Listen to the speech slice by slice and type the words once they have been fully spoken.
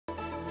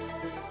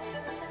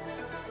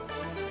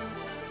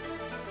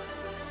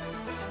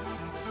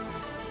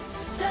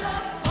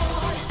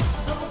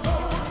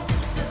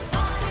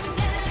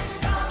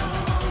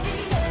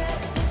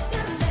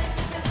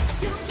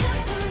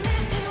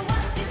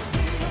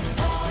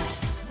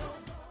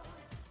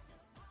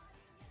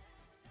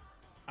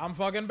I'm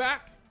fucking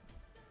back.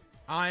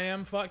 I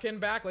am fucking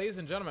back, ladies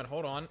and gentlemen.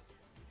 Hold on.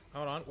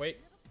 Hold on. Wait.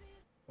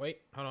 Wait.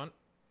 Hold on.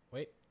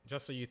 Wait.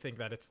 Just so you think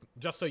that it's...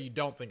 Just so you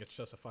don't think it's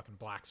just a fucking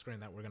black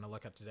screen that we're going to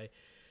look at today.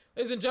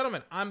 Ladies and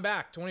gentlemen, I'm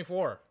back.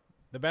 24.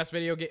 The best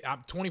video game...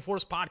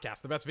 24's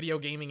podcast. The best video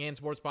gaming and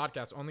sports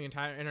podcast on the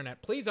entire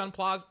internet. Please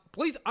unpause.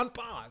 Please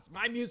unpause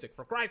my music,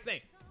 for Christ's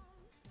sake.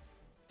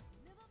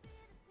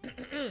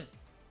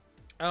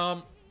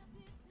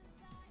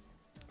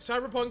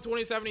 Cyberpunk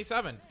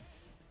 2077.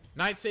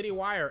 Night City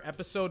Wire,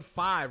 episode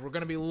 5. We're going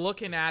to be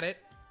looking at it.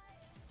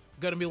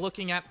 Going to be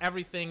looking at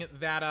everything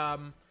that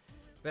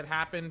that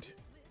happened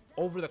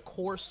over the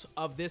course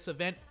of this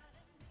event.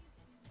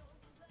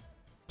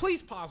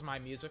 Please pause my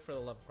music, for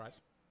the love of Christ.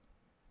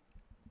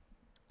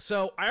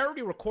 So, I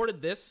already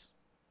recorded this.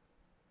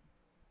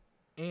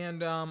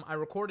 And I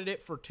recorded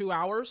it for 2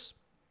 hours.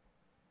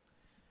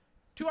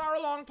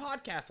 2-hour-long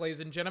podcast, ladies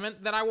and gentlemen,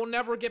 that I will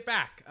never get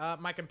back.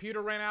 My computer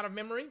ran out of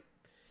memory.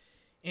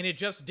 And it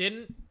just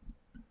didn't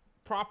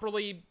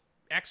properly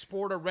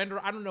export or render.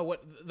 I don't know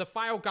what, the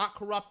file got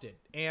corrupted,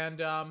 and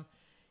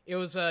it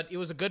was a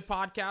good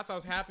podcast. I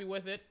was happy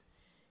with it.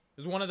 It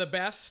was one of the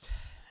best,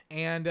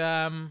 and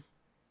now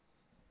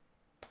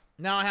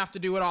I have to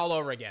do it all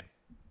over again.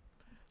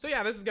 So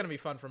yeah, this is gonna be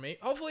fun for me.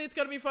 Hopefully, it's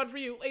gonna be fun for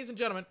you, ladies and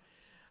gentlemen.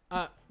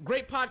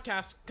 Great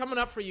podcast coming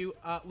up for you,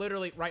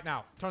 literally right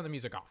now. Turn the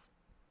music off.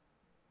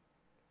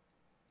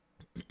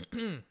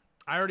 I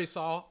already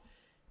saw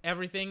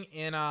everything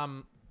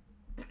in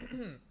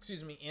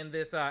excuse me, in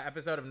this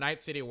episode of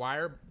Night City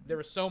Wire. There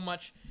was so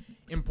much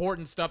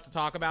important stuff to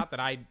talk about that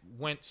I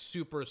went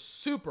super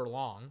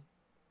long.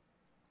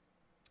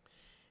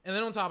 And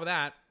then on top of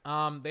that,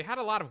 they had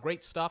a lot of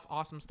great stuff,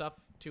 awesome stuff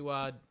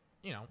to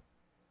you know,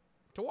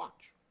 to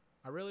watch.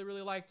 I really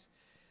liked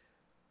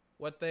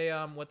what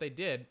they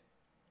did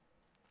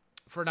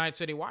for Night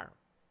City Wire.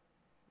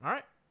 All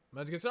right,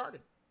 let's get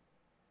started.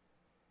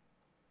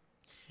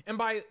 And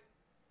by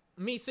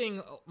me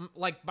saying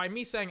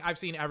I've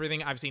seen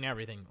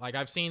everything. Like,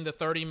 I've seen the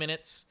 30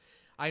 minutes.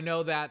 I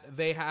know that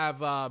they have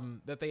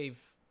that they've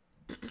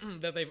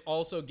that they've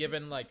also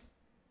given like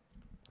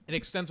an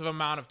extensive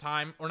amount of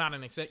time, or not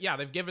an extent. Yeah,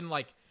 they've given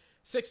like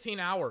 16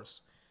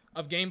 hours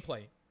of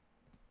gameplay.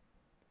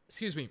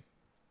 Excuse me.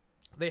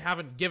 They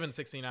haven't given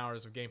 16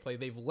 hours of gameplay.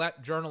 They've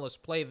let journalists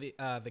play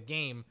the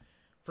game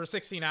for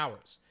 16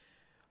 hours.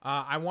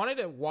 I wanted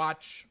to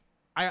watch.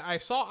 I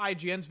saw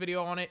IGN's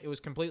video on it. It was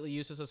completely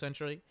useless,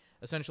 essentially,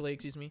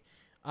 excuse me.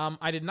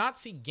 I did not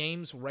see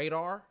Games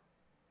Radar,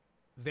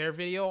 their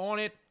video on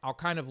it. I'll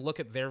kind of look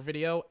at their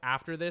video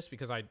after this,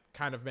 because I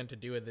kind of meant to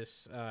do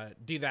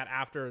that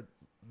after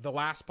the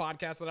last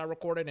podcast that I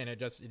recorded, and it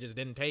just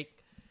didn't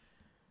take.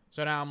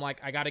 So now I'm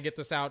like, I got to get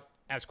this out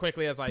as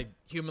quickly as I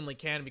humanly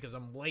can, because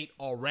I'm late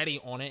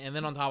already on it. And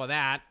then on top of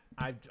that,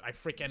 I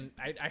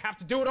have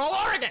to do it all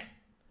over again.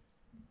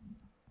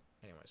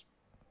 Anyways.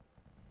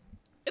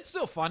 It's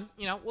still fun,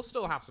 you know, we'll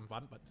still have some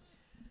fun, but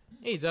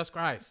Jesus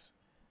Christ.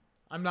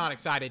 I'm not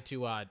excited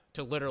to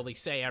literally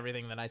say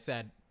everything that I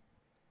said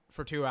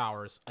for 2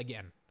 hours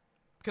again.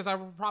 Because I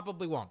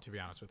probably won't, to be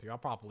honest with you. I'll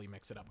probably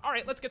mix it up.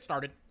 Alright, let's get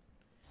started.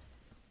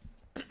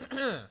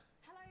 Hello and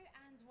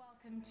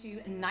welcome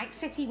to Night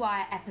City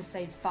Wire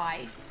Episode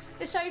 5.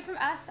 The show from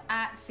us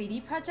at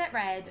CD Projekt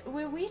Red,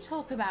 where we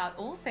talk about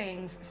all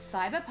things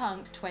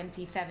Cyberpunk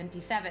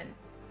 2077.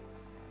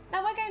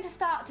 Now we're going to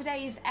start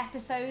today's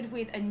episode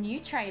with a new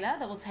trailer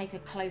that will take a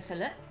closer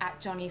look at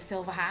Johnny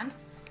Silverhand,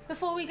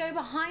 before we go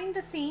behind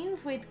the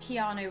scenes with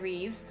Keanu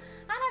Reeves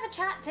and have a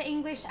chat to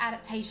English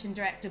adaptation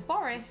director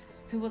Boris,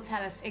 who will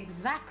tell us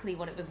exactly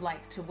what it was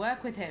like to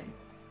work with him.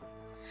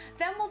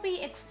 Then we'll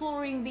be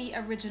exploring the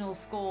original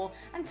score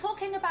and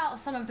talking about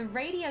some of the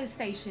radio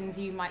stations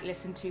you might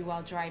listen to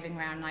while driving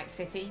around Night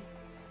City,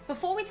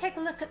 before we take a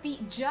look at the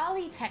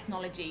Jolly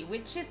technology,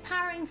 which is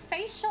powering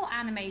facial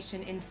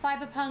animation in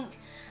Cyberpunk,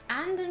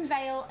 and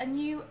unveil a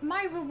new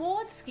My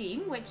Reward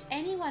scheme, which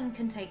anyone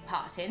can take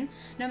part in,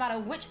 no matter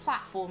which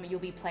platform you'll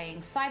be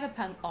playing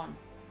Cyberpunk on.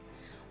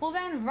 We'll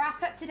then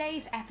wrap up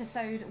today's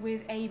episode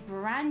with a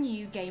brand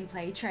new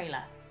gameplay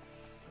trailer.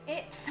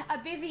 It's a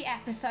busy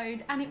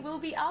episode, and it will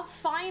be our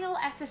final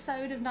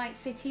episode of Night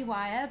City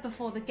Wire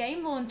before the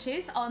game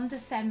launches on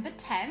December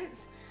 10th.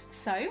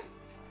 So,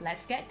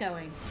 let's get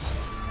going.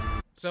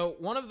 So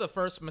one of the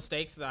first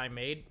mistakes that I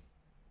made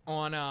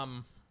on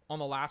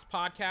the last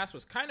podcast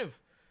was kind of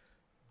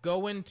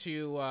go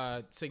into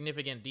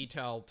significant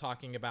detail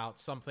talking about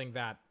something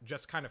that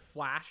just kind of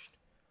flashed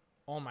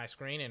on my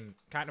screen and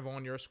kind of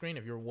on your screen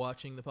if you're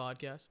watching the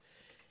podcast.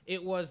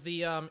 It was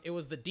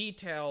the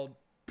detailed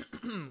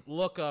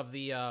look of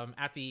the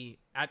at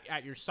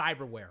your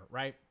cyberware,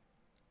 right?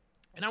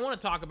 And I want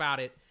to talk about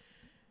it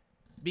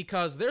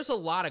because there's a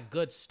lot of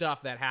good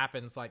stuff that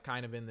happens, like,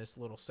 kind of in this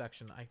little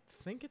section. I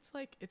think it's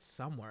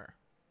somewhere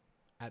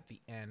at the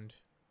end.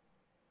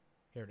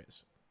 Here it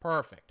is.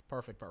 Perfect.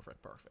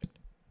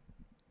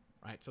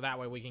 Right, so that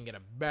way we can get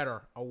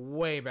a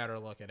way better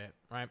look at it,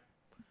 right?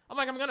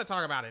 I'm going to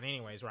talk about it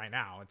anyways right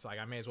now. It's like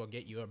I may as well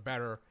get you a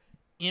better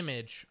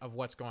image of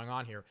what's going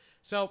on here.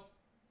 So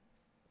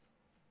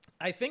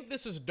I think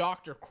this is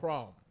Dr.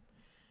 Chrome.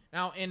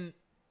 Now, in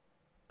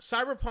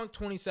Cyberpunk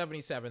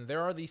 2077,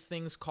 there are these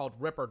things called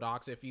Ripper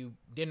Docs. If you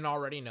didn't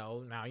already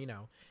know, now you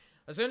know.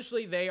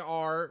 Essentially, they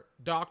are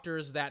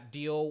doctors that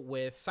deal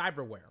with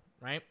cyberware,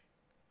 right?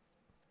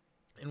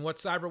 And what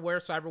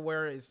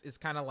cyberware is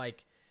kind of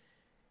like,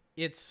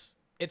 it's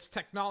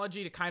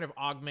technology to kind of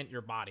augment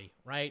your body,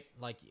 right?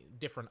 Like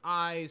different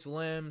eyes,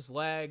 limbs,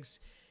 legs.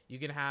 You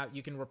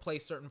can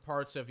replace certain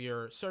parts of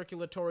your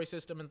circulatory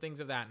system and things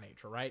of that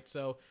nature, right?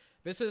 So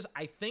this is,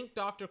 I think,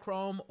 Dr.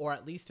 Chrome, or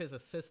at least his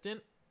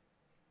assistant.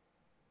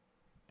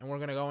 And we're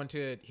gonna go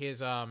into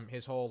his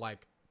whole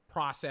like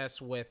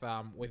process with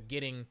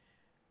getting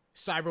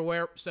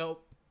cyberware. So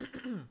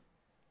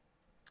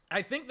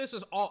I think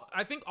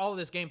all of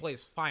this gameplay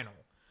is final.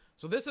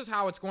 So this is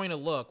how it's going to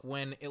look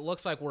when it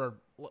looks like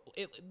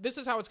this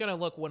is how it's going to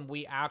look when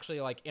we actually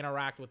like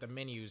interact with the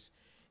menus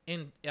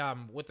in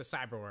with the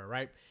cyberware,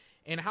 right?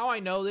 And how I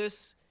know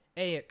this,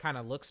 A, it kind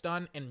of looks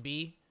done, and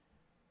B,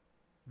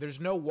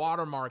 there's no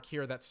watermark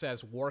here that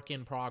says work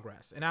in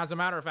progress. And as a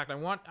matter of fact,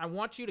 I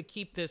want you to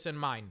keep this in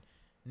mind.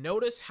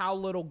 Notice how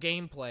little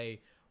gameplay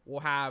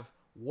will have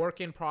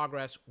work in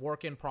progress,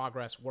 work in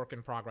progress, work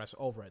in progress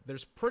over it.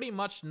 There's pretty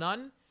much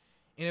none.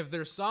 And if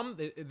there's some,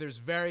 there's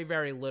very,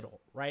 very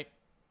little, right?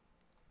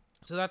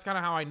 So that's kind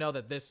of how I know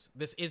that this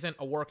isn't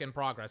a work in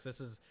progress.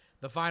 This is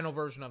the final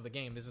version of the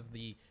game. This is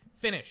the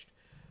finished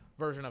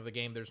version of the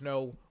game. There's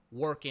no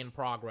work in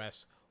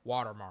progress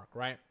watermark,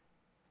 right?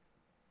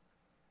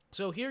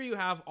 So here you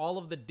have all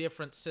of the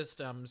different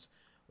systems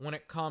when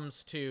it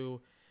comes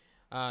to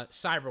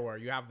cyberware.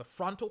 You have the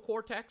frontal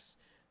cortex,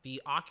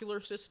 the ocular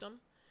system,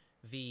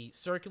 the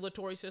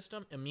circulatory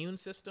system, immune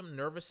system,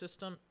 nervous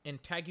system,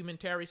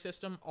 integumentary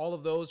system. All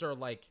of those are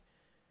like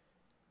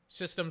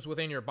systems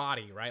within your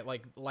body, right?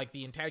 Like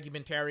the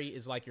integumentary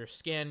is like your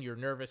skin. Your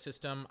nervous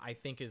system, I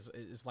think,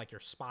 is like your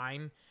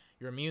spine.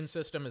 Your immune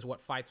system is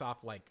what fights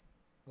off like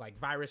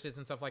viruses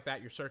and stuff like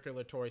that. Your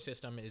circulatory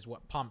system is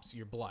what pumps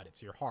your blood.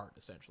 It's your heart,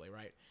 essentially,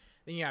 right?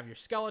 Then you have your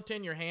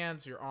skeleton, your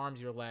hands, your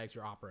arms, your legs,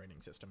 your operating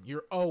system,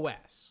 your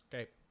OS,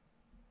 okay?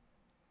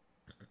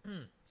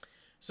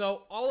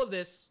 So all of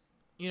this,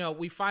 you know,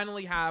 we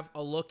finally have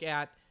a look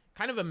at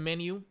kind of a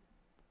menu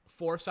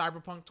for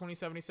Cyberpunk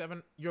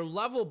 2077. Your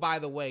level, by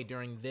the way,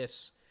 during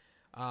this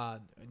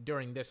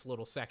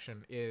little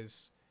section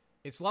it's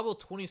level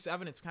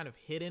 27. It's kind of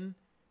hidden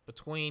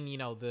between, you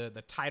know,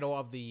 the title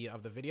of the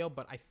video,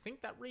 but I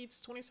think that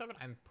reads 27.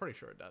 I'm pretty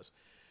sure it does.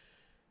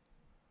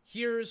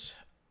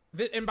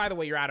 And by the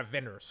way, you're out of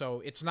vendor,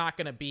 so it's not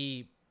going to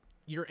be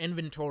your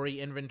inventory.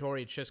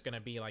 It's just going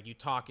to be like you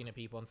talking to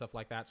people and stuff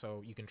like that,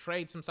 so you can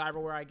trade some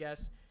cyberware, I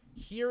guess.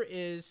 Here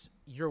is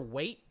your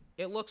weight,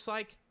 it looks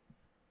like.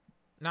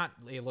 Not,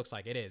 it looks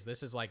like it is.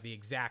 This is like the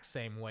exact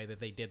same way that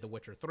they did The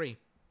Witcher 3.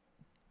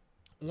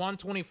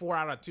 124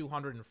 out of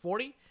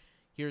 240.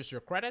 Here's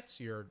your credits,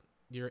 your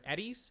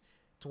eddies,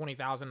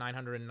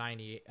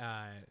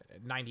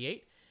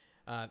 20,998.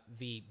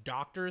 The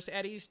Doctor's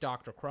eddies,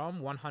 Dr. Chrome,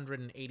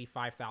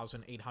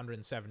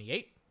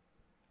 185,878.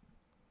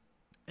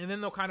 And then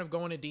they'll kind of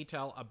go into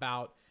detail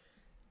about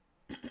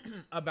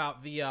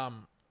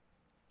the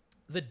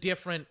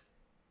different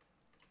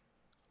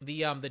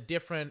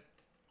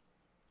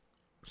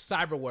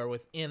cyberware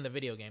within the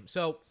video game.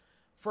 So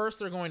first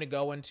they're going to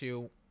go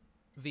into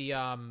the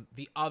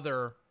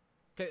other.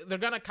 They're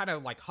gonna kind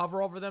of like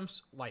hover over them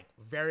like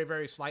very,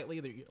 very slightly.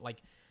 They're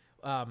like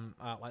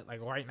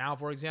right now,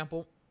 for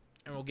example,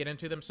 and we'll get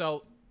into them.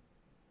 So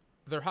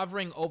they're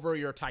hovering over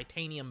your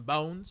titanium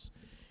bones,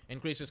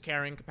 increases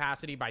carrying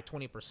capacity by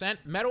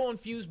 20%. Metal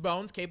infused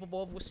bones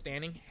capable of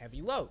withstanding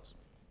heavy loads.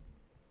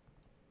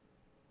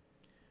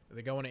 Do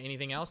they go into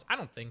anything else? I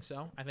don't think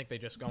so. I think they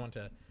just go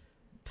into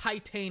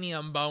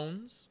titanium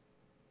bones.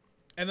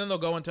 And then they'll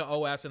go into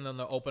OS, and then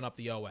they'll open up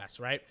the OS,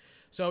 right?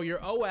 So your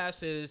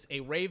OS is a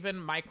Raven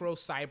Micro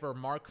Cyber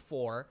Mark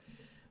IV.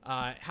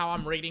 How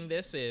I'm rating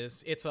this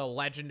is it's a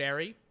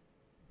legendary.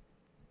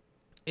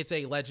 It's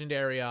a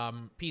legendary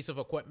piece of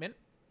equipment,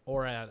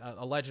 or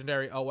a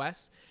legendary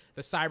OS.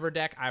 The Cyber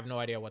Deck, I have no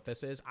idea what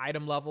this is.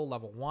 Item level,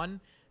 level 1.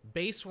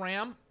 Base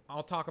RAM,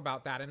 I'll talk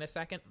about that in a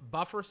second.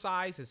 Buffer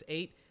size is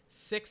 8.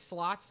 6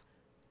 slots.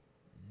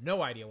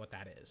 No idea what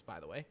that is, by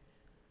the way.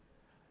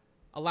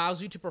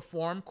 Allows you to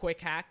perform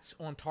quick hacks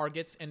on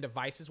targets and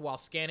devices while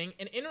scanning.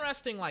 An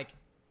interesting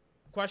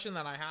question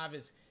that I have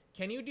is,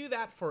 can you do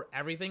that for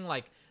everything?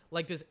 Like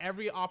does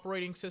every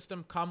operating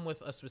system come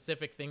with a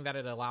specific thing that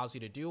it allows you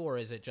to do, or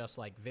is it just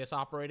like this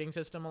operating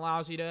system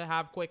allows you to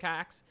have quick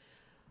hacks?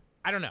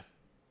 I don't know.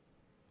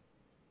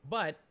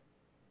 But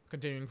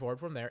continuing forward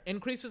from there,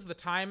 increases the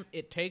time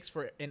it takes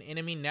for an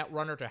enemy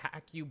netrunner to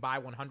hack you by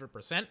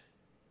 100%.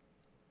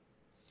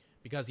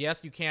 Because yes,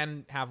 you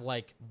can have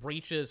like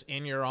breaches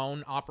in your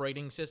own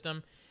operating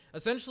system.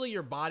 Essentially,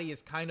 your body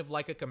is kind of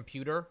like a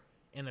computer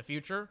in the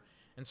future.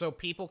 And so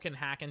people can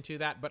hack into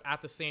that. But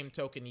at the same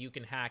token, you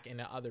can hack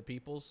into other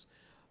people's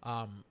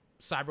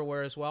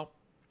cyberware as well.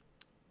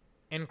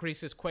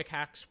 Increases quick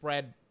hack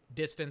spread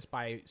distance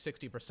by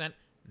 60%.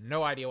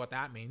 No idea what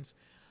that means.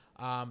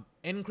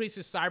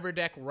 Increases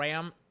cyberdeck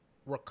RAM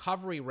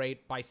recovery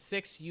rate by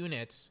 6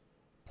 units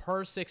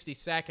per 60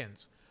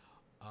 seconds.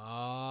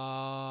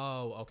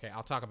 Oh, okay.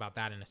 I'll talk about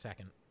that in a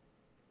second.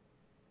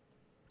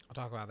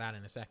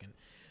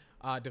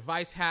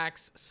 Device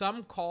hacks.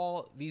 Some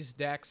call these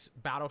decks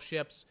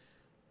battleships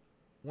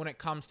when it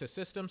comes to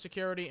system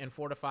security and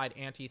fortified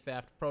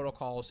anti-theft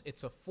protocols.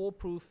 It's a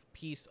foolproof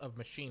piece of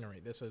machinery.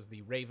 This is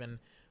the Raven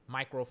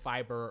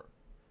Microcyber,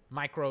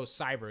 Mark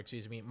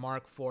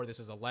IV. This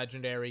is a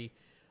legendary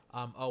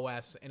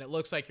OS, and it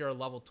looks like you're a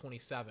level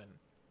 27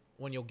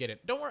 when you'll get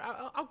it. Don't worry,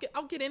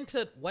 I'll get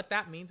into what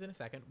that means in a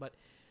second, but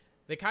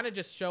they kind of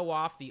just show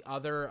off the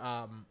other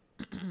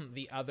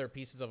the other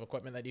pieces of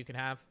equipment that you can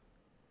have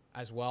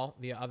as well,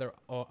 the other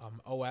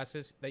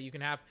OSs that you can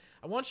have.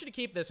 I want you to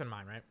keep this in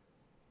mind, right?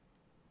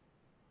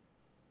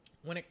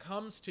 When it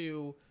comes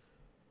to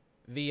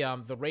the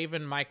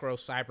Raven Micro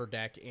Cyber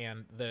Deck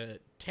and the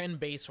 10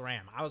 base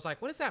RAM, I was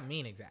like, what does that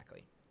mean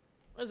exactly?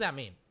 What does that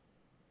mean?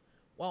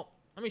 Well,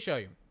 let me show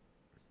you.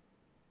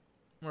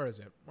 Where is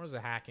it? Where's the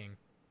hacking?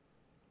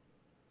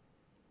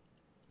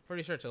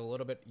 Pretty sure it's a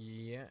little bit.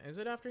 Yeah, is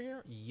it after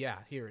here? Yeah,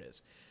 here it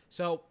is.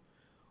 So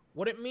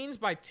what it means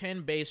by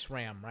 10 base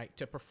RAM, right?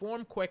 To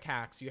perform quick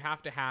hacks, you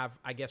have to have,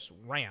 I guess,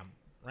 RAM,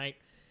 right?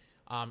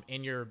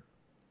 In your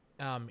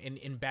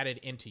embedded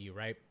into you,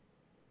 right?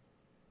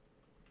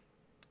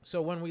 So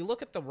when we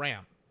look at the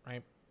RAM,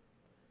 right,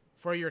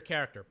 for your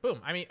character, boom.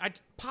 I mean, I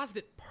paused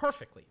it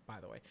perfectly, by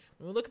the way.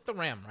 When we look at the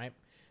RAM, right,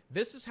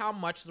 this is how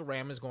much the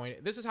RAM is going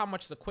to, this is how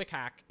much the quick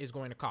hack is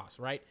going to cost,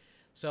 right?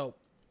 So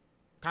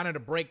kind of to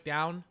break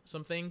down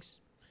some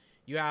things,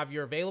 you have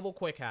your available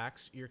quick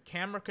hacks, your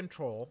camera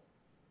control,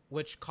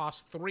 which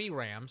costs 3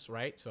 RAMs,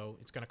 right? So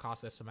it's going to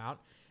cost this amount.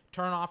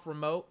 Turn off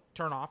remote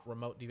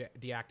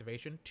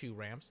deactivation, 2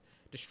 RAMs.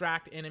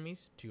 Distract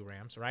enemies, 2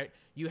 RAMs, right?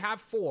 You have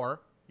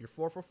 4. You're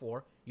 4 for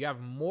 4. You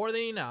have more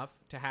than enough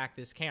to hack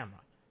this camera,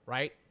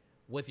 right?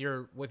 With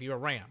your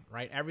RAM,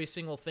 right? Every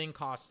single thing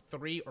costs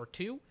 3 or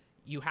 2.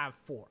 You have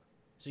 4.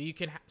 So you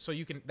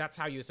can that's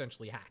how you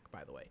essentially hack,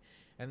 by the way.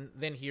 And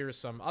then here's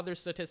some other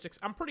statistics.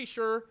 I'm pretty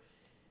sure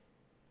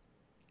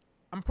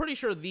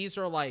these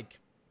are like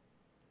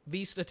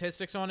these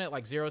statistics on it,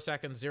 like 0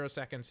 seconds, 0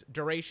 seconds,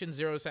 duration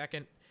 0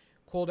 second,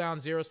 cooldown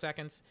 0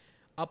 seconds,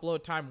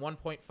 upload time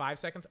 1.5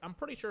 seconds. I'm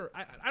pretty sure.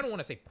 I don't want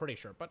to say pretty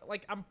sure, but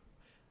like I'm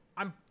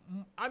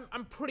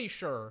pretty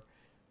sure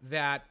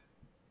that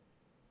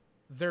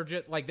they're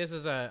just like, this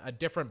is a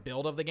different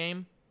build of the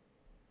game,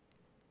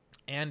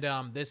 and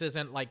this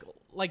isn't like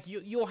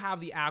you'll have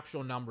the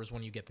actual numbers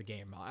when you get the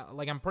game.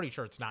 Like, I'm pretty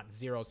sure it's not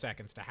 0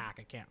 seconds to hack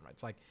a camera.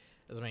 It's like,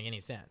 doesn't make any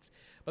sense.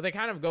 But they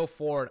kind of go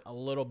forward a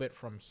little bit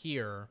from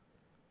here.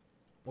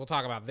 We'll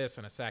talk about this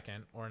in a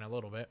second, or in a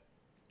little bit.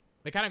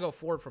 They kind of go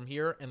forward from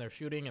here, and they're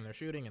shooting, and they're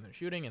shooting, and they're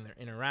shooting, and they're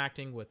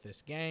interacting with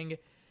this gang,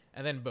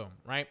 and then boom,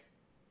 right?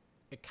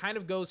 It kind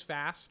of goes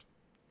fast,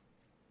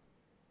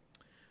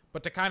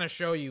 but to kind of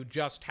show you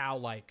just how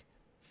like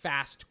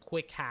fast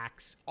quick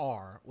hacks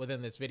are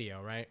within this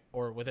video, right?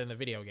 Or within the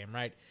video game,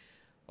 right?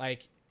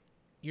 Like,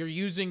 you're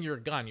using your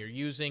gun, you're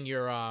using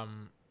your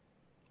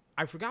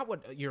I forgot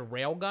what your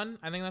rail gun,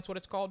 I think that's what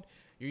it's called.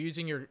 You're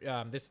using your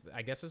this,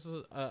 I guess this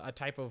is a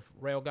type of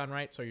rail gun,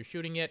 right? So you're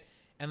shooting it,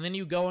 and then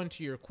you go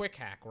into your quick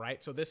hack,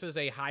 right? So this is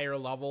a higher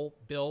level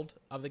build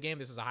of the game.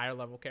 This is a higher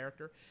level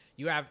character.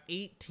 You have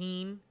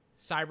 18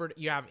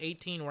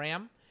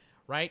 RAM,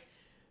 right?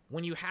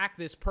 When you hack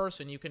this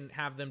person, you can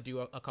have them do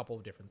a couple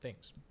of different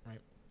things, right?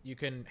 You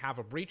can have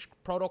a breach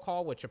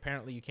protocol, which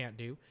apparently you can't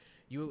do.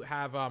 You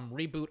have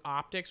reboot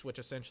optics, which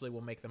essentially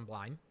will make them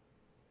blind.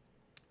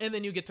 And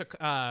then you get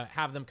to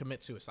have them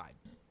commit suicide.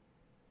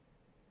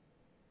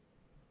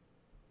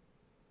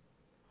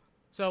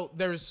 So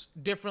there's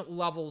different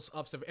levels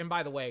of... And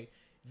by the way,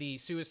 the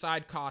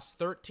suicide costs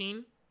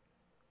 13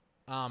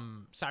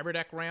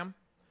 Cyberdeck RAM.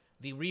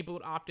 The reboot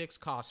optics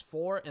costs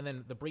 4, and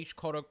then the breach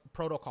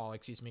protocol,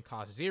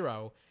 costs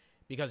 0,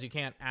 because you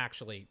can't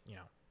actually,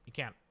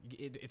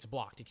 it's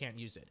blocked. You can't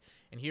use it.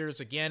 And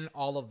here's, again,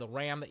 all of the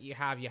RAM that you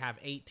have. You have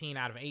 18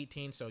 out of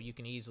 18, so you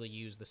can easily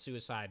use the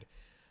suicide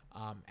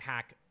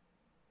hack,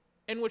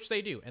 in which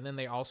they do. And then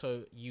they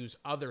also use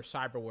other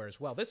cyberware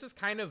as well. This is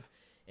kind of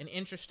an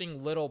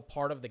interesting little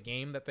part of the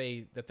game that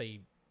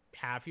they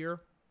have here,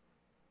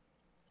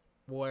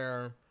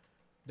 where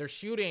they're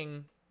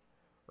shooting...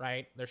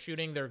 right? They're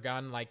shooting their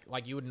gun like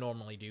you would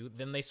normally do.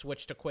 Then they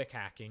switch to quick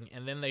hacking,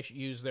 and then they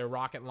use their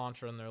rocket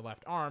launcher in their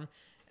left arm.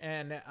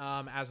 And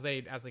as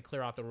they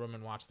clear out the room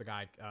and watch the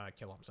guy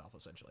kill himself,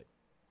 essentially.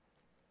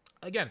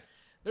 Again,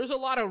 there's a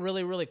lot of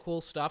really, really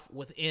cool stuff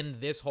within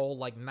this whole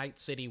like Night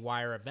City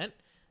Wire event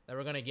that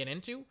we're gonna get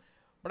into.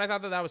 But I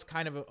thought that was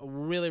kind of a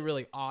really,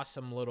 really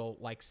awesome little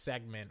like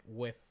segment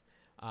with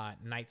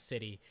Night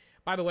City.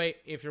 By the way,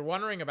 if you're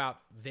wondering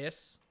about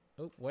this.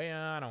 Oh, wait,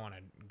 I don't want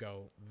to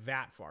go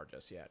that far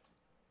just yet.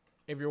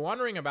 If you're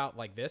wondering about,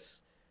 like,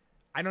 this,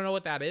 I don't know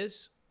what that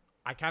is.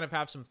 I kind of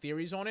have some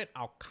theories on it.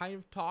 I'll kind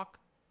of talk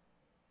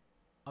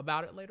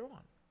about it later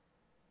on.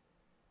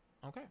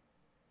 Okay.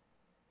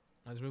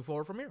 Let's move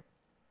forward from here.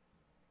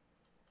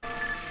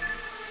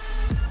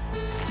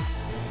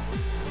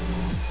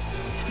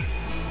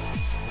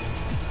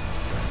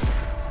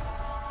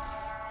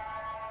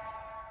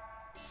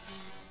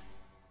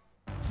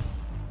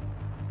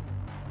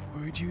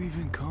 Where'd you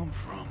even come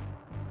from?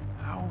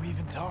 How are we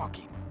even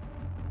talking?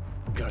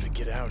 Gotta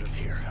get out of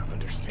here,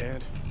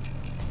 understand?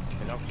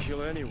 And I'll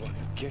kill anyone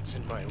who gets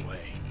in my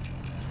way.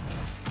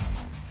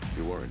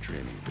 You weren't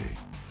dreaming, V.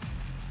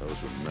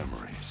 Those were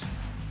memories.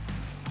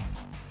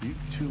 You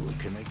two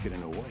are connected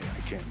in a way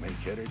I can't make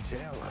head or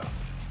tail of.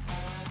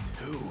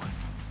 Who?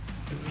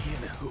 Me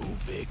and who,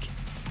 Vic?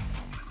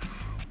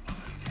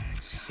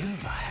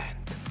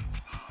 Silverhand.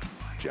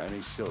 Johnny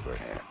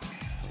Silverhand.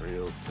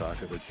 Real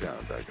talk of the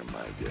town back in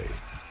my day.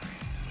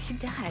 He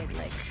died,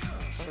 like,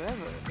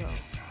 forever ago.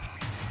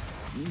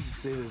 You need to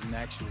say there's an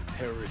actual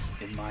terrorist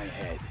in my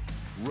head.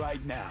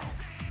 Right now.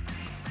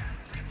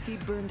 He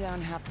burned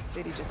down half the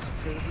city just to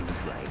prove he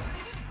was right.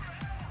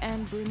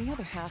 And burned the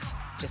other half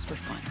just for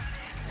fun.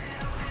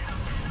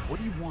 What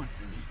do you want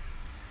from me?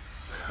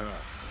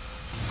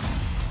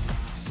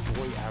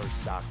 Destroy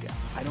Arasaka.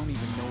 I don't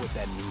even know what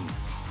that means.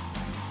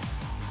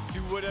 Do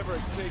whatever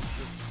it takes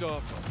to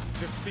stop him,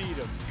 defeat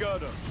him,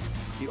 gut him.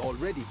 He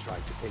already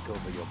tried to take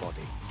over your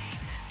body.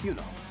 You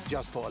know,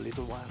 just for a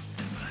little while.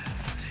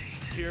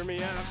 Hear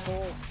me,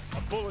 asshole?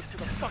 A bullet to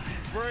the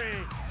fucking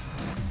brain.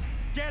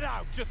 Get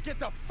out! Just get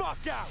the fuck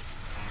out!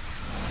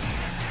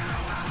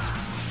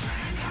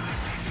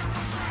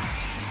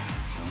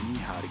 Tell me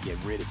how to get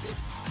rid of it.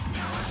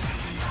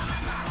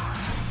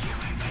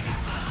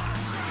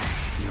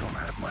 You don't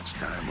have much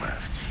time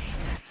left.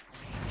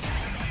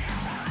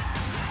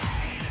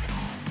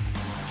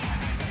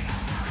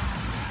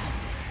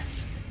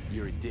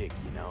 You're a dick,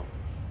 you know.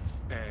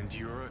 And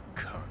you're a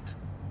cunt.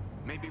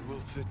 Maybe we'll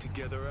fit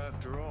together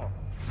after all.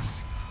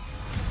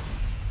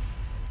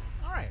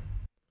 All right.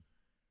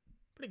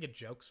 Pretty good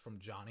jokes from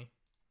Johnny.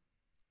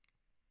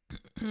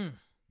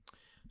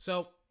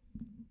 So,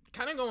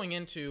 kind of going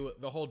into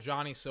the whole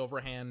Johnny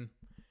Silverhand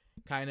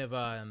kind of,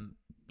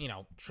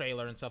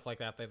 trailer and stuff like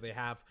that they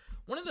have.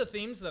 One of the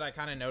themes that I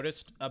kind of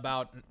noticed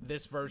about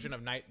this version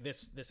of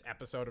this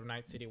episode of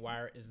Night City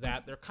Wire is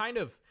that they're kind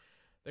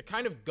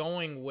of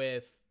going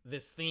with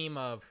this theme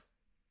of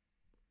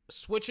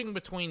switching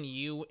between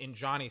you and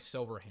Johnny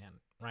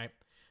Silverhand, right?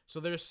 So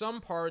there's some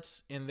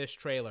parts in this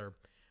trailer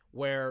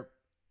where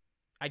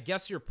I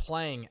guess you're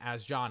playing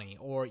as Johnny,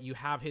 or you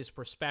have his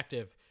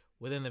perspective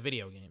within the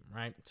video game,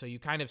 right? So you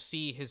kind of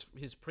see his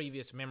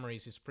previous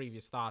memories, his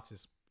previous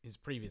thoughts, his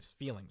previous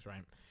feelings,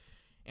 right?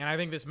 And I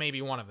think this may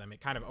be one of them.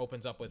 It kind of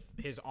opens up with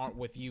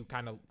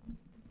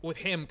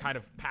him kind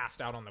of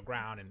passed out on the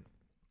ground, and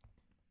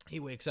he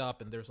wakes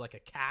up and there's like a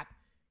cat,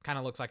 kind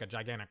of looks like a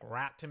gigantic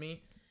rat to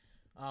me,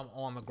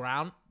 on the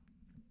ground.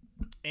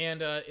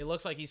 And it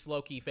looks like he's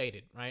low-key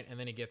faded, right? And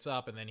then he gets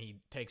up and then he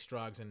takes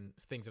drugs and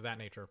things of that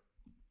nature.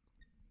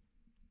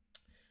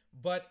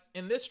 But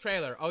in this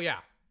trailer, oh yeah,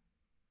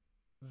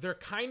 they're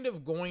kind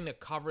of going to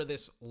cover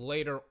this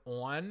later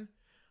on,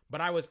 but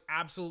I was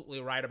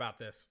absolutely right about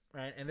this,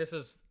 right? And this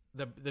is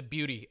the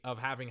beauty of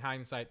having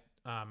hindsight,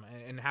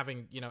 and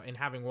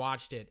having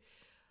watched it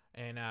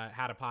and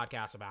had a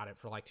podcast about it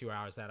for like 2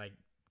 hours that I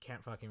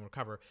can't fucking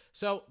recover.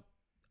 So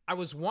I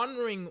was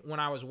wondering when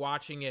I was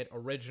watching it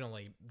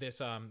originally, this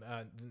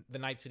the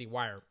Night City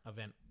Wire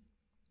event,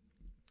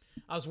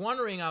 I was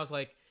wondering, I was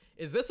like,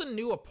 is this a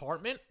new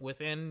apartment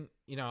within,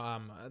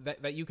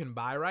 that you can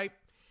buy, right?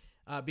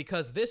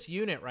 Because this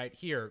unit right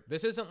here,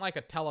 this isn't like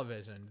a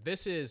television.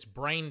 This is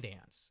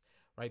Braindance,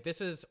 right?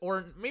 This is,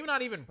 or maybe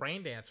not even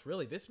Braindance,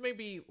 really. This may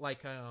be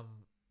like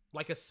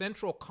a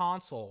central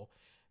console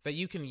that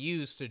you can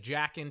use to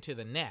jack into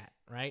the net,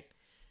 right?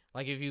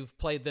 Like if you've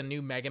played the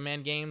new Mega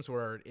Man games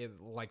where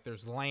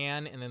there's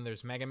LAN and then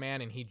there's Mega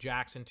Man and he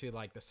jacks into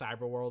like the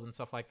cyber world and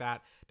stuff like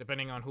that.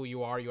 Depending on who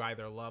you are, you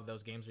either love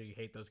those games or you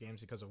hate those games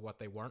because of what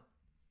they weren't.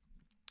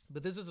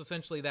 But this is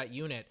essentially that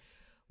unit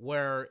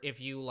where if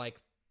you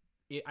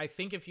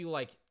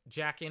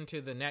jack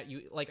into the net,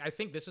 I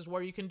think this is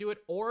where you can do it,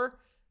 or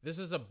this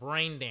is a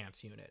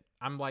Braindance unit.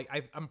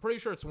 I'm pretty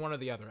sure it's one or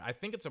the other. I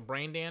think it's a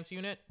Braindance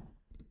unit.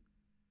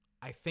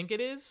 I think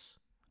it is.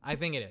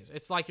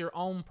 It's like your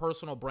own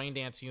personal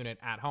Braindance unit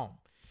at home.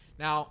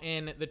 Now,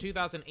 in the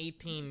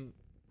 2018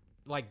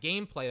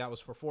 gameplay that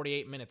was for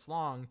 48 minutes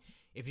long,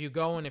 if you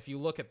go and if you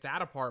look at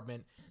that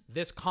apartment,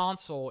 this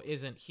console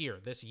isn't here.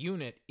 This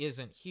unit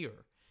isn't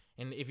here.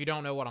 And if you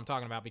don't know what I'm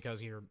talking about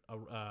because you're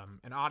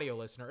an audio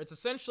listener, it's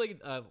essentially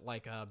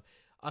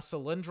a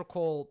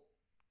cylindrical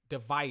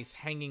device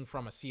hanging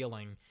from a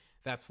ceiling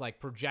that's like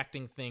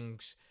projecting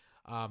things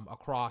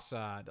across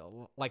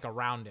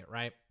around it,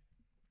 right?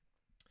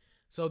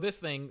 So this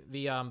thing,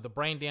 the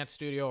Braindance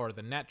Studio or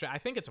the Net, I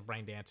think it's a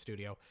Braindance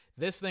Studio.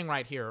 This thing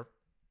right here,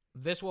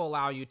 this will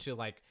allow you to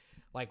like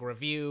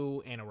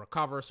review and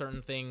recover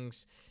certain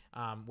things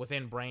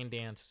within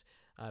Braindance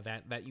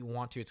that you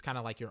want to. It's kind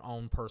of like your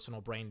own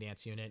personal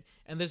Braindance unit.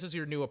 And this is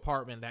your new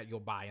apartment that you'll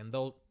buy. And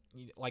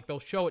like they'll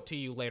show it to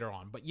you later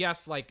on. But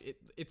yes, like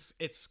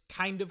it's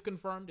kind of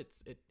confirmed.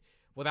 It's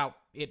without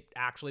it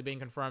actually being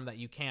confirmed that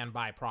you can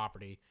buy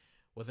property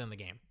within the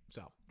game.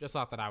 So just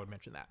thought that I would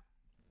mention that.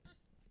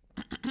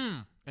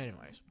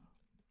 Anyways,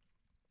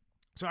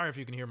 sorry if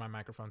you can hear my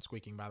microphone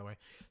squeaking, by the way.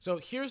 So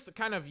here's the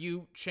kind of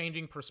you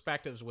changing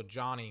perspectives with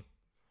Johnny,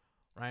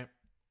 right?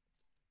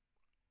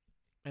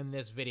 In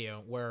this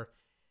video, where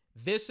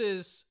this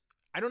is,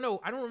 I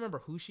don't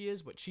remember who she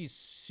is, but she's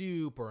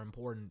super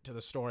important to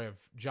the story of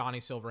Johnny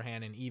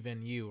Silverhand and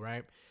even you,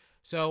 right?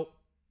 So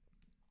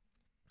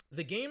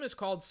the game is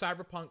called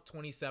Cyberpunk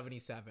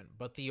 2077,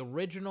 but the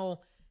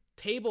original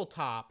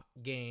tabletop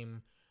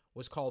game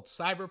was called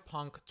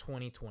Cyberpunk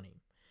 2020.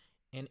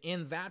 And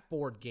in that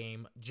board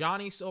game,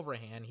 Johnny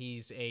Silverhand,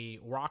 he's a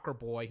rocker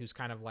boy who's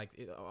kind of like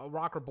a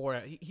rocker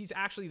boy. He's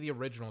actually the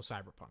original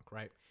Cyberpunk,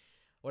 right?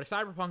 What a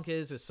Cyberpunk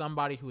is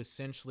somebody who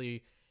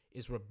essentially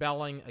is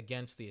rebelling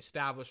against the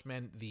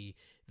establishment, the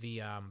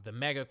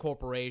mega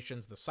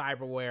corporations, the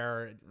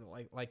cyberware,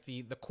 like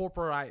the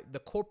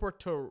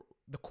corporization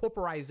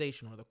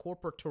or the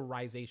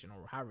corporatization,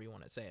 or however you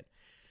want to say it,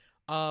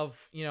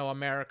 of, you know,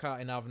 America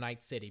and of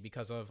Night City,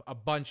 because of a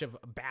bunch of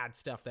bad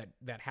stuff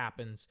that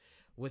happens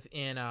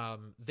within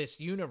this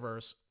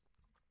universe.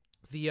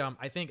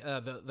 I think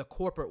the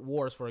corporate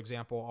wars, for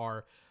example,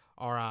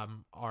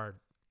 are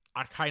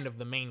kind of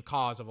the main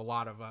cause of a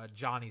lot of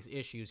Johnny's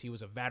issues. He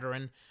was a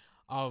veteran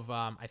of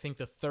I think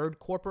the Third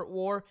Corporate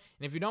War,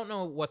 and if you don't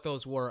know what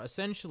those were,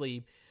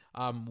 essentially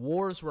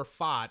wars were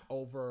fought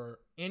over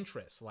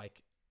interests,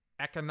 like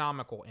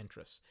economical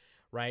interests,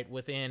 right,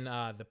 within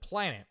the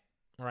planet,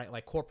 right,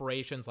 like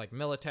corporations like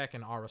Militech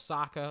and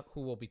Arasaka,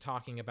 who we'll be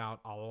talking about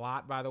a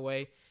lot, by the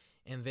way,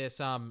 in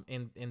this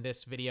in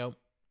this video.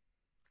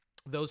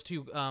 Those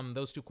two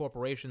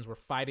corporations were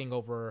fighting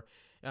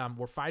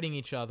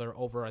each other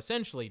over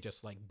essentially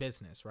just like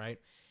business, right?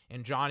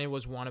 And Johnny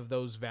was one of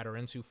those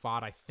veterans who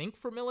fought, I think,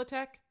 for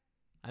Militech.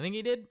 I think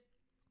he did.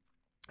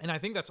 And I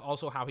think that's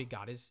also how he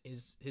got his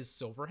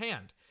silver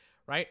hand,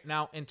 right?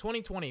 Now, in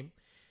 2020,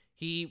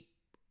 he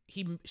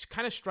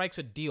kind of strikes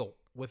a deal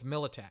with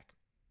Militech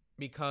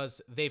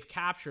because they've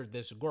captured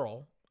this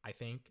girl, I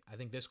think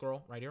this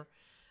girl right here.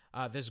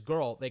 This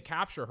girl, they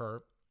capture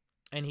her,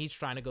 and he's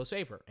trying to go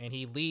save her. And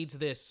he leads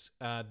this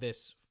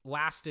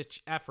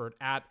last-ditch effort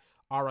at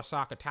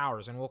Arasaka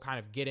Towers, and we'll kind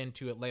of get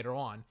into it later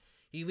on.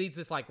 He leads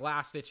this like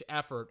last-ditch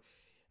effort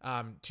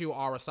to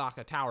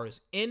Arasaka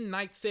Towers in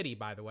Night City,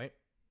 by the way,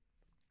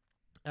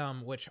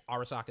 which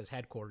Arasaka is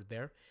headquartered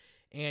there.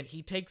 And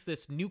he takes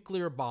this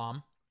nuclear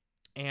bomb,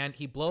 and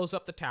he blows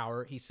up the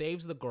tower. He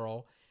saves the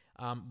girl,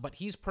 but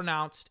he's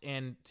pronounced,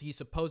 and he's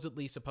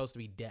supposedly supposed to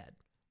be dead,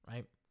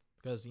 right?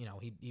 Because, you know,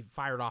 he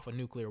fired off a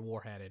nuclear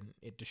warhead, and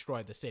it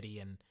destroyed the city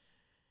and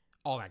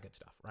all that good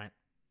stuff, right?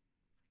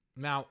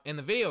 Now, in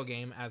the video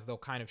game, as they'll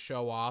kind of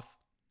show off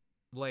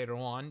later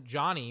on,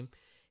 Johnny,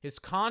 his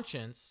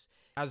conscience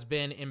has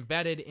been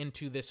embedded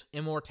into this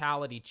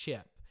immortality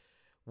chip,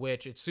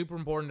 which it's super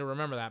important to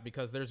remember that,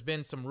 because there's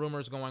been some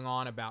rumors going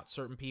on about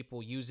certain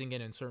people using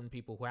it and certain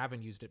people who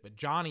haven't used it, but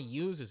Johnny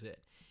uses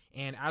it.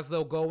 And as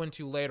they'll go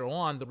into later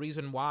on, not the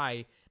reason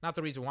why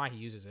he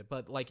uses it,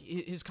 but like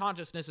his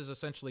consciousness is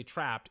essentially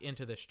trapped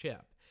into this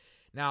chip.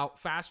 Now,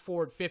 fast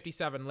forward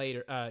 57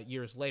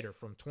 years later,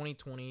 from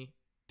 2020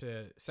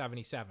 to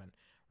 77,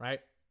 right?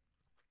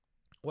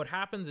 What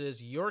happens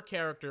is your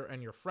character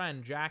and your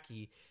friend,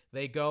 Jackie,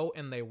 they go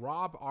and they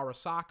rob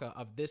Arasaka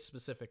of this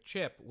specific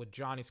chip with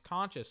Johnny's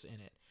conscious in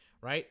it,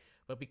 right?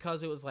 But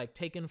because it was like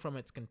taken from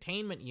its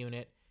containment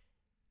unit,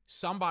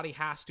 somebody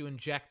has to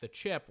inject the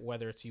chip,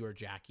 whether it's you or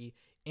Jackie,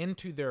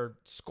 into their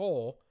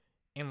skull,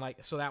 and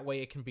like, so that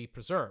way it can be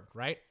preserved,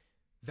 right?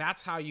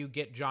 That's how you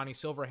get Johnny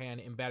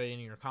Silverhand embedded in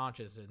your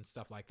conscious and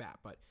stuff like that.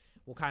 But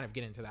we'll kind of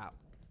get into that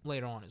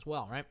later on as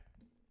well, right?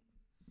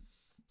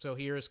 So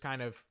here's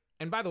kind of,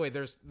 and by the way,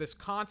 there's this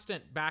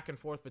constant back and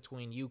forth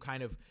between you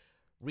kind of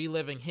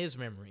reliving his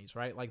memories,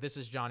 right? Like, this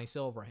is Johnny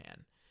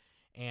Silverhand,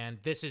 and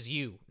this is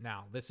you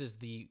now. This is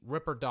the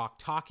Ripper Doc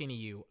talking to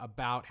you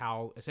about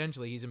how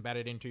essentially he's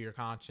embedded into your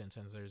conscience,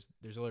 and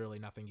there's literally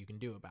nothing you can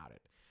do about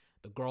it.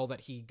 The girl that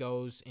he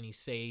goes and he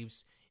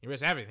saves, he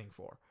risks everything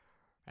for,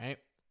 right?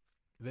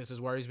 This is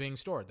where he's being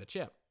stored, the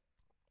chip.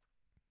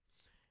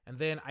 And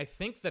then I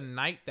think the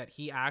night that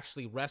he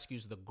actually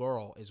rescues the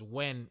girl is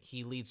when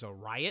he leads a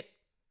riot,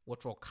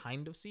 which we'll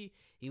kind of see.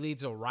 He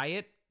leads a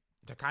riot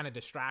to kind of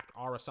distract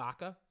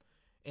Arasaka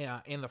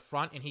in the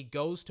front, and he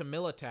goes to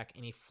Militech,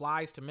 and he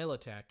flies to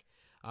Militech.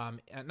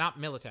 Not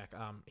Militech.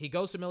 He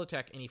goes to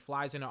Militech, and he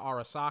flies into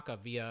Arasaka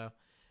via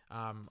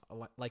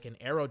like an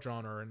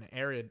aerodrone or an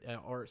area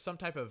or some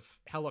type of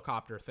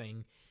helicopter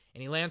thing.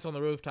 And he lands on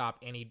the rooftop,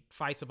 and he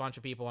fights a bunch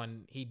of people,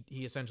 and he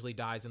essentially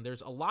dies. And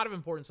there's a lot of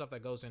important stuff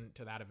that goes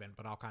into that event,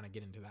 but I'll kind of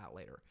get into that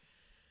later.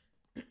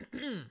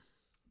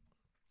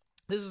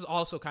 This is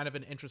also kind of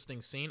an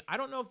interesting scene. I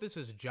don't know if this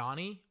is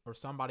Johnny or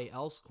somebody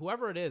else.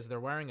 Whoever it is, they're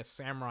wearing a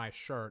samurai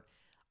shirt.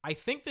 I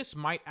think this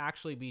might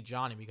actually be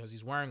Johnny because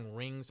he's wearing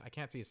rings. I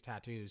can't see his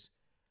tattoos.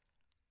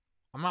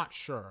 I'm not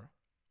sure.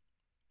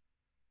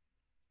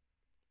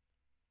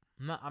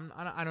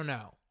 I don't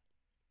know.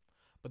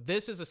 But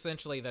this is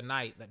essentially the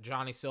night that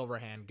Johnny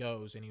Silverhand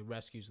goes and he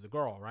rescues the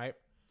girl, right?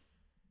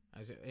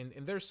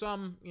 And there's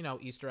some, you know,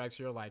 Easter eggs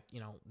here, like, you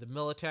know, the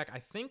Militech. I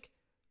think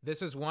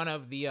this is one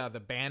of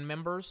the band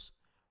members,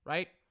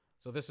 right?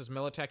 So this is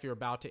Militech. You're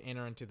about to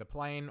enter into the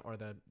plane or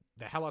the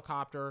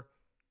helicopter.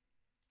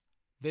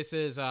 This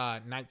is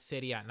Night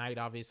City at night,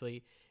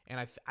 obviously. And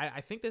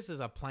I think this is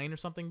a plane or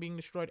something being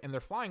destroyed. And they're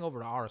flying over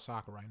to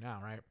Arasaka right now,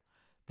 right?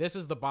 This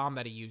is the bomb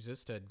that he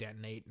uses to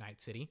detonate Night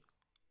City.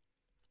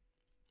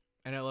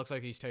 And it looks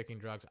like he's taking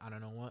drugs. I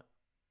don't know what.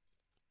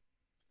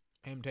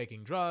 Him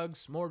taking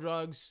drugs, more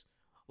drugs.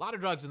 A lot of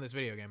drugs in this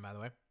video game, by the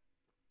way.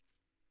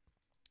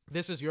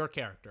 This is your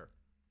character,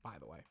 by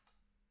the way.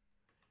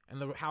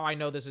 And how I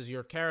know this is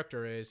your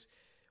character is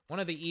one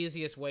of the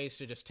easiest ways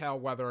to just tell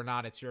whether or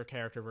not it's your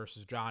character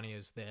versus Johnny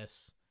is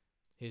this.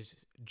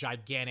 His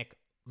gigantic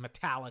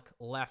metallic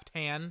left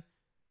hand,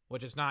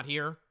 which is not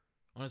here.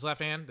 On his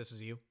left hand, this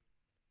is you.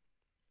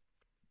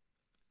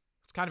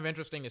 It's kind of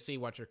interesting to see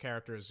what your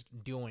character is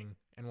doing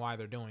and why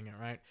they're doing it,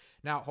 right?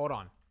 Now, hold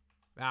on.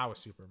 That was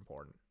super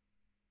important.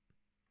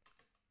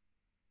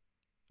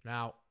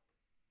 Now,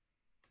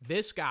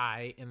 this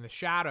guy in the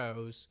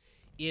shadows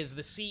is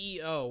the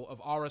CEO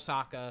of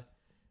Arasaka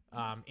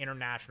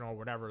International,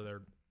 whatever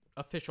their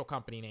official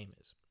company name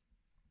is.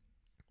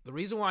 The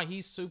reason why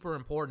he's super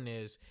important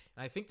is,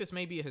 and I think this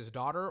may be his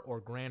daughter or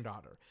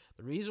granddaughter,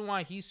 the reason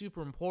why he's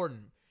super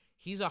important,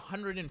 he's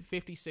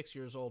 156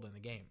 years old in the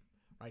game.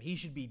 Right, he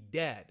should be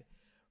dead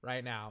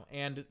right now.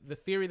 And the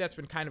theory that's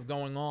been kind of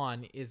going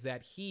on is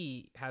that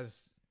he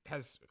has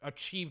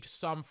achieved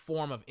some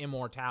form of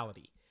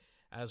immortality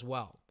as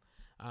well.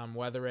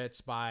 Whether it's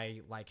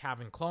by like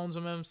having clones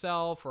of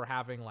himself or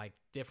having like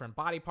different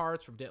body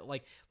parts from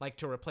like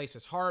to replace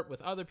his heart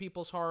with other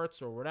people's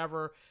hearts or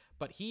whatever.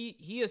 But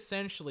he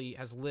essentially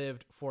has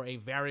lived for a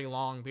very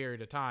long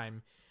period of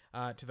time.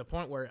 To the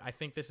point where I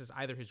think this is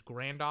either his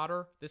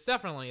granddaughter. This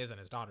definitely isn't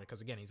his daughter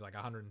because again, he's like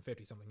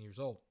 150 something years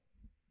old.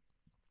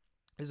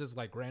 This is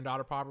like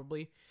granddaughter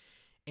probably.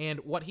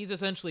 And what he's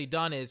essentially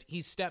done is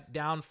he's stepped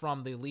down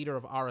from the leader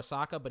of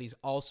Arasaka, but he's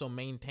also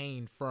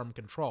maintained firm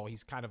control.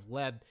 He's kind of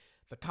led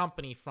the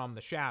company from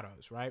the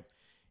shadows, right?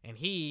 And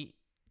he's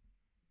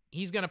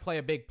going to play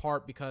a big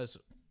part because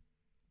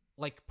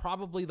like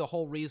probably the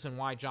whole reason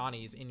why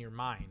Johnny is in your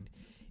mind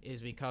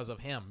is because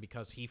of him,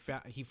 because he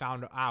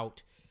found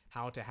out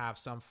how to have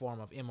some form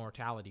of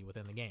immortality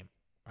within the game,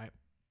 right?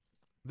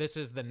 This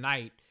is the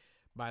night,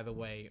 by the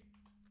way,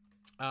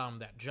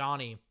 that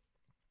Johnny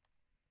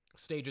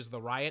stages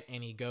the riot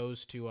and he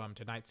goes to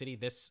Night City.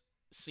 This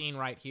scene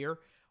right here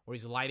where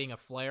he's lighting a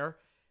flare.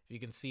 If you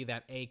can see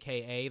that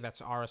AKA, that's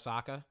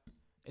Arasaka.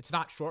 It's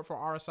not short for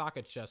Arasaka.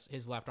 It's just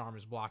his left arm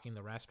is blocking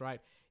the rest,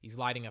 right? He's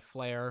lighting a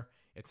flare.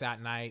 It's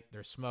at night.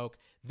 There's smoke.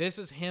 This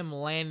is him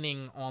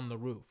landing on the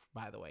roof,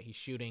 by the way. He's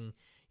shooting,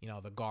 you know,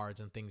 the guards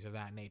and things of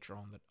that nature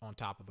on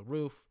top of the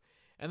roof.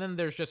 And then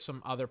there's just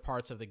some other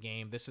parts of the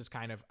game. This is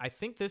kind of, I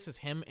think this is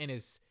him and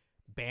his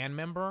band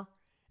member.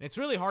 And it's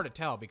really hard to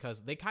tell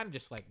because they kind of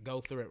just like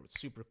go through it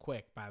super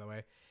quick, by the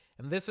way.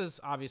 And this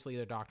is obviously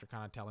the doctor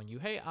kind of telling you,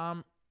 hey,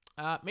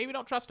 maybe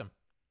don't trust him.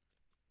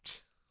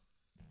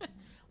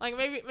 Like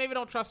maybe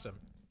don't trust him,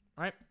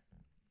 right?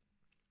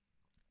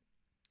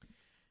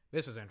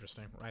 This is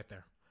interesting right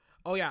there.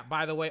 Oh yeah,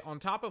 by the way, on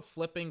top of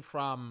flipping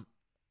from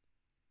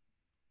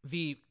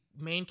the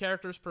main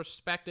character's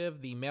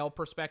perspective, the male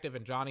perspective,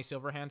 and Johnny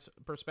Silverhand's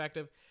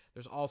perspective,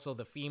 there's also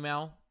the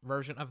female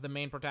version of the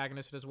main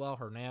protagonist as well.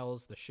 Her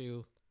nails, the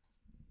shoe,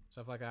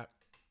 stuff like that.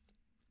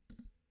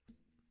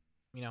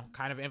 You know,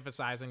 kind of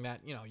emphasizing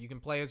that, you know, you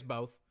can play as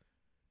both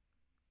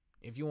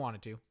if you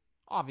wanted to.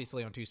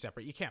 Obviously on two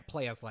separate. You can't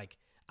play as like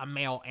a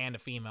male and a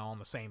female on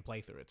the same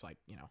playthrough. It's like,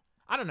 you know,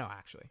 I don't know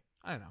actually.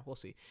 I don't know. We'll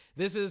see.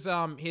 This is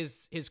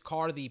his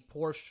car, the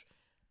Porsche.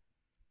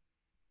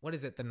 What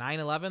is it? The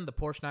 911? The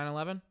Porsche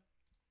 911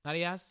 that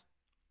he has?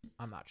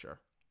 I'm not sure.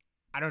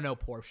 I don't know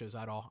Porsches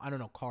at all. I don't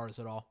know cars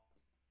at all.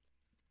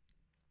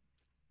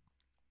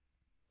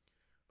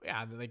 But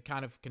yeah, they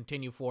kind of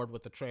continue forward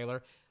with the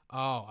trailer.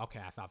 Oh, okay.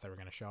 I thought they were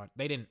going to show it.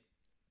 They didn't.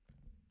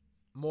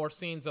 More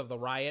scenes of the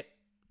riot.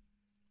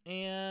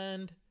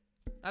 And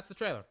that's the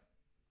trailer.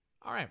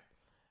 All right.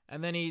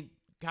 And then he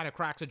kind of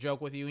cracks a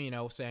joke with you, you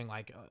know, saying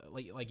like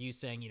you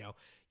saying, you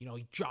know,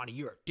 Johnny,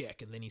 you're a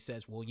dick. And then he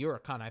says, well, you're a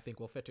cunt. I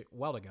think we'll fit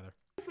well together.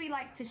 We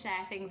like to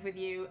share things with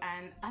you,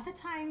 and other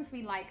times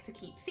we like to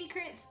keep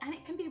secrets, and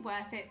it can be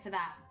worth it for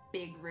that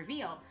big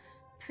reveal.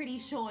 Pretty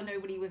sure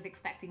nobody was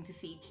expecting to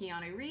see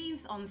Keanu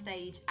Reeves on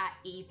stage at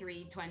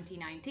E3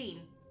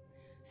 2019.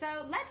 So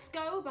let's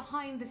go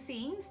behind the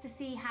scenes to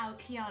see how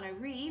Keanu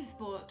Reeves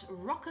brought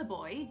rocker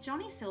boy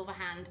Johnny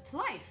Silverhand to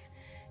life.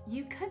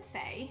 You could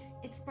say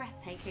it's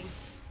breathtaking.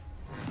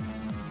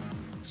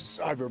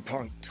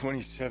 Cyberpunk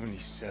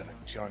 2077,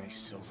 Johnny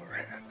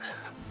Silverhand.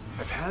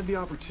 I've had the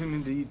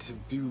opportunity to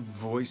do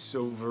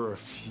voiceover a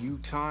few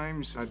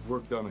times. I'd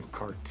worked on a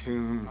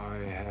cartoon. I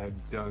had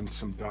done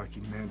some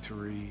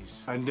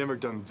documentaries. I'd never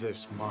done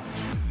this much.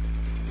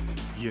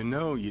 You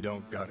know you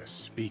don't gotta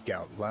speak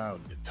out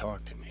loud to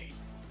talk to me.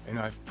 And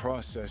I've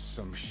processed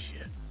some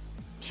shit.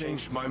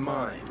 Changed my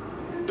mind.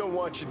 Don't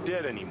want you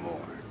dead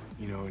anymore.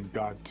 You know, and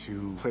got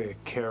to play a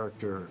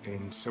character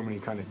in so many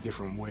kind of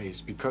different ways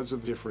because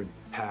of different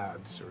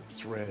paths or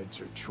threads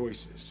or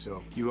choices.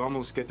 So you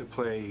almost get to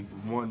play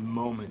one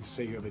moment,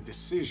 say you have a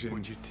decision.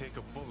 Would you take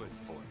a bullet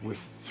for it? With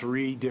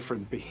 3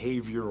 different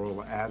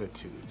behavioral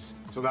attitudes.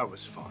 So that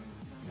was fun.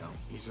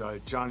 You know,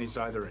 Johnny's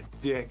either a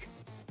dick,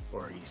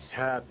 or he's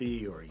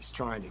happy, or he's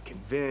trying to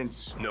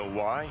convince. Know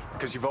why?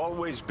 Because you've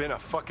always been a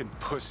fucking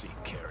pussy,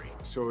 Carrie.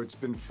 So it's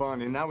been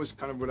fun, and that was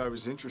kind of what I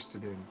was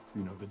interested in.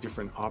 You know, the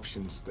different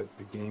options that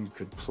the game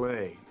could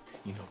play.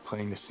 You know,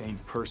 playing the same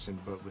person,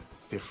 but with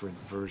different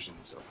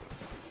versions of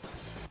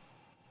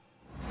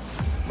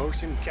it.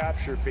 Motion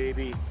capture,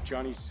 baby.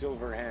 Johnny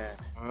Silverhand.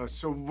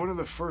 So one of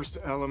the first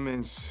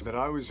elements that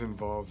I was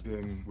involved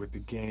in with the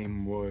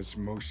game was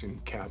motion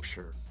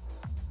capture.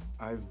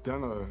 I've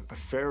done a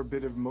fair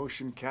bit of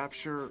motion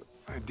capture.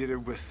 I did it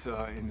with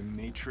in the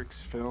Matrix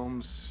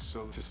films,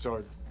 so to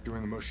start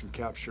doing the motion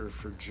capture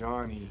for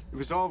Johnny, it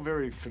was all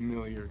very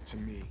familiar to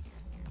me.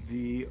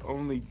 The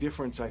only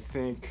difference, I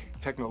think,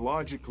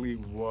 technologically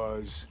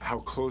was how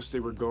close they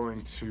were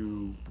going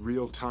to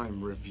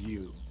real-time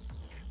review.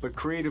 But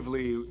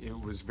creatively, it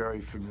was very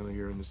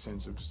familiar in the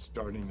sense of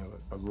starting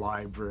a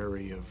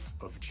library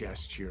of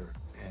gesture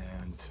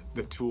and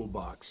the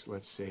toolbox,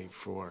 let's say,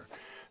 for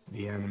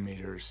the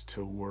animators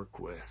to work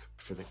with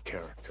for the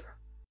character.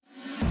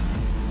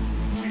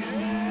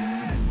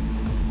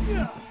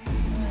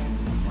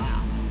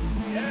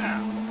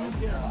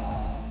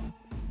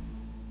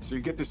 So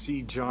you get to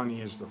see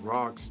Johnny as the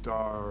rock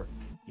star,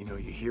 you know,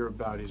 you hear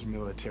about his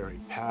military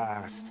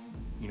past,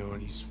 you know,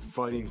 and he's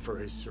fighting for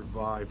his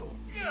survival.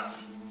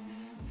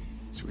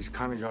 So he's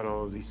kind of got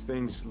all of these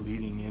things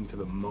leading into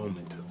the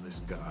moment of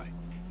this guy.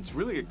 It's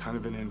really a kind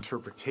of an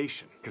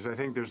interpretation, because I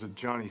think there's a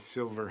Johnny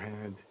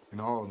Silverhand in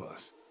all of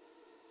us.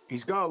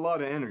 He's got a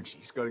lot of energy.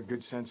 He's got a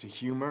good sense of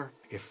humor,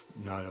 if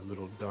not a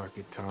little dark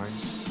at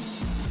times.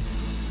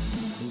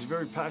 He's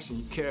very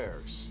passionate. He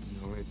cares.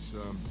 You know,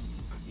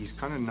 he's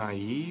kind of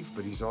naive,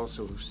 but he's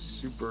also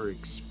super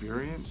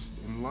experienced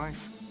in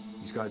life.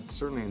 He's got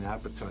certainly an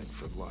appetite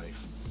for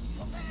life.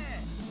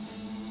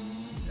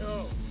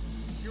 No,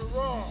 you're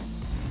wrong.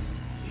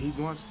 He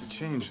wants to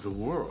change the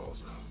world,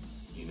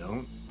 you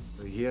know?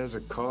 He has a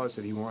cause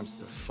that he wants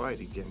to fight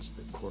against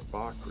the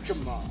corpocracy.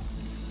 Come on.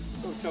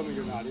 Don't tell me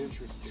you're not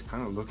interested. He's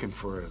kind of looking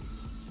for a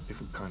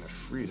different kind of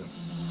freedom.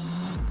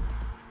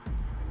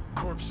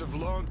 Corps have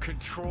long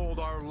controlled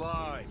our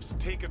lives,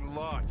 taken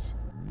lots.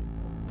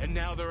 And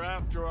now they're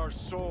after our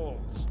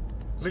souls.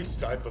 At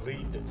least I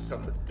believed in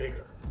something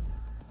bigger.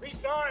 At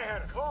least I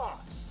had a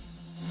cause.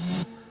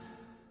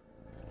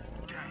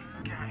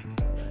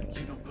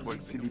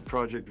 What CD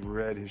Projekt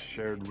Red has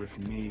shared with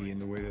me in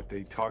the way that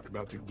they talk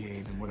about the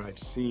game and what I've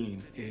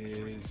seen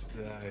is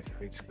that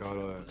it's got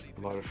a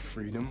lot of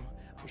freedom.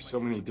 There's so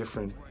many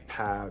different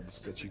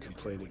paths that you can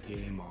play the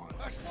game on.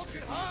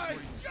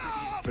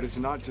 But it's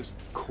not just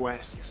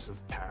quests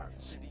of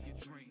paths.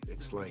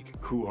 It's like,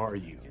 who are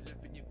you?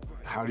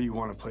 How do you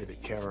want to play the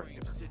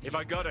character? If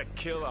I gotta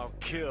kill, I'll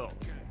kill.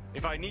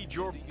 If I need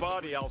your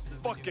body, I'll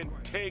fucking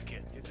take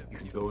it. You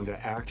can go into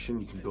action,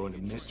 you can go into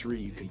mystery,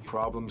 you can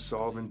problem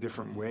solve in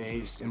different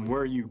ways. And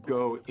where you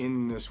go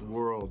in this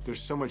world,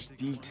 there's so much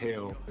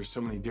detail. There's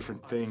so many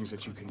different things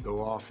that you can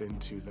go off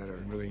into that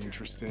are really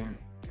interesting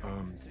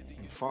and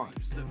fun.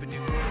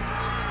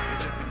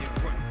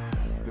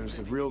 There's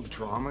a real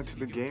drama to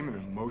the game and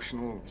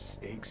emotional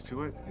stakes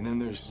to it. And then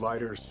there's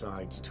lighter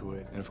sides to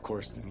it. And of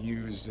course, the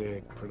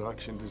music,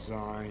 production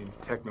design,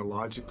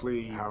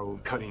 technologically, how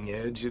cutting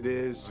edge it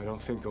is. I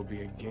don't think there'll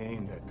be a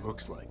game that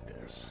looks like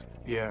this.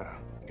 Yeah,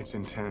 it's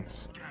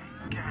intense.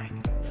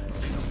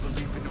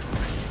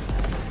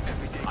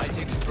 I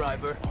take the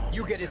driver,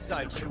 you get his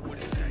side.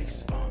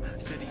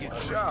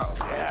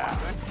 Yeah.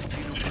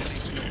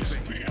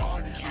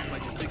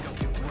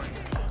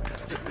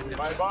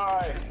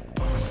 Bye-bye.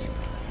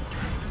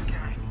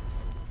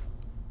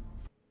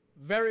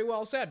 Very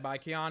well said by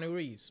Keanu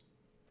Reeves.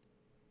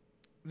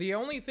 The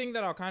only thing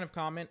that I'll kind of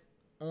comment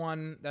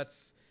on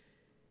that's...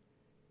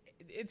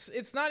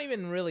 It's not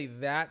even really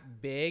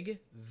that big,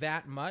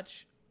 that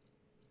much.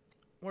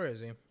 Where is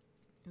he?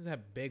 He's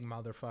that big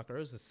motherfucker.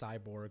 Who's the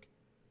cyborg?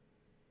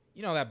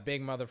 You know that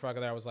big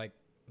motherfucker that was like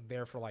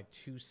there for like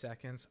 2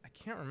 seconds? I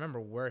can't remember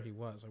where he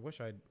was. I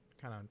wish I'd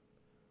kind of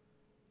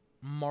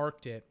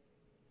marked it.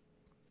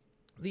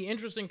 The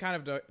interesting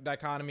kind of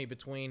dichotomy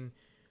between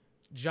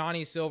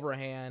Johnny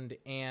Silverhand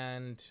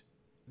and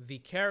the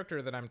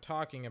character that I'm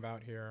talking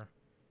about here,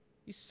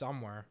 he's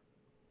somewhere.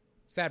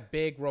 It's that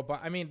big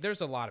robot. I mean,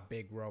 there's a lot of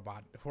big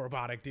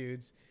robotic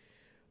dudes.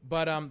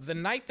 But the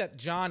night that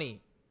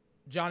Johnny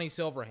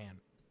Silverhand,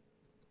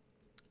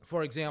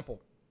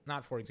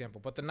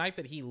 but the night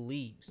that he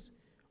leaves,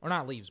 or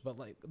not leaves, but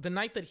like the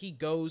night that he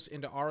goes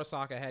into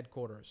Arasaka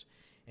headquarters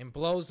and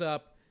blows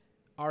up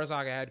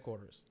Arasaka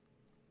headquarters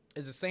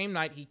is the same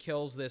night he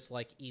kills this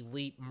like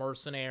elite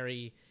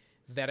mercenary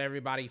that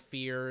everybody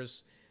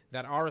fears,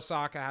 that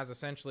Arasaka has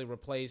essentially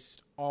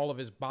replaced all of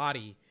his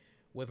body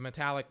with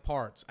metallic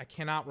parts. I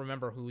cannot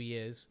remember who he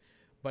is,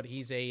 but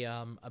he's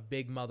a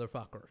big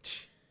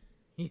motherfucker.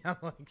 Yeah,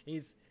 like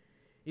he's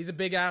a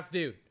big ass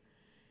dude.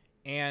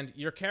 And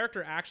your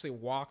character actually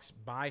walks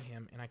by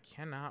him, and I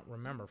cannot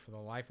remember for the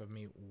life of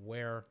me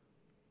where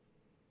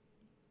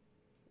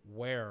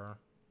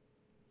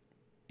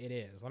it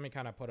is. Let me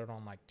kind of put it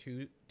on like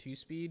two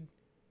speed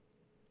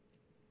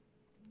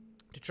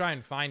to try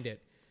and find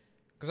it,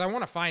 because I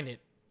want to find it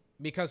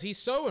because he's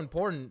so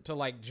important to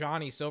like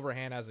Johnny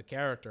Silverhand as a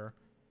character,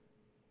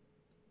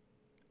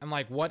 and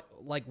like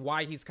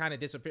why he's kind of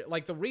disappeared.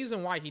 Like the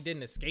reason why he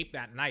didn't escape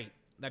that night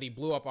that he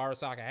blew up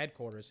Arasaka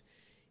headquarters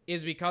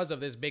is because of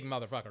this big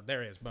motherfucker.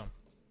 There he is. Boom.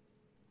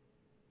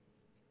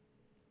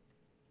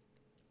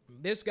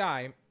 This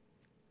guy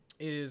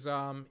is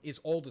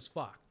old as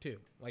fuck too.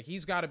 Like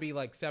he's got to be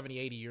like 70,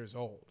 80 years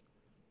old.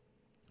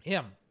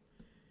 Him.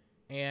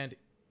 And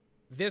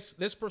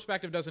this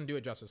perspective doesn't do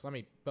it justice. Let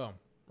me, boom,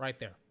 right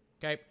there.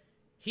 Okay.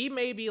 He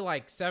may be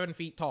like 7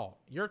 feet tall.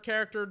 Your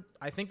character,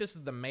 I think this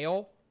is the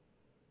male,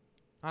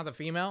 not the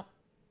female.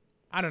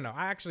 I don't know.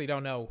 I actually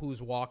don't know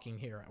who's walking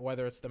here,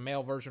 whether it's the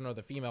male version or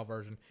the female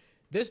version.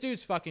 This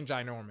dude's fucking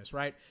ginormous,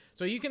 right?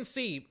 So you can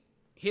see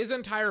his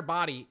entire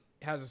body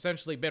has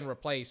essentially been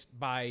replaced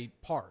by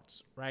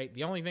parts, right?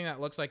 The only thing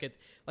that looks like it,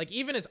 like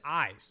even his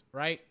eyes,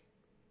 right,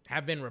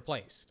 have been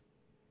replaced.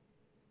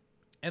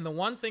 And the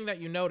one thing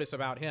that you notice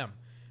about him,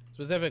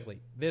 specifically,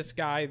 this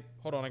guy,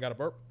 hold on, I got a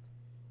burp.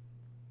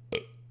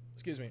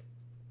 Excuse me.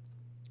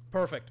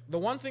 Perfect. The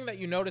one thing that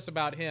you notice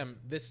about him,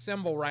 this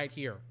symbol right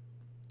here,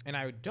 and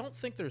I don't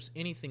think there's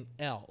anything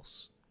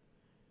else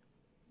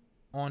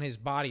on his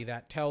body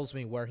that tells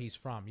me where he's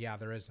from. Yeah,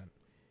 there isn't.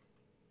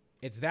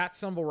 It's that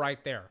symbol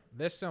right there.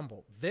 This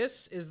symbol.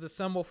 This is the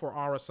symbol for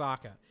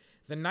Arasaka.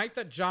 The night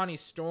that Johnny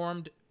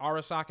stormed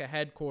Arasaka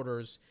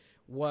headquarters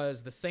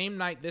was the same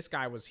night this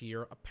guy was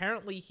here.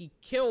 Apparently, he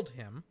killed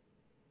him.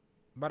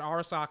 But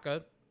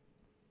Arasaka,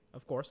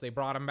 of course, they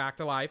brought him back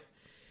to life.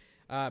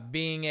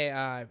 Being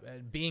a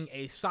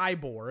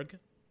cyborg.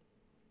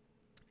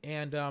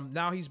 And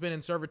now he's been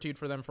in servitude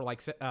for them for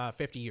like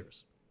 50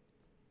 years.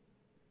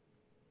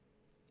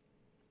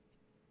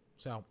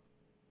 So,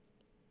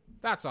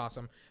 that's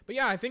awesome. But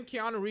yeah, I think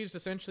Keanu Reeves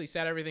essentially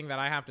said everything that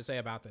I have to say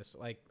about this.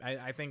 Like,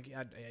 I think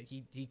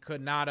he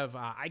could not have,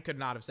 I could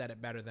not have said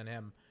it better than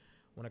him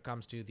when it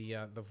comes to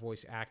the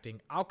voice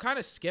acting. I'll kind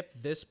of skip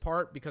this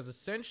part because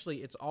essentially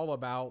it's all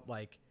about,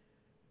 like,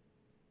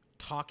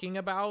 talking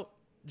about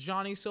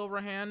Johnny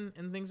Silverhand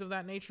and things of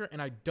that nature.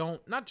 And I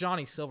don't, not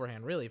Johnny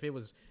Silverhand, really. If it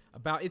was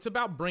about, it's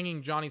about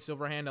bringing Johnny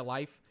Silverhand to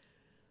life.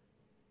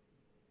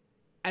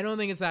 I don't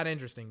think it's that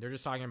interesting. They're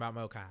just talking about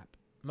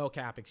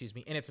mocap, excuse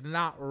me, and it's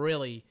not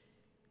really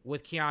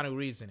with Keanu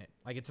Reeves in it.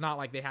 Like, it's not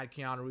like they had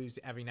Keanu Reeves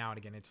every now and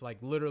again. It's like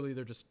literally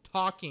they're just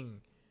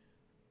talking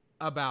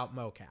about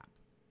mocap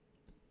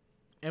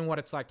and what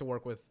it's like to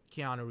work with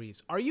Keanu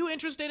Reeves. Are you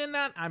interested in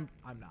that? I'm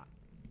not.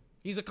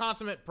 He's a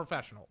consummate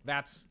professional.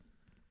 That's,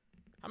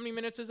 how many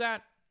minutes is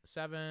that?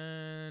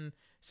 7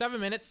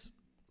 minutes.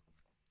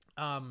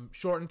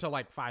 Shortened to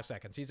like 5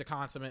 seconds. He's a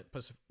consummate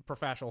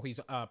professional. He's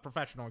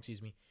professional,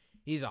 excuse me.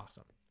 He's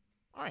awesome.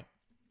 All right.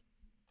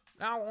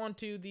 Now on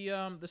to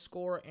the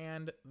score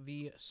and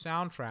the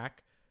soundtrack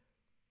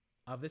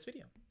of this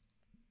video.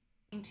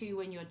 To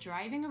when you're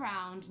driving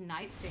around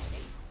Night City.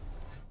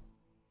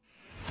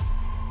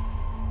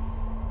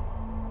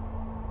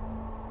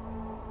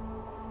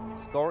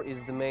 Score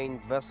is the main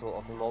vessel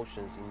of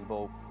emotions in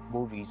both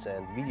movies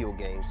and video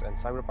games, and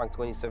Cyberpunk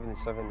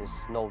 2077 is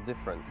no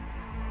different.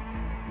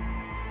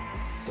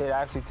 It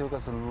actually took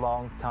us a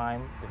long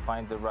time to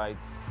find the right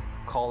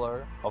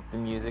color of the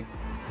music.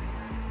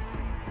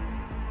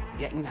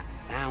 Getting that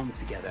sound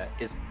together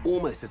is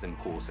almost as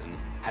important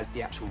as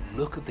the actual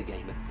look of the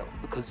game itself,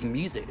 because the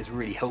music is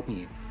really helping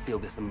you feel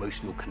this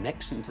emotional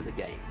connection to the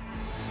game.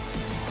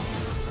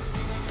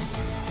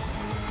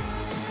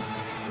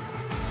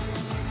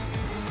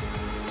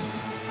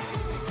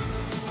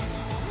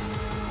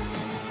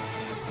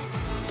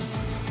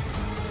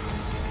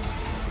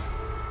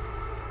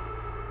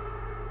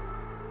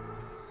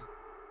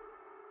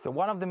 So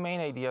one of the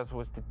main ideas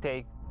was to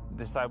take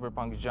the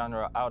cyberpunk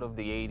genre out of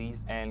the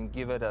 80s and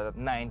give it a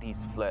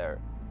 90s flair.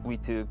 We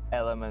took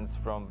elements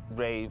from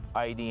rave,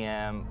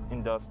 IDM,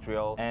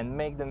 industrial, and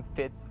make them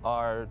fit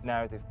our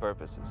narrative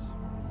purposes.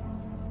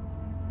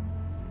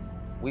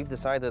 We've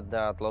decided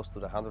that close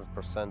to the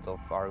 100% of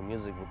our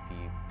music would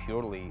be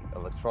purely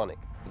electronic.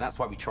 That's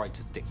why we tried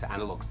to stick to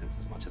analog synths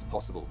as much as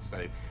possible,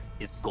 so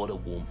it's got a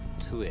warmth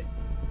to it.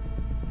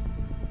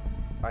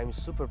 I'm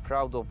super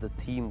proud of the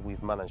team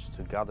we've managed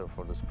to gather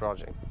for this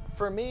project.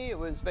 For me, it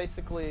was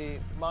basically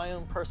my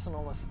own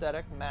personal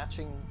aesthetic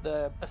matching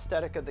the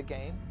aesthetic of the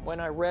game. When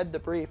I read the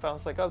brief, I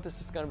was like, oh,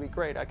 this is going to be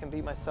great. I can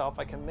be myself.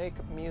 I can make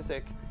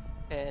music,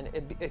 and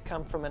it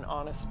come from an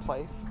honest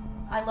place.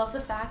 I love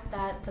the fact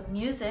that the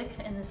music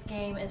in this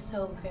game is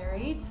so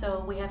varied.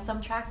 So we have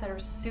some tracks that are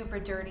super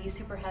dirty,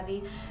 super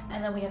heavy,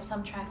 and then we have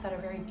some tracks that are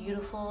very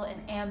beautiful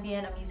and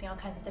ambient. I'm using all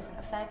kinds of different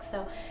effects.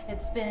 So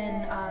it's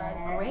been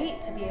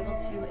great to be able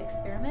to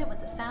experiment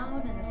with the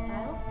sound and the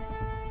style.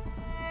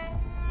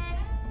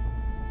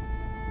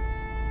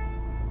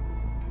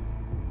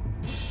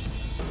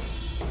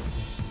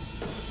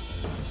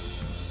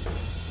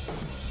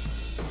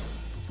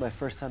 My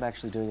first time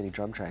actually doing any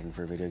drum tracking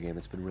for a video game.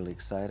 It's been really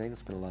exciting.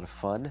 It's been a lot of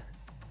fun.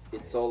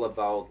 It's all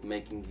about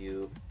making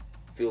you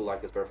feel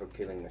like a perfect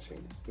killing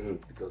machine,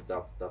 because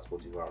that's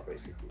what you are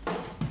basically.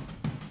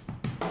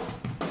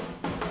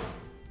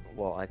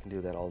 Well, I can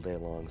do that all day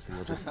long. So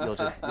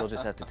you'll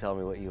just have to tell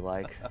me what you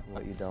like, and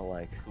what you don't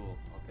like. Cool.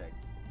 Okay.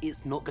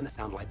 It's not going to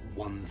sound like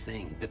one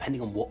thing,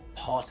 depending on what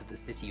part of the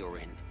city you're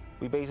in.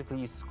 We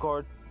basically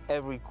scored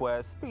every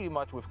quest pretty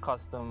much with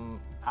custom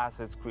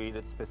assets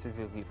created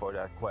specifically for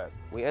that quest.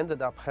 We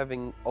ended up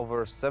having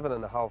over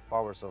 7.5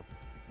 hours of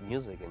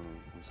music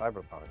in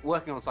Cyberpunk.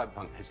 Working on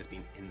Cyberpunk has just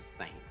been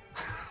insane.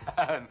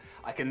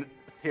 I can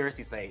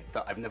seriously say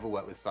that I've never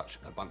worked with such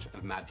a bunch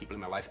of mad people in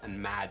my life, and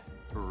mad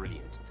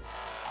brilliant.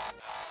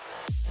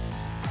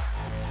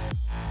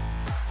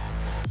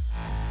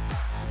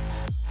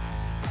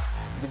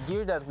 The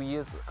gear that we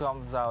use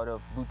comes out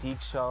of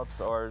boutique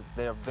shops, or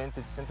they are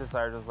vintage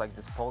synthesizers like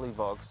this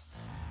Polyvox.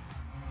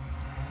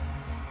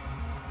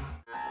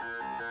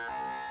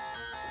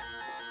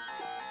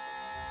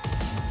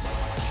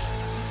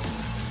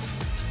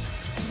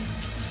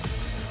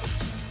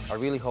 I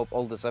really hope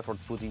all this effort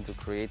put into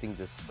creating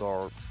this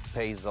score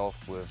pays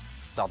off with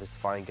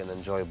satisfying and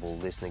enjoyable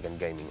listening and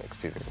gaming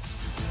experience.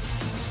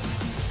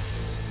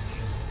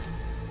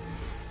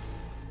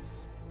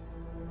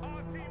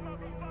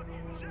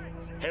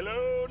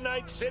 Hello,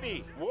 Night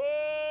City.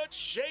 What's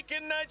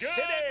shaking, Night City?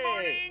 Good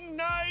morning,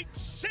 Night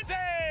City!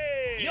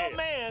 Your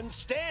man,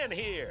 Stan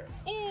here.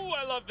 Ooh,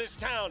 I love this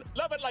town.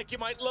 Love it like you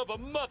might love a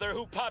mother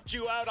who popped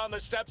you out on the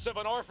steps of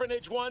an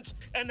orphanage once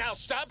and now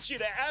stops you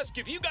to ask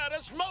if you got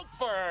a smoke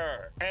for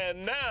her.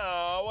 And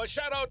now, a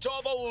shout out to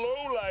all the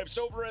lowlifes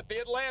over at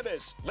the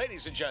Atlantis.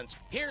 Ladies and gents,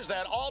 here's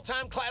that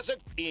all-time classic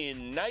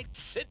in Night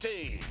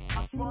City.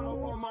 I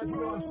swallow all my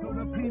drugs so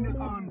the penis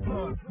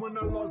unplugged when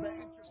the laws are...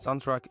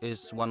 Soundtrack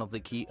is one of the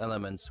key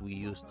elements we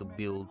use to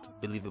build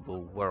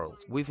believable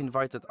world. We've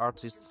invited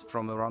artists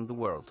from around the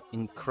world,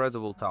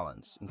 incredible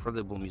talents,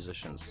 incredible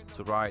musicians,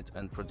 to write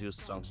and produce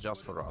songs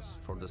just for us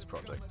for this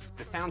project.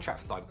 The soundtrack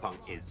for Cyberpunk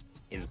is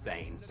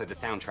insane. So the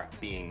soundtrack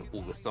being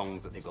all the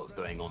songs that they've got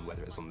going on,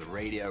 whether it's on the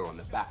radio or on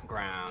the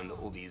background,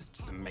 all these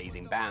just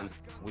amazing bands.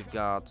 We've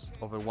got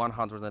over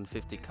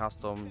 150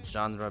 custom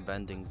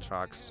genre-bending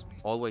tracks,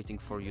 all waiting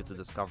for you to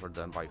discover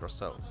them by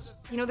yourselves.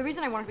 You know, the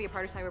reason I wanted to be a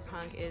part of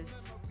Cyberpunk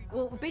is,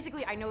 well,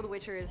 basically I know The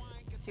Witcher is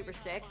super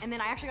sick, and then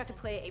I actually got to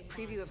play a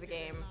preview of the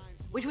game,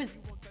 which was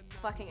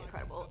fucking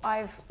incredible.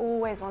 I've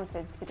always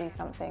wanted to do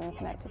something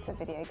connected to a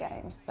video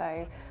game,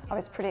 so I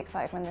was pretty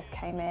excited when this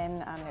came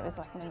in, and it was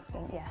like an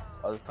instant yes.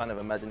 I was kind of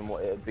imagining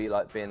what it would be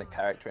like being a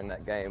character in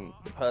that game.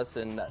 The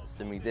person that's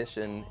a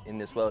musician in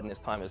this world and this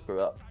time has grew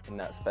up in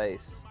that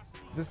space.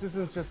 This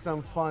isn't just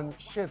some fun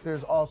shit,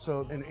 there's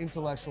also an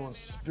intellectual and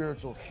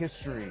spiritual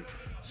history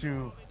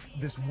to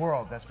this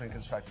world that's been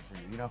constructed for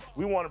you, you know?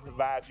 We want to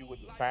provide you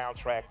with the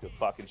soundtrack to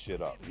fucking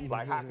shit up.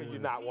 Like, how could you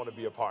not want to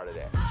be a part of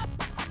that?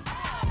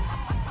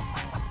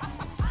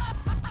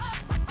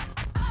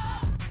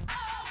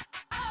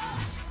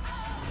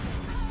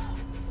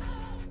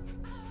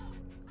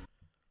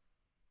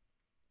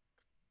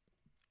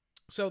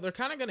 So they're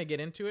kind of going to get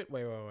into it.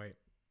 Wait.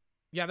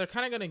 Yeah, they're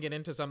kind of going to get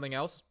into something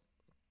else.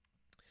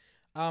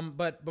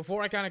 But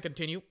before I kind of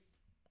continue,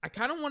 I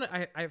kind of want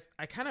to,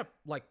 I kind of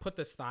like put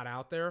this thought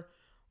out there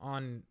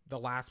on the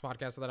last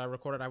podcast that I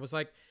recorded. I was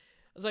like,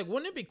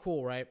 wouldn't it be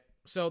cool, right?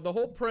 So the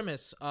whole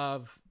premise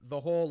of the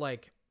whole,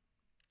 like,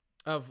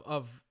 of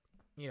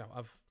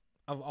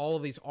all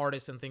of these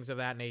artists and things of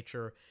that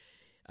nature,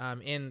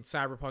 in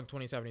Cyberpunk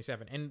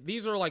 2077. And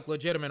these are like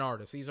legitimate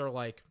artists. These are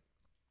like,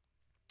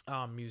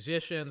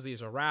 musicians,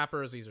 these are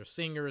rappers, these are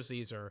singers,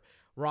 these are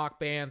rock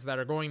bands that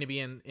are going to be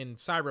in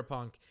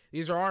Cyberpunk.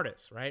 These are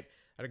artists, right,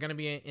 that are going to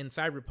be in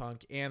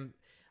Cyberpunk. And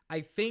I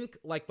think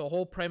like the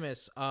whole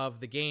premise of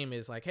the game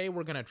is like, hey,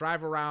 we're going to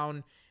drive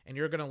around and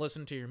you're going to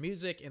listen to your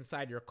music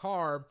inside your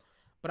car.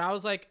 But I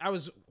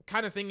was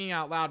kind of thinking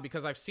out loud,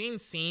 because I've seen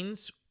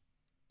scenes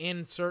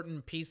in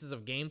certain pieces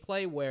of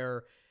gameplay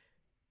where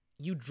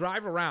you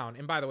drive around.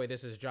 And by the way,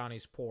 this is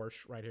Johnny's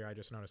Porsche right here. I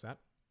just noticed that.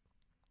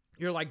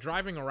 You're like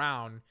driving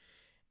around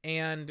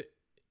and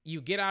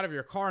you get out of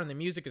your car and the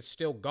music is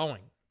still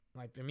going.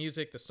 Like the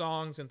music, the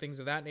songs and things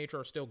of that nature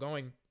are still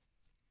going.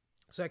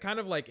 So I kind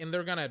of like, and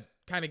they're going to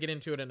kind of get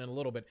into it in a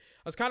little bit.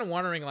 I was kind of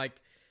wondering like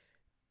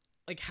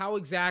how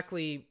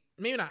exactly,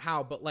 maybe not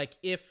how, but like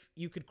if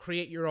you could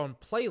create your own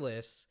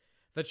playlists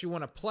that you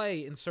want to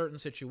play in certain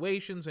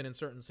situations and in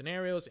certain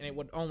scenarios, and it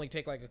would only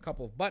take like a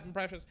couple of button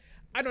presses.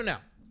 I don't know.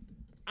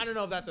 I don't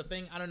know if that's a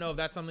thing. I don't know if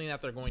that's something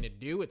that they're going to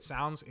do. It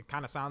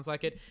kind of sounds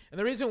like it. And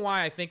the reason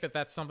why I think that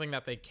that's something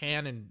that they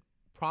can and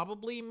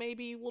probably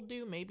maybe will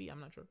do, maybe, I'm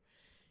not sure,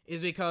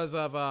 is because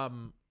of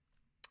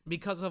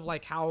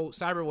like how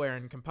cyberware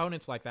and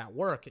components like that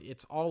work.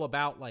 It's all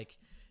about like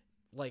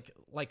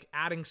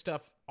adding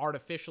stuff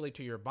artificially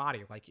to your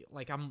body.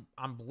 Like I'm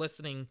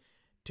listening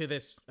to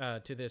this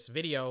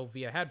video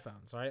via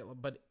headphones, right?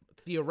 But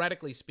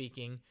theoretically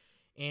speaking,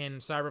 in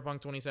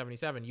Cyberpunk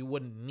 2077, you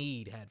wouldn't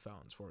need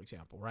headphones, for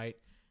example, right?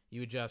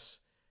 You would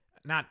just,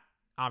 not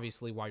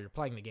obviously while you're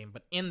playing the game,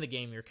 but in the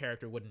game, your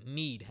character wouldn't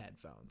need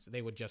headphones.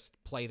 They would just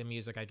play the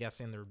music, I guess,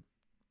 in their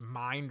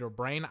mind or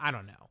brain. I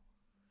don't know.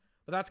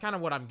 But that's kind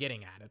of what I'm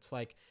getting at. It's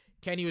like,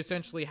 can you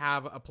essentially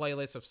have a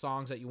playlist of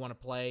songs that you want to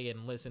play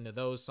and listen to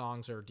those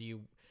songs, or do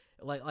you,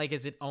 like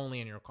is it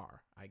only in your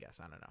car? I guess,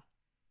 I don't know.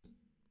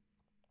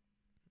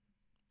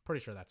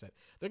 Pretty sure that's it.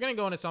 They're going to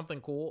go into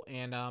something cool,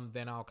 and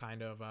then I'll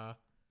kind of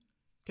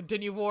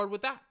continue forward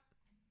with that.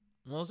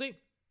 We'll see.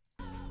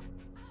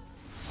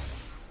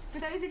 For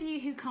those of you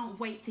who can't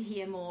wait to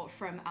hear more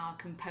from our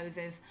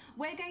composers,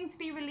 we're going to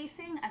be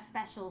releasing a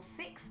special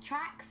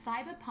 6-track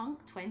Cyberpunk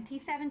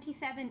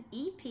 2077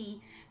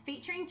 EP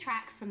featuring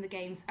tracks from the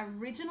game's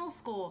original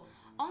score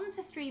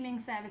onto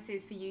streaming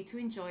services for you to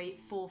enjoy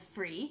for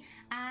free,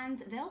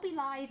 and they'll be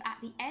live at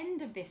the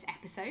end of this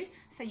episode,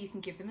 so you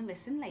can give them a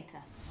listen later.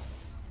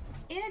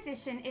 In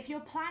addition, if you're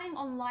planning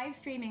on live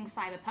streaming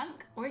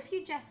Cyberpunk, or if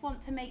you just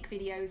want to make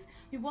videos,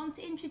 we want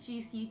to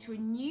introduce you to a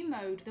new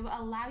mode that will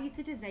allow you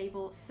to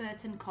disable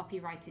certain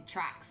copyrighted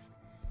tracks.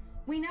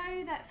 We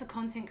know that for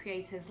content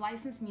creators,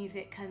 licensed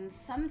music can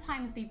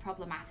sometimes be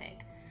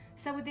problematic.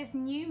 So with this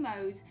new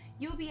mode,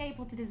 you'll be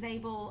able to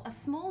disable a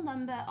small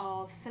number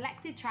of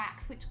selected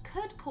tracks which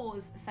could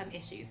cause some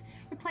issues,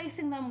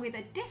 replacing them with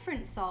a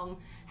different song,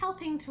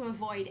 helping to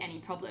avoid any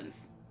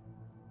problems.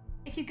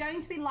 If you're going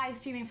to be live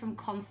streaming from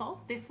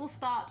console, this will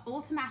start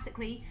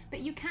automatically, but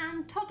you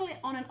can toggle it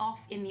on and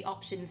off in the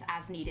options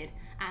as needed.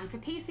 And for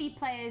PC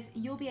players,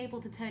 you'll be able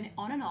to turn it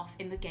on and off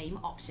in the game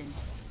options.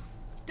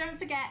 Don't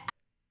forget...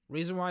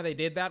 Reason why they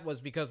did that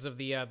was because of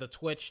the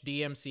Twitch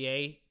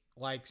DMCA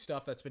like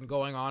stuff that's been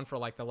going on for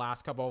like the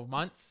last couple of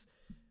months.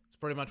 It's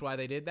pretty much why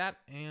they did that.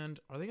 And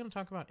are they going to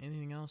talk about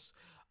anything else?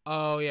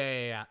 Oh,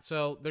 yeah.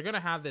 So they're going to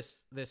have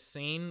this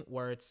scene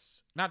where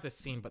it's not this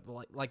scene, but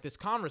like this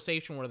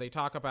conversation where they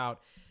talk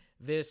about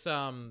this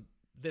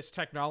this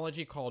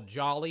technology called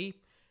Jolly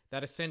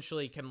that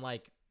essentially can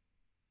like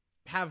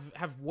have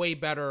way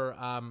better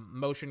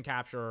motion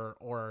capture,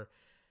 or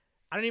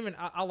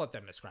I'll let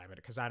them describe it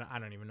because I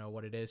don't even know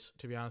what it is,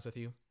 to be honest with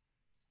you.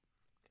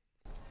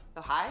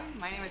 So hi,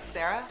 my name is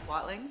Sarah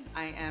Watling.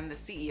 I am the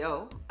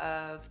CEO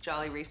of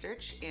Jolly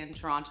Research in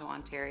Toronto,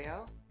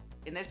 Ontario.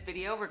 In this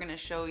video, we're going to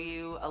show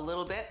you a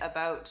little bit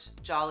about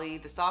Jolly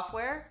the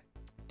software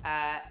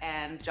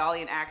and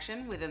Jolly in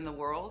action within the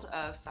world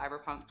of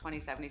Cyberpunk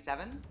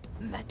 2077.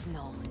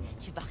 Maintenant,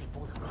 tu vas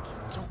répondre à mes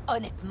questions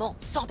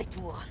honnêtement, sans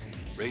détour.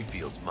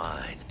 Rayfield's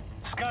mine.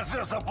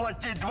 Скажи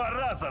заплатить 2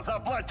 раза,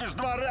 заплатишь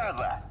 2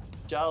 раза.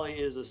 Jolly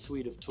is a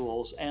suite of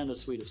tools and a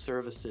suite of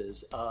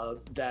services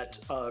that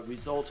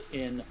result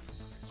in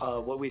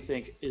what we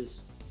think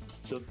is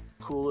the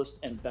coolest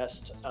and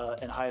best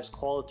and highest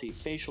quality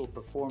facial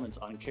performance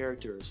on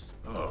characters.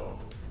 Oh,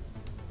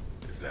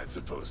 is that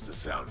supposed to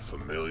sound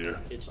familiar?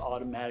 It's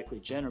automatically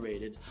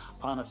generated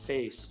on a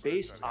face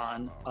based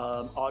on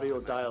audio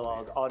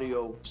dialogue,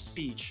 audio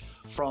speech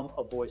from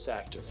a voice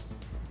actor.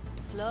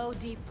 Slow,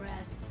 deep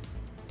breaths.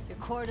 Your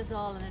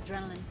cortisol and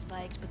adrenaline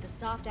spiked, but the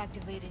soft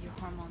activated your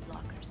hormone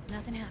blockers.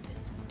 Nothing happened.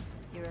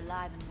 You're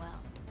alive and well.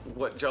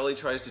 What Jolly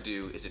tries to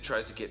do is it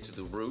tries to get to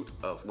the root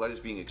of what is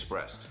being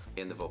expressed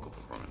in the vocal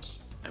performance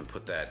and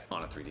put that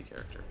on a 3D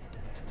character.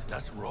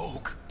 That's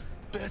Rogue.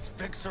 Best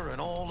fixer in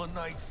all of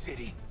Night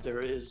City.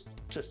 There is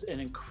just an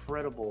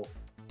incredible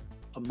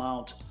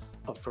amount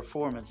of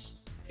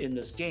performance in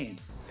this game.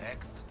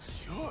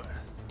 Sure.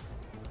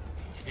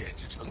 A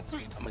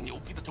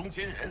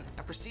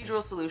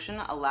procedural solution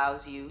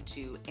allows you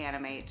to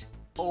animate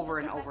over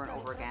and over and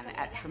over again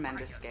at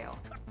tremendous scale.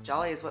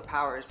 Jolly is what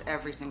powers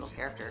every single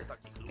character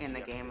in the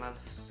game of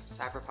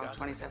Cyberpunk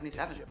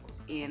 2077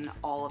 in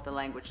all of the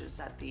languages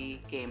that the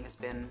game has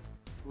been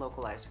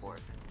localized for.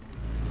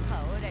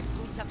 Ahora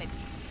escúchame.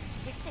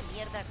 Este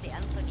mierda de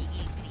Anthony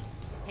Gilchrist.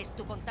 ¿Es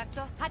tu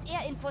contacto? Hat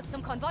Infos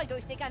zum Konvoi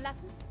durchsickern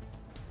lassen?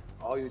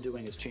 All you're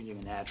doing is changing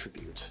an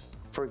attribute.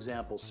 For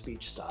example,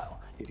 speech style.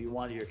 If you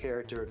wanted your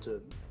character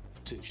to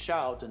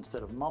shout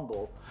instead of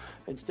mumble,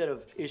 instead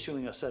of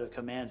issuing a set of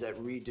commands that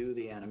redo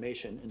the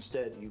animation,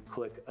 instead you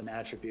click an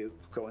attribute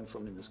going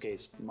from, in this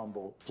case,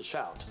 mumble to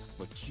shout.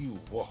 But you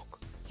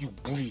walk. You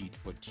breathe,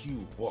 but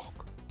you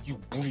walk. You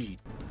breathe,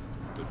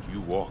 but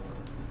you walk.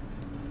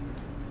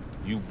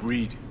 You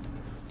breathe.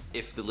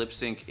 If the lip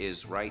sync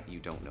is right, you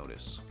don't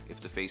notice.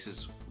 If the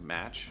faces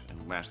match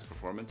and match the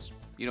performance,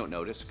 you don't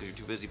notice because you're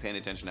too busy paying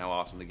attention to how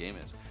awesome the game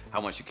is,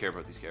 how much you care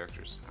about these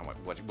characters,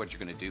 what you're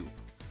going to do.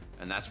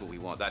 And that's what we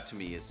want. That to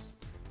me is,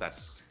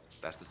 that's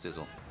the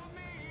sizzle.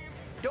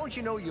 Don't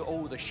you know you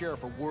owe the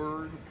sheriff a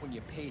word when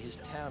you pay his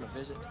town a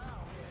visit?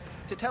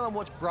 To tell him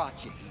what's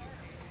brought you here.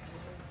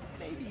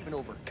 Maybe even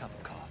over a cup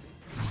of coffee.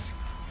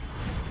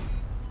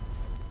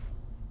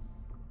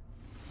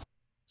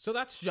 So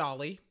that's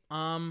Jolly.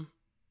 Do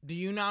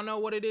you now know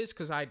what it is?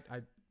 Because I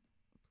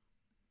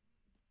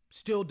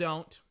still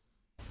don't.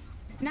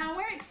 Now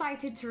we're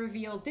excited to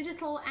reveal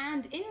digital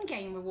and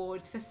in-game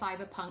rewards for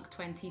Cyberpunk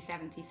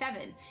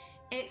 2077.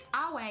 It's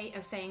our way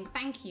of saying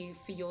thank you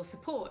for your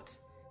support.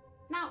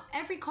 Now,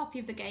 every copy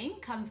of the game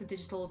comes with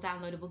digital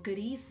downloadable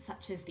goodies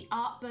such as the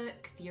art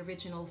book, the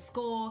original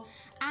score,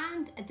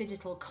 and a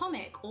digital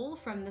comic, all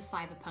from the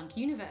Cyberpunk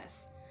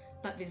universe.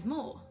 But there's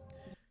more.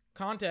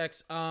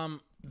 Context,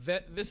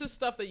 this is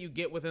stuff that you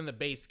get within the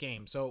base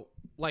game. So,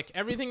 like,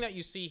 everything that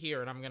you see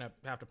here, and I'm gonna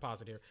have to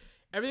pause it here.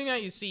 Everything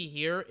that you see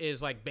here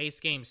is, like, base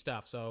game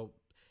stuff. So,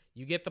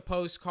 you get the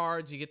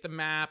postcards, you get the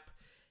map,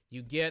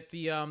 you get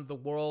the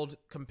world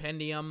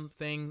compendium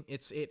thing.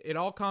 It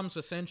all comes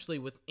essentially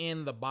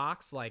within the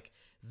box. Like,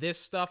 this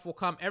stuff will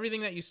come,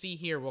 everything that you see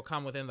here will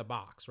come within the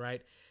box,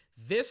 right?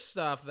 This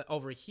stuff that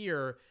over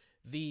here,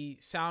 the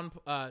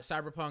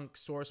Cyberpunk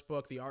source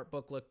book, the art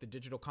booklet, the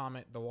digital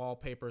comic, the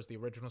wallpapers, the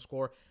original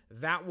score,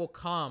 that will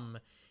come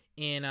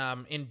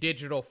in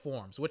digital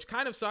forms, which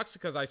kind of sucks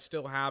because I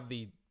still have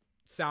the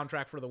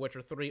soundtrack for The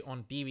Witcher 3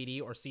 on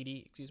DVD or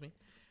CD, excuse me.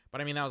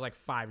 But I mean, that was like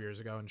 5 years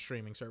ago, and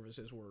streaming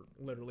services were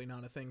literally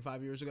not a thing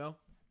 5 years ago.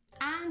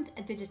 And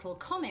a digital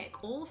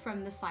comic, all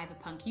from the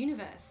Cyberpunk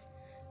universe.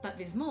 But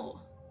there's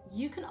more.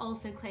 You can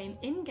also claim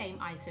in-game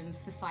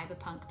items for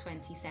Cyberpunk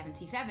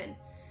 2077.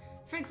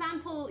 For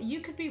example, you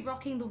could be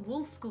rocking the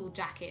Wolf School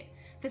jacket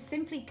for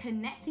simply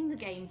connecting the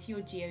game to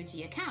your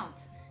GOG account.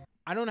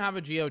 I don't have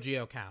a GOG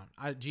account.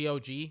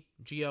 GOG,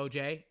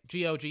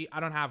 I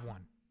don't have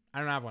one.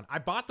 I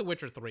bought The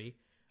Witcher 3.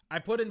 I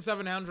put in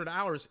 700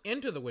 hours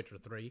into The Witcher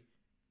 3.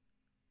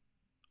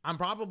 I'm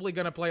probably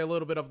going to play a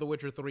little bit of The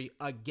Witcher 3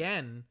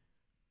 again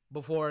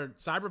before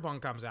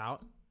Cyberpunk comes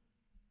out.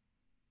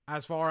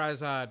 As far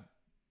as a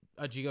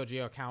GOG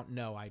account,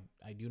 no, I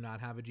do not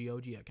have a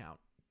GOG account.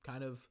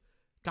 Kind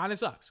of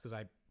sucks because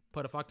I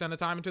put a fuck ton of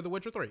time into The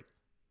Witcher 3.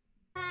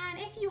 And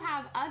if you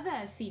have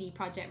other CD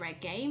Projekt Red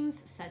games,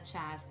 such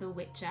as The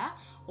Witcher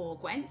or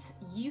Gwent,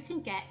 you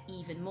can get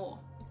even more.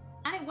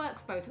 And it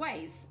works both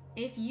ways.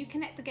 If you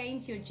connect the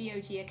game to your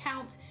GOG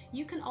account,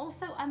 you can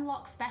also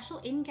unlock special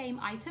in-game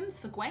items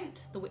for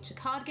Gwent, the Witcher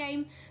card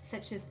game,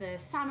 such as the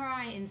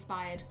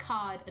samurai-inspired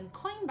card and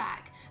coin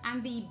back,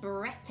 and the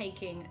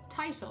breathtaking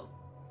title.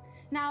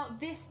 Now,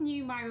 this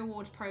new My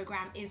Rewards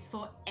program is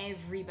for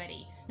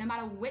everybody. No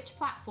matter which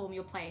platform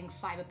you're playing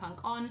Cyberpunk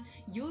on,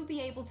 you'll be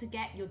able to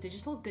get your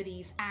digital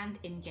goodies and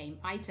in-game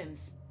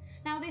items.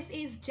 Now, this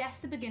is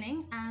just the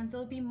beginning, and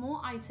there'll be more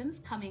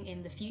items coming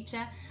in the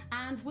future,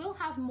 and we'll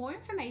have more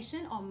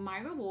information on My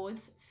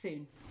Rewards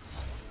soon.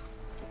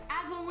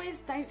 As always,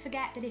 don't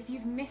forget that if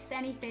you've missed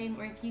anything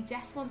or if you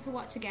just want to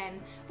watch again,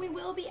 we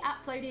will be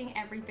uploading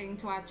everything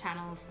to our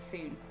channels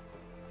soon.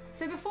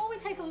 So before we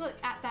take a look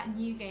at that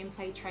new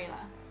gameplay trailer,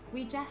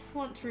 we just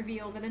want to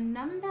reveal that a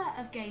number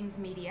of games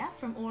media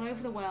from all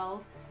over the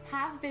world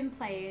have been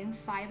playing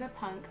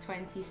Cyberpunk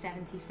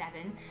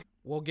 2077.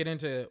 We'll get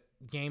into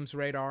Games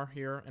Radar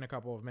here in a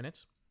couple of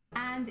minutes.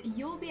 And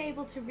you'll be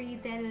able to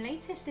read their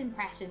latest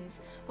impressions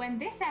when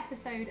this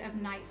episode of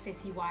Night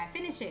City Wire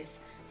finishes,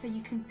 so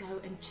you can go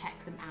and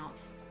check them out.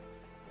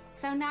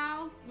 So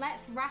now,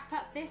 let's wrap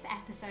up this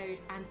episode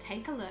and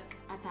take a look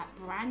at that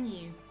brand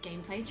new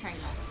gameplay trailer.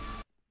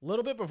 A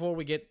little bit before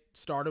we get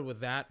started with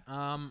that, do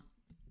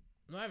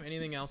I have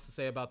anything else to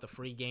say about the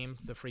free game,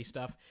 the free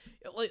stuff?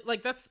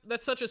 Like that's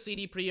such a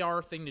CD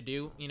pre-R thing to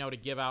do, you know, to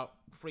give out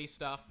free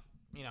stuff,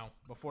 you know,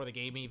 before the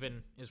game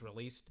even is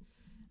released.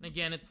 And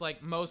again, it's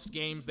like most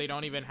games, they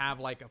don't even have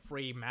like a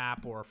free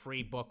map or a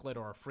free booklet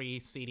or a free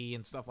CD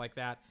and stuff like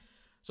that.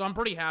 So I'm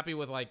pretty happy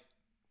with like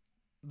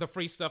the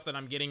free stuff that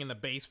I'm getting in the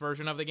base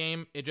version of the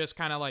game. It just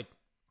kind of like,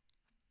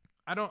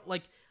 I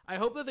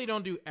hope that they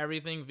don't do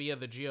everything via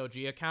the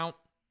GOG account,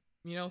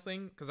 you know,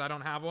 thing, because I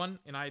don't have one.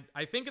 And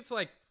I think it's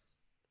like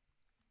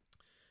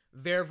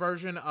their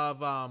version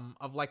of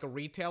like a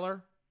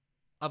retailer,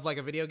 of like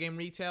a video game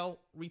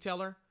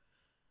retailer.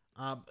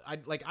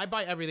 I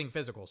buy everything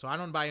physical, so I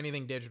don't buy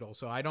anything digital,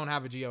 so I don't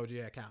have a GOG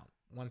account,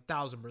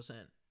 1000%.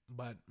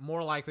 But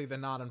more likely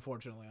than not,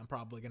 unfortunately, I'm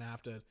probably gonna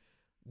have to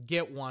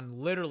get one,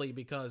 literally,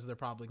 because they're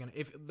probably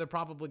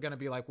gonna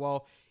be like,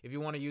 well, if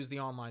you want to use the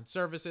online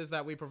services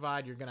that we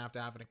provide, you're gonna have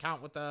to have an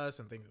account with us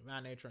and things of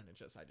that nature. And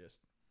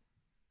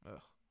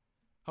ugh.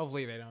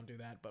 Hopefully they don't do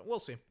that, but we'll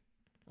see.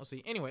 We'll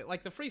see. Anyway,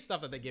 like the free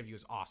stuff that they give you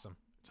is awesome.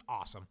 It's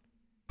awesome.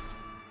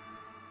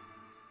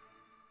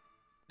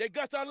 They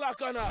got a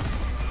lock on us.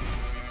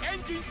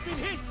 Engine's been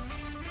hit.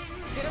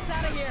 Get us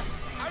out of here.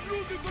 I'm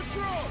losing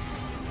control.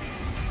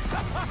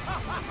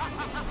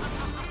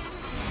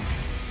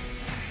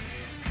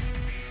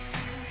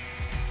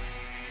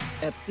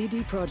 At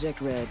CD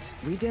Projekt Red,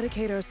 we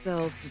dedicate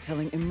ourselves to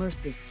telling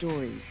immersive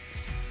stories.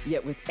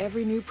 Yet with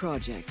every new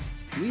project,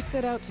 we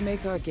set out to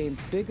make our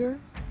games bigger,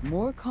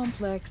 more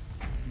complex,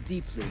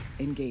 deeply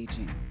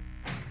engaging.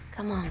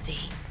 Come on, V.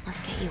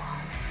 Let's get you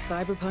home.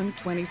 Cyberpunk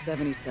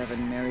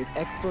 2077 marries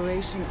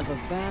exploration of a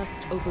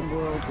vast open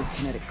world with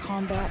kinetic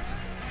combat,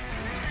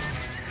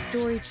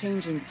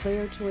 story-changing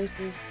player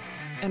choices,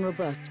 and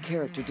robust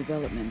character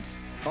development,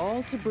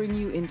 all to bring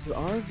you into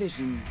our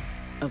vision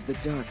of the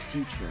dark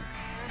future.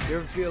 You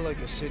ever feel like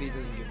a city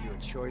doesn't give you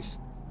a choice?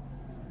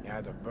 You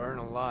either burn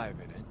alive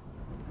in it,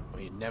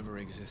 or you never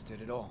existed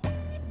at all.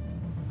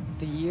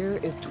 The year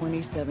is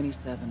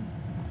 2077.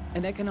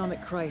 An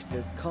economic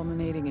crisis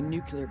culminating in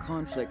nuclear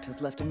conflict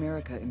has left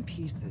America in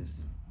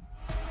pieces.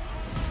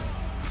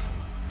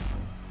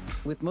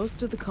 With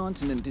most of the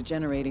continent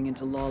degenerating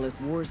into lawless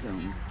war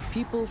zones,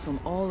 people from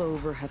all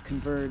over have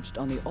converged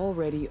on the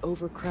already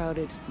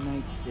overcrowded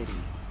Night City,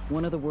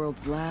 one of the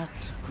world's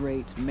last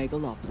great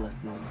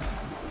megalopolises.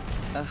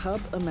 A hub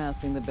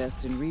amassing the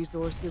best in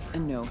resources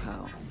and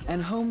know-how,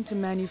 and home to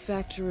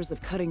manufacturers of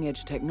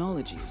cutting-edge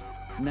technologies,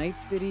 Night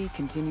City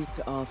continues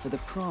to offer the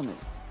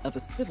promise of a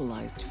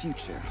civilized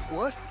future.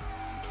 What?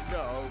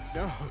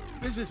 No,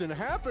 this isn't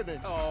happening.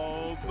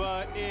 Oh,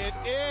 but it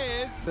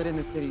is. But in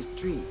the city's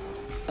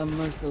streets, a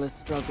merciless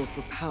struggle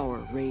for power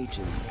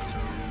rages.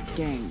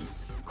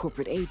 Gangs,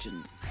 corporate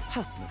agents,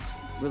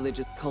 hustlers,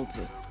 religious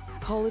cultists,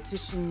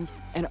 politicians,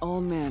 and all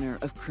manner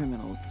of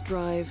criminals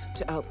strive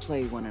to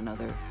outplay one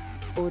another.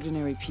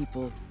 Ordinary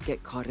people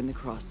get caught in the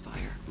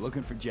crossfire.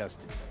 Looking for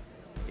justice.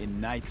 In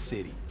Night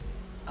City,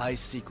 I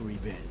seek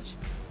revenge.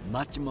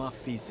 Much more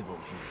feasible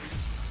here.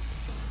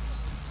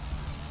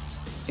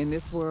 In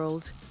this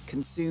world,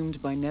 consumed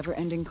by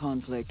never-ending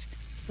conflict,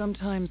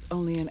 sometimes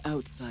only an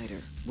outsider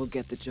will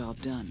get the job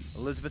done.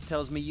 Elizabeth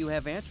tells me you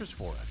have answers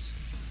for us.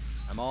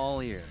 I'm all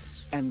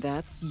ears. And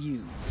that's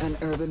you, an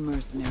urban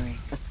mercenary,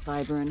 a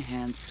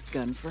cyber-enhanced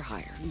gun for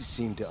hire. You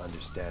seem to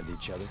understand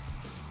each other.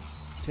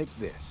 Take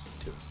this,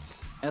 too.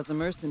 As a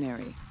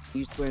mercenary,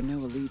 you swear no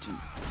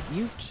allegiance.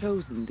 You've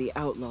chosen the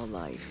outlaw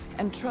life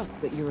and trust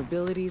that your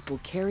abilities will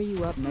carry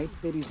you up Night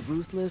City's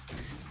ruthless,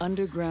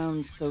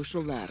 underground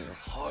social ladder.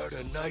 Heart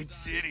of Night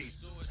City.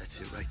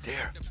 That's it right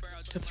there.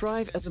 To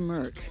thrive as a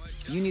merc,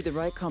 you need the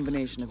right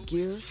combination of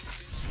gear,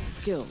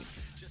 skills,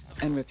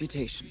 and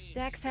reputation.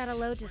 Dex had a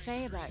load to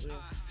say about you.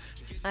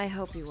 I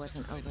hope he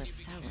wasn't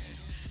overselling.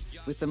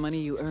 With the money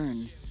you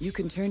earn, you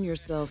can turn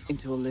yourself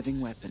into a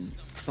living weapon,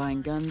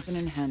 buying guns and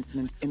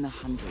enhancements in the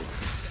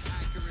hundreds.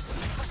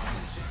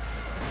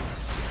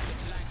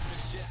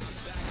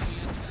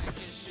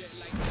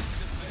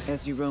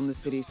 As you roam the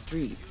city's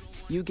streets,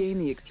 you gain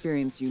the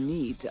experience you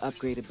need to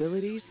upgrade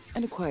abilities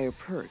and acquire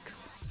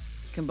perks.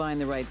 Combine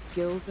the right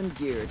skills and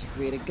gear to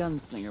create a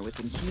gunslinger with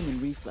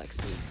inhuman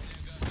reflexes.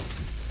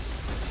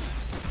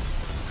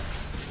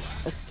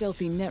 A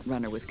stealthy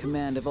netrunner with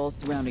command of all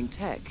surrounding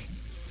tech.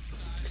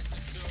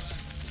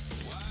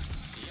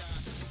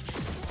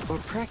 Or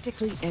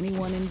practically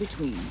anyone in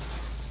between.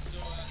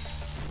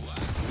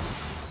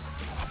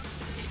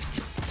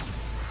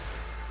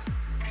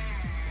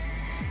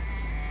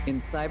 In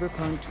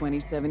Cyberpunk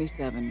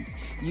 2077,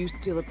 you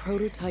steal a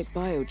prototype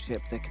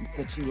biochip that can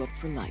set you up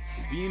for life.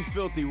 Being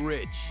filthy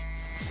rich.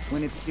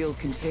 When its sealed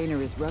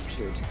container is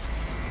ruptured,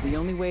 the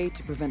only way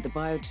to prevent the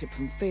biochip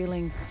from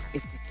failing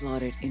is to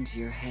slot it into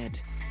your head.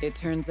 It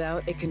turns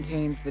out it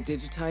contains the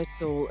digitized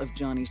soul of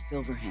Johnny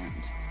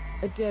Silverhand,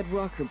 a dead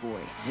rocker boy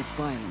with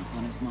violence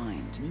on his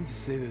mind. You mean to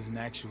say there's an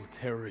actual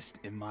terrorist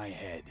in my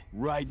head,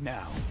 right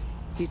now?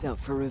 He's out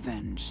for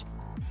revenge.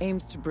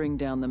 Aims to bring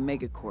down the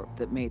megacorp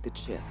that made the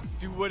chip.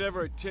 Do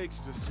whatever it takes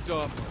to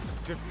stop him,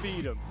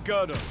 defeat him,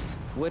 gut him.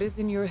 What is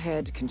in your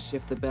head can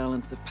shift the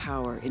balance of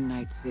power in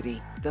Night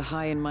City. The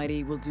high and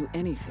mighty will do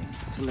anything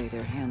to lay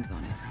their hands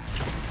on it.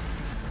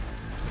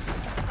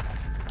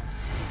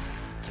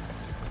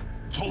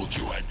 Told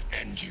you I'd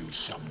end you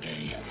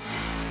someday.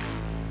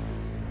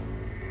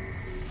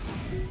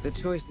 The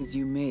choices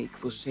you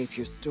make will shape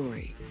your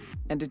story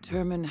and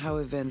determine how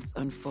events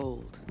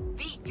unfold.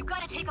 V, you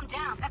gotta take him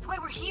down. That's why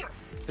we're here.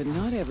 But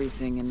not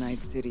everything in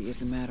Night City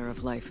is a matter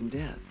of life and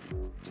death.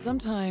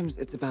 Sometimes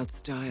it's about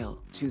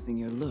style, choosing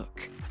your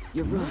look,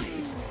 your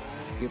ride,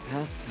 your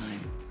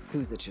pastime,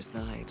 who's at your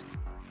side.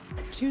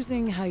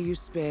 Choosing how you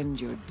spend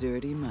your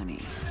dirty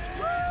money.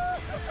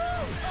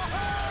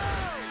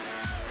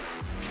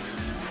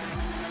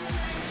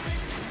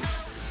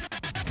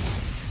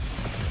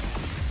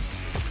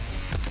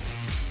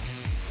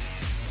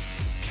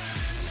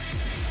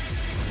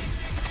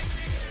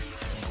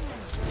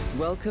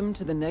 Welcome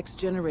to the next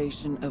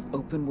generation of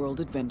open-world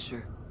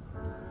adventure.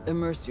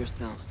 Immerse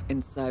yourself in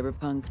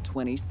Cyberpunk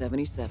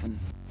 2077.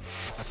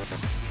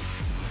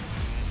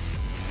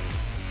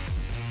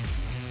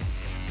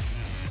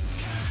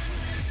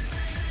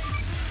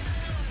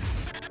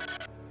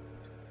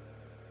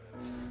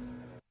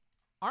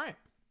 All right.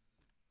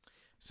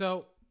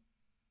 So,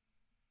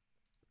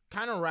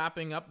 kind of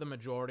wrapping up the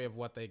majority of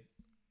what they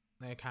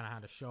kind of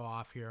had to show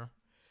off here.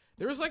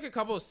 There was like a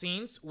couple of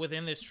scenes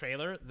within this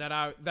trailer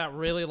that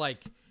really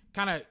like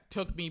kind of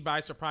took me by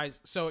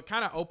surprise. So it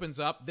kind of opens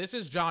up. This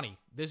is Johnny.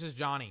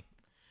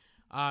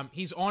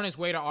 He's on his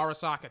way to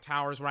Arasaka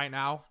Towers right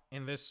now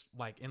in this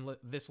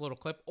this little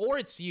clip, or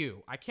it's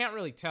you. I can't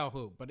really tell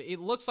who, but it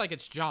looks like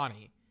it's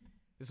Johnny.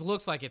 This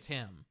looks like it's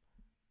him.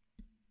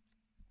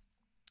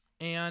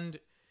 And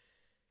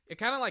it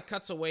kind of like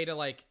cuts away to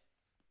like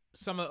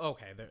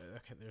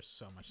there's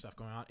so much stuff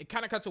going on. It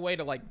kind of cuts away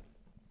to like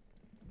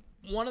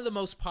one of the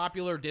most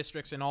popular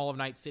districts in all of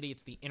Night City.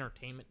 It's the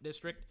entertainment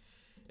district.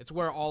 It's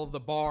where all of the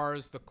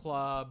bars, the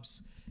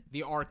clubs,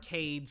 the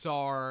arcades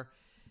are.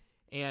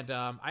 And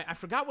I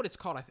forgot what it's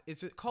called.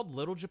 Is it called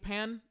Little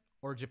Japan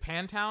or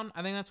Japantown?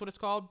 I think that's what it's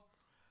called.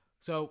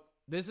 So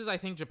this is, I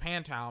think,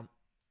 Japantown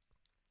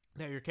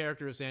that your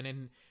character is in.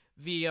 And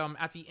the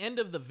at the end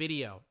of the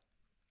video,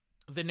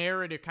 the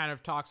narrator kind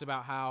of talks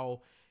about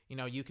how, you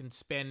know, you can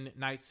spend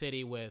Night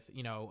City with,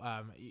 you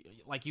know,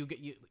 you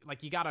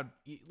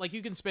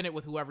can spend it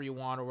with whoever you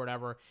want or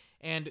whatever.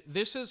 And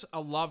this is a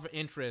love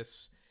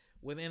interest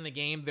within the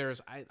game.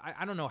 There's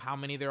I don't know how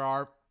many there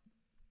are,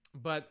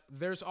 but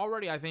there's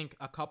already, I think,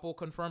 a couple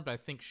confirmed. I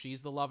think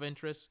she's the love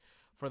interest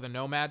for the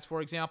Nomads,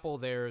 for example.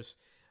 There's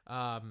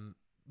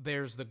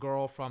the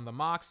girl from the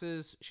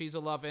Moxes. She's a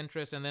love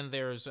interest. And then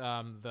there's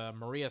the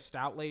Maria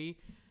Stout lady.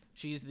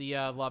 She's the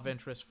love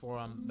interest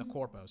for the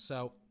Corpos.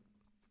 So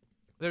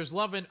there's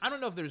I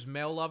don't know if there's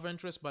male love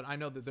interest, but I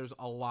know that there's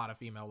a lot of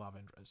female love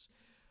interests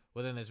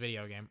within this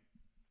video game.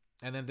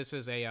 And then this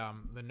is a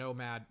the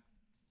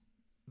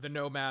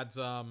Nomads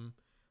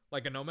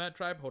like a nomad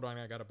tribe. Hold on,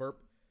 I got a burp.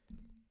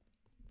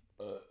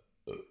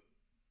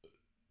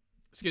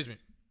 Excuse me.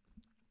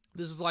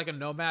 This is like a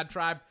nomad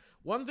tribe.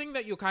 One thing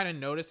that you'll kind of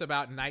notice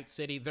about Night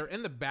City, they're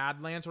in the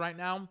Badlands right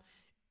now,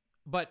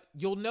 but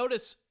you'll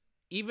notice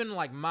even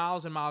like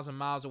miles and miles and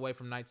miles away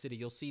from Night City,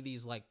 you'll see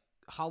these like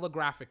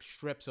holographic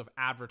strips of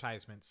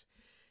advertisements,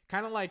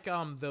 kind of like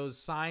those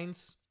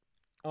signs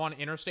on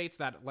interstates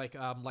that like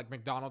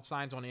McDonald's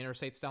signs on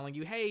interstates telling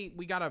you, hey,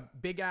 we got a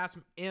big ass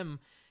M,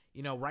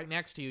 you know, right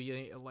next to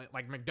you.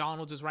 Like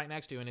McDonald's is right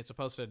next to you, and it's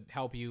supposed to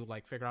help you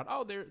like figure out,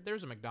 oh,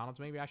 there's a McDonald's,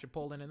 maybe I should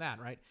pull into that,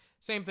 right?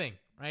 Same thing,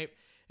 right?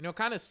 And you'll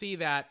kind of see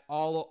that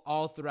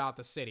all throughout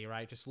the city,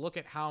 right? Just look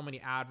at how many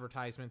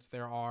advertisements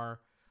there are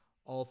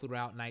all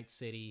throughout Night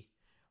City,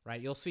 right?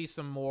 You'll see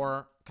some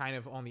more kind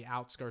of on the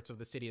outskirts of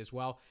the city as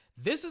well.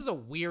 This is a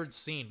weird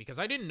scene because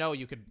I didn't know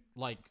you could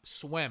like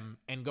swim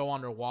and go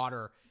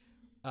underwater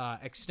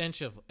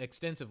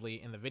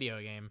extensively in the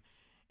video game,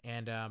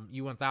 and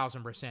you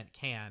 1000%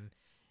 can.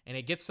 And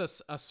it gets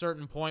us a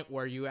certain point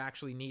where you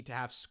actually need to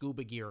have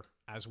scuba gear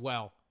as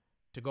well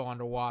to go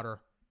underwater.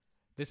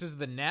 This is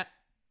the net,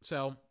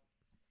 so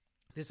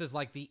this is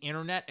like the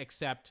internet,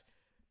 except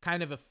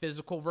kind of a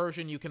physical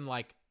version. You can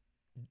like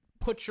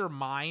put your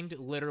mind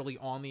literally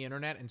on the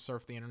internet and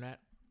surf the internet.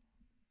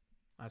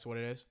 That's what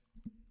it is.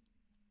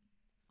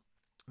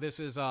 This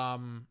is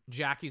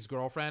Jackie's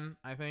girlfriend,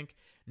 I think.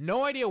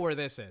 No idea where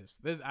this is.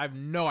 I have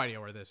no idea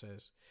where this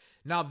is.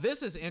 Now,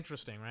 this is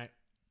interesting, right?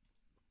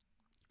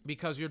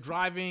 Because you're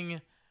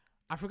driving,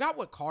 I forgot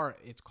what car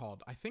it's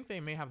called. I think they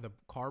may have the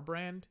car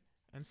brand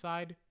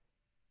inside.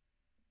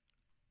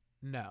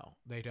 No,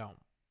 they don't.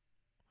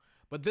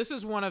 But this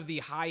is one of the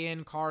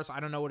high-end cars. I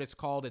don't know what it's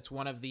called. It's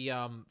one of the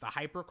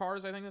hyper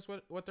cars, I think that's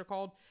what they're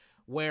called,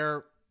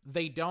 where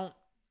they don't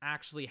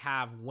actually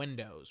have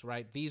windows,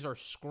 right? These are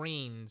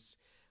screens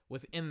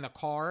within the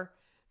car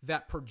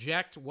that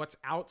project what's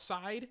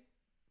outside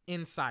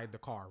inside the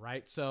car,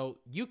 right? So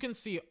you can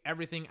see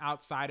everything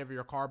outside of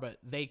your car, but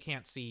they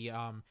can't see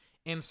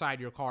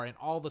inside your car. And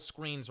all the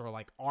screens are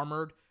like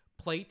armored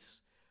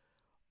plates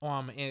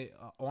on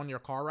your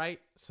car, right?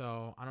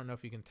 So I don't know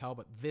if you can tell,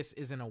 but this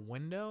isn't a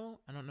window.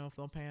 I don't know if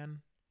they'll pan.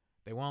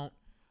 They won't.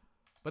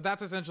 But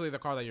that's essentially the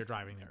car that you're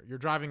driving there. You're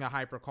driving a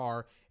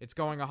hypercar. It's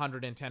going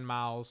 110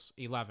 miles,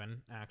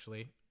 11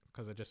 actually,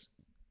 because it just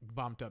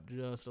bumped up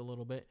just a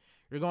little bit.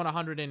 You're going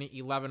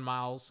 111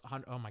 miles.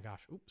 Oh my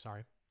gosh. Oops,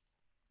 sorry.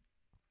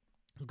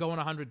 Going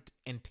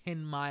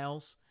 110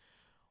 miles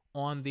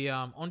on the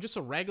on just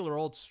a regular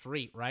old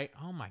street, right?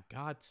 Oh my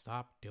God,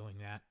 stop doing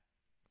that.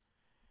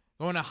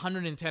 Going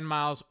 110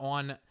 miles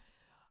on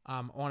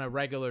a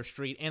regular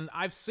street. And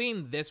I've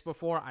seen this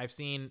before. I've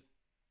seen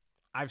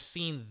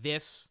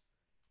this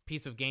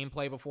piece of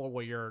gameplay before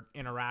where you're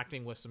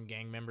interacting with some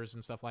gang members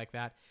and stuff like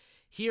that.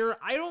 Here,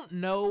 I don't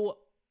know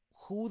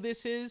who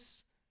this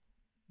is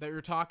that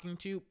you're talking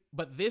to,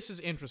 but this is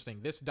interesting.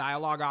 This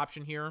dialogue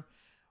option here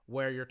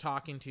where you're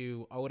talking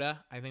to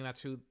Oda, I think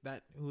that's who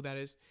that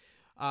is.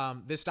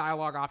 This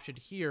dialogue option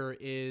here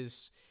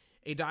is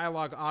a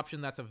dialogue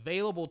option that's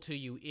available to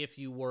you if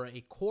you were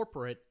a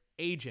corporate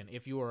agent,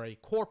 if you were a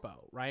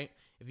corpo, right?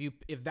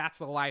 If that's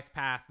the life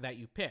path that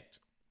you picked,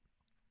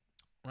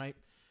 right?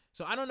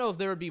 So I don't know if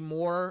there would be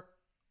more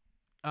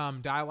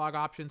dialogue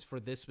options for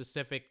this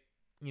specific,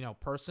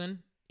 person,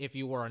 if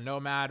you were a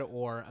nomad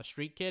or a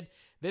street kid.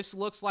 This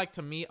looks like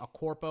to me a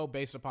corpo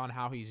based upon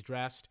how he's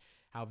dressed,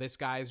 how this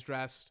guy is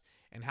dressed,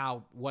 and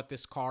what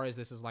this car is.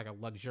 This is like a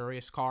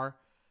luxurious car.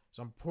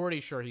 So I'm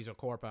pretty sure he's a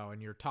corpo,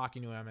 and you're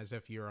talking to him as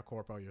if you're a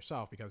corpo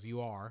yourself, because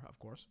you are, of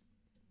course.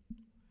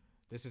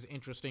 This is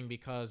interesting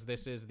because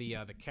this is the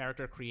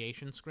character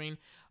creation screen.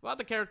 About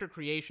the character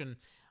creation,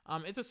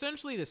 it's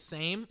essentially the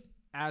same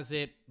as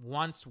it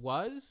once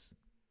was.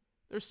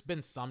 There's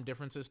been some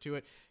differences to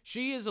it.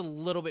 She is a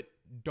little bit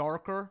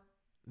darker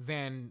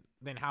than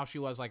how she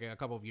was like a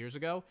couple of years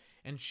ago,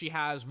 and she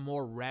has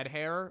more red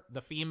hair.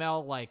 The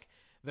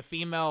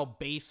female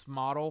base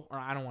model, or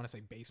I don't want to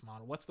say base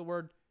model. What's the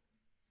word?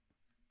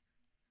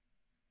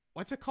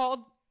 What's it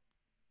called?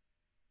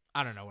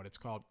 I don't know what it's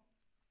called.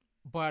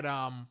 But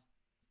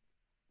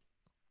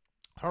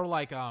her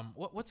like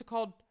what's it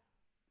called?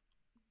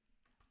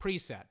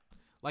 Preset.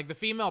 Like the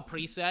female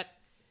preset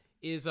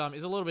is a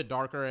little bit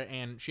darker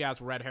and she has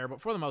red hair,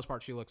 but for the most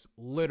part she looks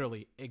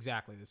literally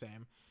exactly the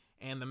same.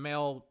 And the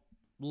male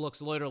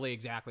looks literally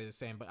exactly the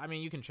same, but I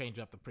mean you can change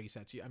up the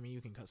presets. I mean you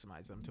can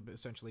customize them to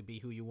essentially be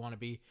who you want to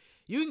be.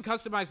 You can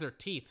customize their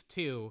teeth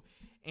too,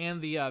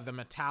 and the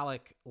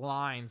metallic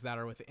lines that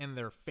are within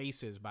their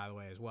faces, by the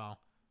way, as well.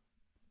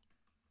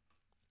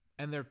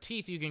 And their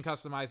teeth, you can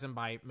customize them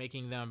by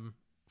making them,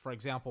 for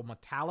example,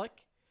 metallic.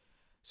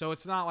 So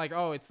it's not like,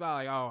 oh,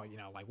 you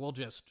know, like we'll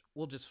just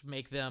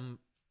make them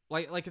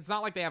like it's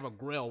not like they have a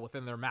grill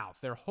within their mouth.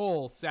 Their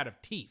whole set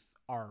of teeth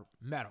are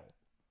metal.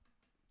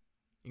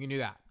 You can do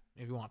that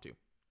if you want to.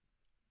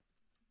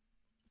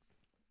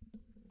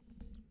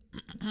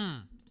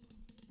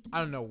 I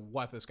don't know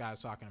what this guy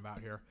is talking about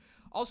here.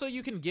 Also,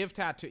 you can get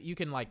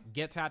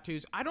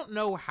tattoos. I don't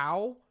know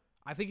how.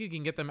 I think you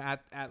can get them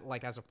at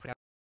like as a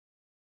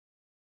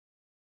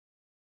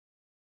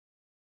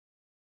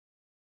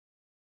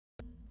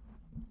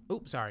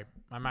Oops, sorry.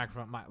 My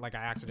microphone, I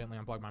accidentally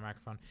unplugged my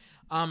microphone.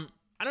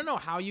 I don't know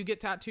how you get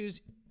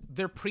tattoos.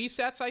 They're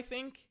presets, I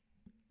think.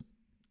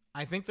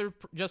 I think they're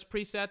just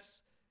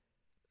presets.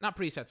 Not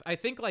presets. I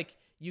think, like,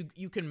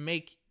 you can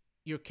make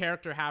your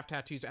character have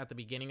tattoos at the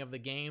beginning of the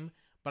game,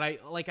 but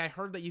I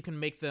heard that you can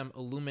make them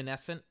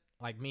luminescent,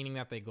 like, meaning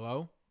that they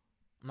glow.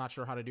 I'm not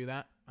sure how to do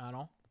that at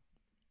all.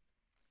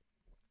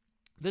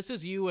 This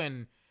is you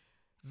and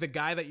the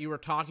guy that you were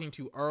talking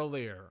to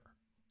earlier.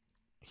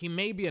 He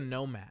may be a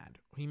nomad.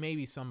 He may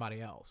be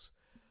somebody else.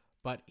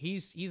 But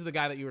he's the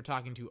guy that you were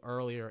talking to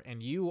earlier,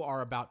 and you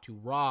are about to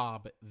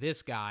rob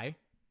this guy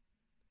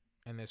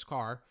and this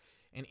car.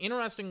 And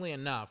interestingly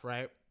enough,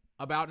 right,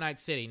 about Night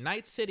City.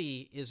 Night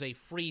City is a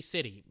free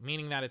city,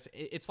 meaning that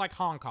it's like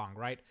Hong Kong,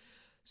 right?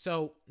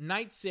 So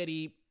Night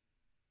City,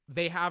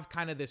 they have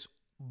kind of this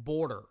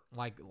border,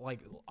 like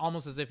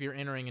almost as if you're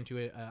entering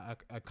into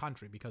a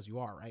country, because you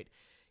are, right?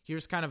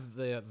 Here's kind of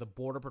the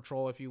border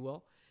patrol, if you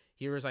will.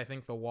 Here is, I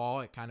think, the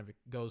wall. It kind of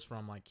goes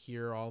from like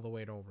here all the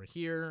way to over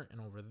here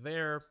and over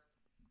there.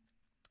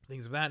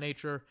 Things of that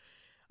nature.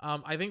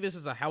 I think this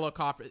is a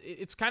helicopter.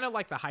 It's kind of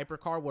like the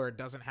hypercar where it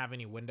doesn't have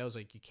any windows.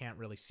 Like you can't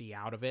really see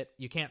out of it.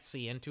 You can't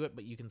see into it,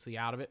 but you can see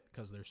out of it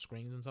because there's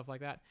screens and stuff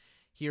like that.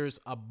 Here's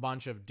a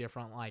bunch of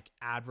different like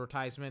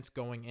advertisements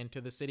going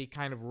into the city,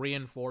 kind of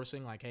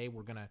reinforcing like, hey,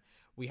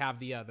 we have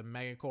the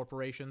mega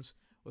corporations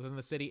within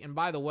the city. And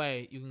by the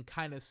way, you can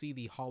kind of see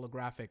the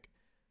holographic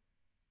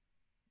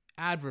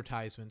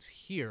advertisements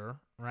here,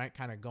 right?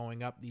 Kind of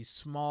going up these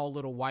small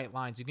little white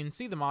lines. You can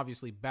see them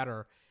obviously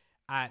better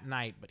at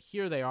night, but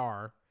here they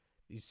are,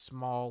 these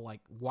small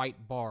like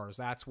white bars.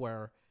 That's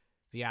where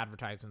the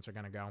advertisements are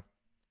going to go.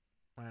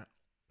 Right.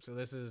 So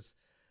this is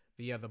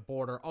the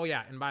border. Oh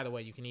yeah, and by the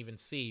way, you can even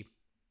see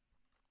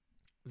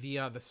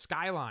the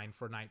skyline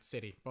for Night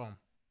City. Boom,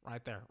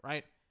 right there,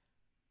 right?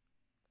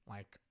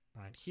 Like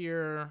right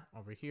here,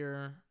 over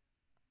here.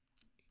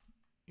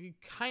 You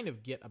kind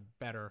of get a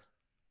better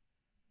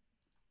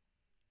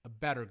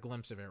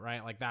glimpse of it,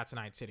 right? Like that's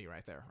Night City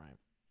right there, right?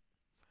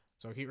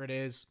 So here it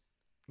is.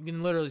 You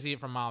can literally see it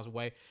from miles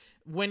away.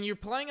 When you're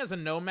playing as a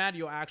nomad,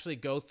 you'll actually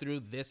go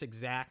through this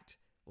exact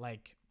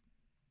like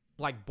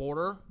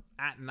border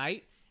at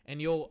night,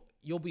 and you'll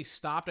be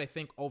stopped, I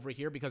think, over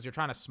here because you're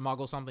trying to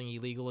smuggle something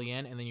illegally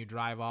in, and then you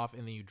drive off,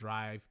 and then you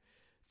drive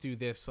through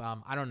this,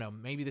 I don't know,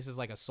 maybe this is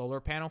like a solar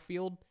panel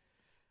field.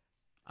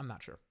 I'm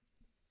not sure.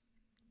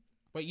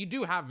 But you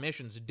do have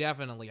missions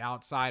definitely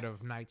outside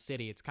of Night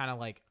City. It's kind of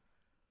like,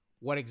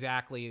 what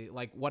exactly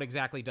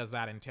does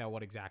that entail?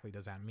 What exactly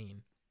does that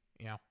mean?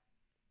 You know?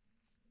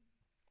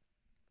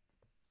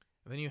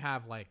 And then you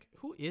have like,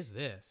 who is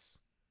this?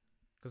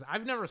 Because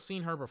I've never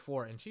seen her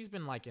before, and she's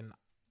been like in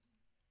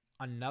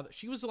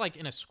she was like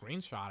in a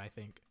screenshot, I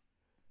think.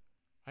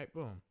 Right,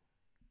 boom.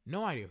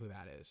 No idea who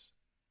that is.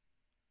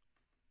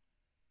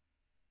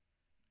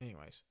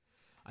 Anyways,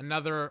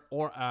 another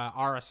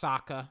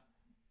Arasaka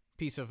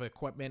piece of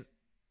equipment.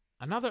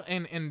 Another,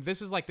 and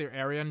this is like their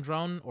Arian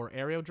drone or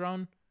Aero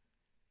drone.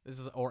 This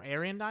is, or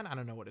Ariandine? I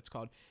don't know what it's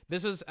called.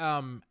 This is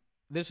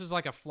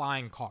like a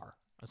flying car,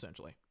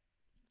 essentially.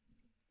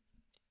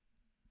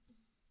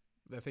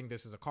 I think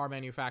this is a car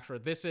manufacturer.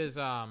 This is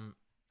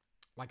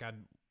like a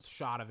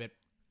shot of it.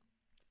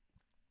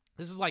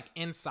 This is like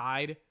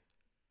inside,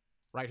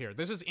 right here.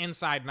 This is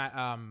inside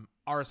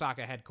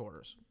Arasaka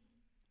headquarters.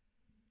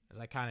 As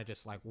I kind of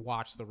just like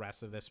watch the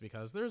rest of this,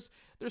 because there's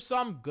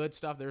some good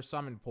stuff, there's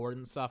some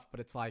important stuff, but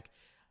it's like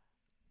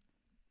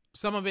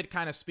some of it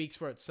kind of speaks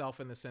for itself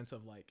in the sense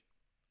of like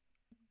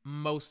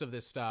most of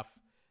this stuff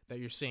that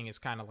you're seeing is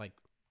kind of like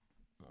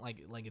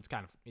it's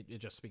kind of, it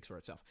just speaks for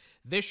itself.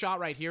 This shot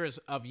right here is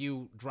of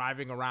you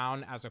driving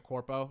around as a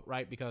corpo,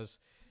 right? Because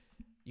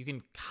You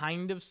can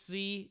kind of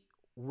see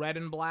red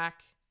and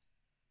black.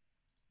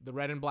 The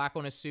red and black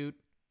on his suit.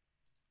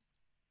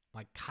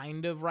 Like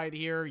kind of right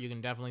here. You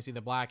can definitely see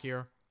the black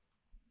here.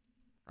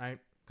 Right?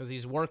 Because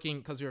he's working,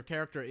 because your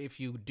character, if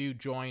you do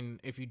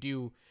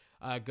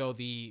go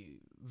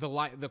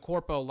the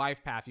corpo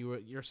life path,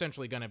 you're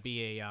essentially going to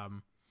be a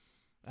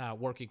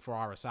working for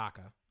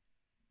Arasaka.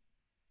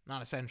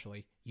 Not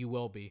essentially, you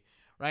will be,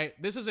 right?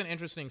 This is an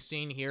interesting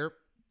scene here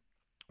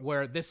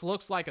where this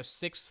looks like a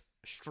 6th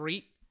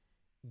Street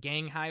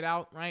gang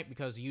hideout, right?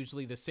 Because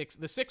usually the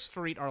 6th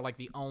Street are like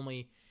the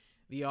only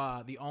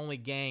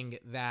gang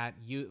that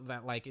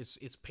like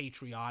is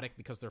patriotic,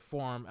 because they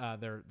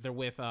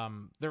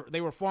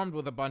were formed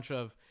with a bunch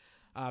of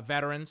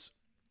veterans,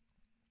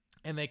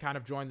 and they kind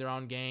of joined their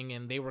own gang,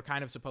 and they were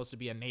kind of supposed to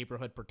be a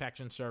neighborhood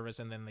protection service,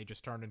 and then they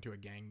just turned into a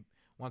gang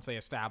once they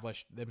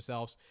established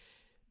themselves.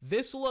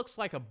 This looks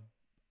like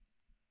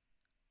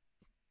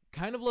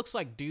kind of looks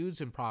like dudes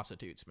and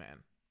prostitutes, man.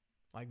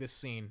 Like this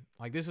scene.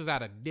 Like this is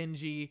at a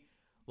dingy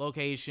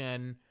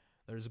location.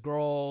 There's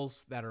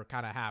girls that are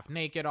kind of half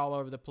naked all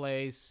over the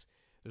place.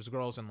 There's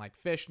girls in like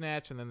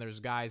fishnets, and then there's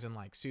guys in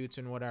like suits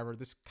and whatever.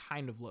 This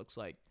kind of looks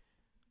like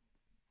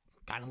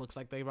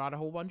they brought a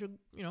whole bunch of,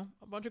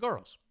 a bunch of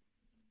girls.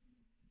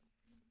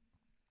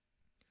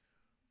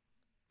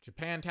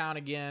 Japantown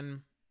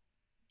again.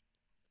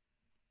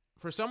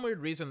 For some weird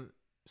reason,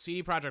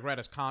 CD Projekt Red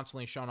has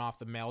constantly shown off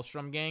the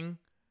Maelstrom gang,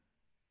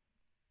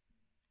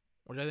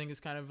 which I think is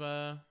kind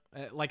of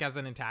like as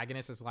an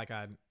antagonist, is like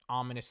an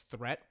ominous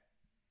threat,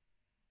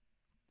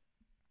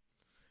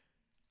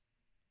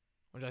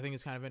 which I think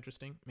is kind of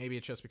interesting. Maybe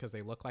it's just because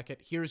they look like it.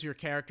 Here's your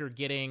character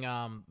getting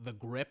the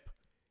grip,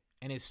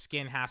 and his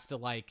skin has to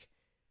like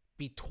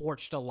be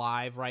torched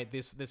alive, right?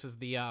 This is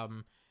the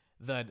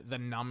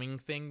numbing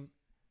thing,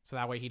 so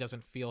that way he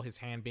doesn't feel his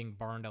hand being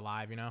burned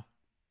alive,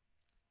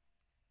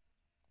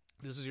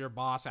 This is your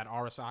boss at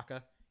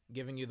Arasaka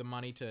giving you the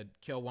money to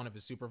kill one of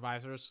his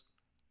supervisors,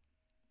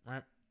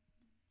 right?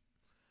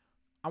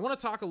 I want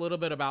to talk a little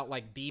bit about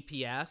like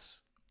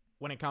DPS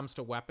when it comes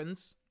to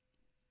weapons.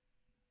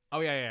 Oh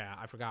yeah,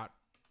 I forgot.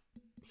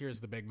 Here's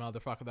the big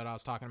motherfucker that I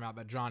was talking about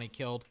that Johnny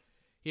killed.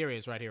 Here he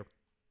is right here.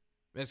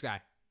 This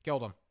guy.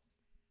 Killed him.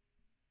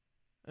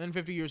 And then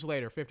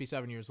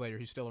 57 years later,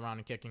 he's still around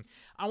and kicking.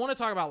 I want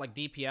to talk about like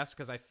DPS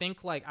because I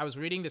think like I was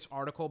reading this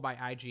article by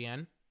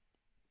IGN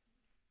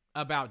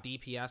about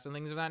DPS and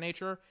things of that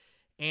nature,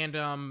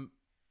 and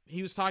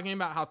he was talking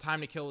about how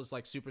time to kill is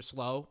like super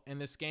slow in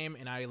this game,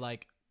 and I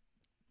like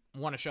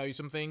want to show you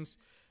some things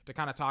to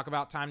kind of talk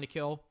about time to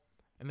kill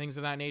and things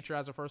of that nature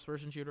as a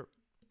first-person shooter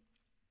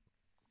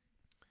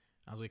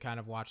as we kind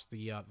of watch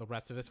the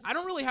rest of this. I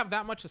don't really have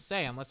that much to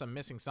say unless I'm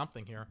missing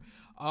something here.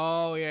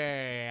 Oh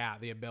yeah,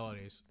 the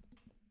abilities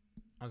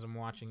as I'm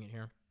watching it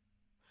here.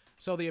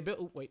 So the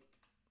wait,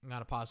 I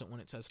gotta pause it when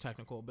it says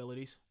technical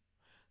abilities.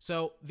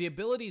 So the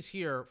abilities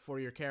here for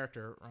your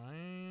character,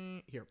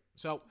 right here.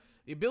 So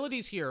the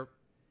abilities here,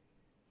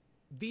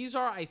 these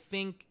are, I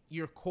think,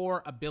 your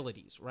core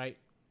abilities, right?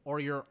 Or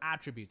your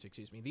attributes,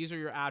 excuse me. These are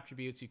your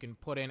attributes. You can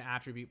put in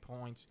attribute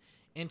points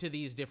into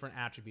these different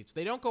attributes.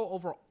 They don't go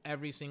over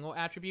every single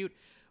attribute,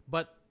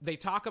 but they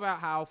talk about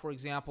how, for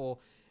example,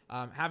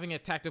 having a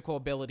technical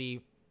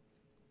ability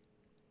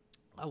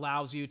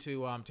allows you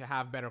to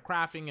have better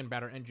crafting and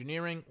better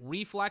engineering.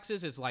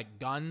 Reflexes is like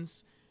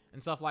guns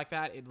and stuff like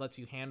that. It lets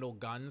you handle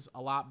guns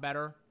a lot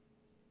better,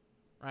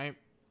 right?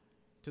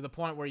 To the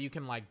point where you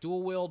can like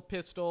dual wield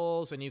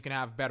pistols and you can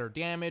have better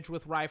damage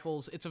with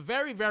rifles. It's a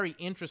very, very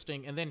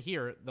interesting. And then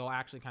here, they'll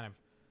actually kind of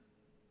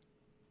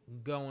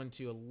go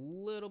into a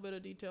little bit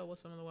of detail with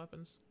some of the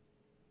weapons.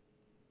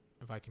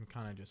 If I can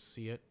kind of just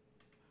see it,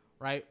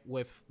 right?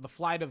 With the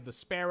Flight of the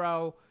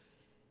Sparrow,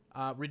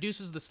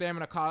 reduces the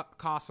stamina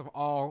cost of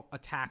all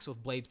attacks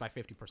with blades by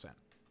 50%.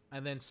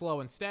 And then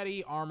Slow and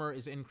Steady, armor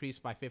is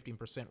increased by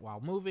 15%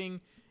 while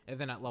moving. And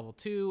then at level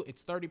 2,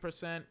 it's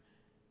 30%.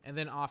 And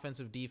then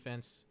offensive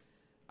defense,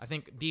 I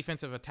think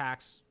defensive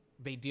attacks,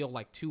 they deal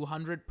like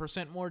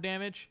 200% more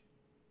damage.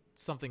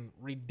 Something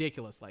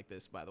ridiculous like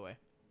this, by the way.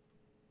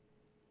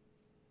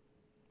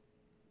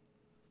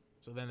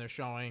 So then they're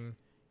showing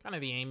kind of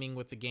the aiming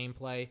with the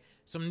gameplay.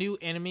 Some new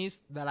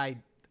enemies that I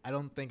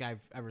don't think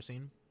I've ever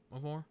seen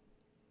before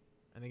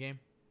in the game.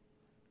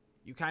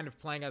 You kind of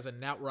playing as a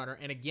net runner.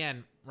 And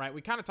again, right, we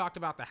kind of talked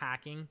about the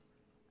hacking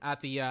at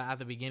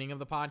the beginning of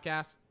the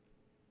podcast.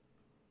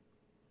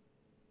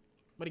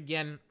 But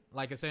again,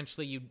 like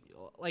essentially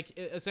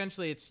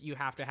it's you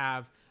have to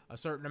have a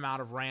certain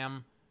amount of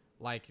RAM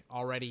like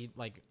already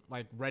like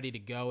ready to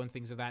go and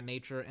things of that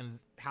nature, and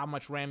how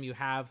much RAM you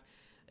have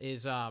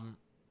is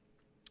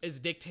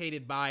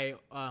dictated by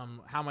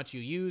how much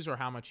you use or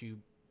how much you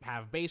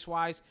have base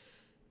wise.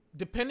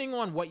 Depending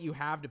on what you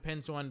have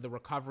depends on the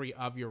recovery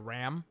of your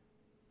RAM.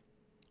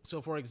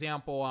 So for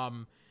example,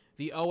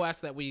 the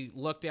OS that we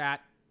looked at,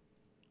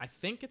 I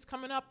think it's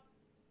coming up.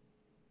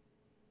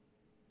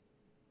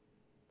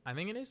 I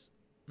think it is.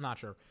 I'm not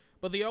sure.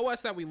 But the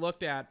OS that we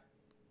looked at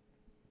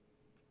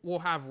will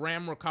have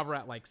RAM recover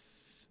at like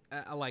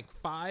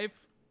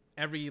 5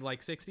 every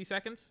like 60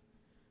 seconds.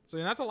 So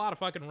that's a lot of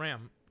fucking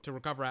RAM to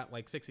recover at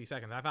like 60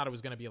 seconds. I thought it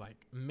was going to be like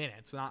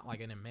minutes, not like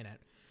in a minute.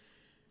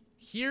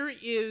 Here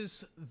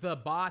is the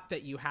bot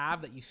that you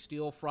have that you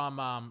steal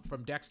from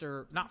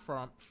Dexter, not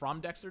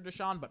from Dexter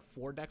Deshawn, but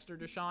for Dexter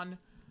Deshawn.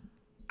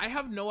 I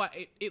have no,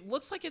 it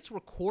looks like it's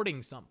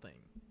recording something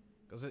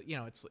because you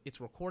know, it's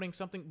recording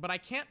something, but I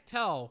can't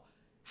tell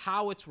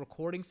how it's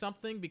recording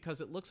something because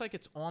it looks like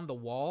it's on the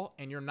wall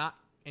and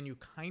you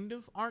kind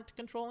of aren't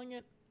controlling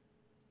it.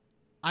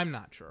 I'm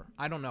not sure.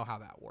 I don't know how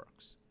that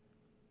works.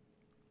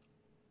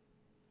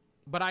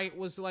 But I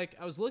was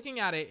looking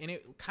at it and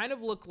it kind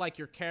of looked like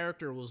your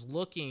character was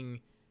looking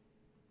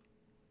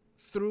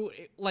through,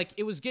 like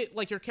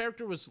your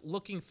character was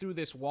looking through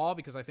this wall,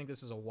 because I think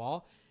this is a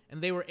wall,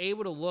 and they were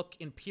able to look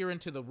and peer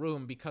into the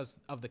room because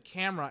of the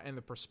camera and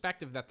the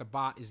perspective that the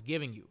bot is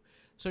giving you.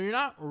 So you're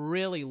not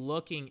really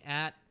looking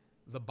at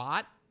the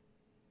bot,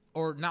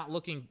 or not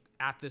looking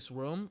at this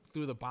room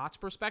through the bot's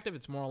perspective.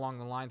 It's more along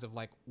the lines of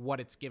like what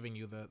it's giving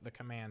you, the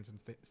commands and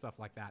stuff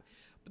like that.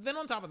 But then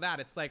on top of that,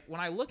 it's like when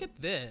I look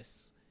at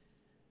this,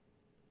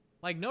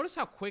 like notice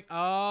how quick,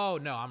 oh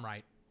no, I'm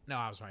right. No,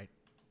 I was right.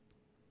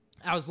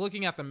 I was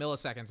looking at the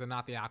milliseconds and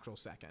not the actual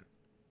second,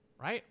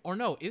 right? Or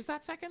no, is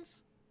that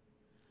seconds?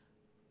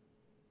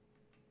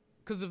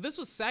 Because if this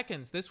was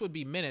seconds, this would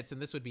be minutes and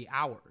this would be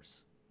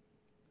hours.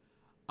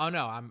 Oh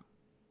no,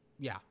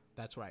 yeah,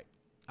 that's right.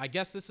 I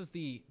guess this is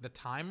the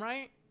time,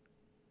 right?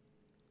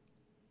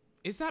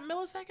 Is that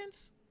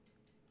milliseconds?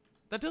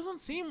 That doesn't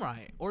seem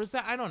right. Or is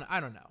that, I don't know.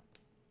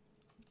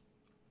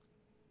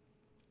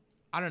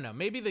 I don't know.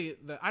 Maybe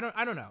I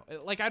don't know.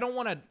 Like, I don't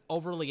want to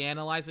overly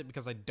analyze it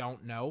because I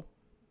don't know.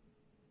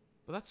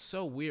 But that's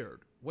so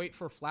weird. Wait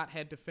for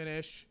Flathead to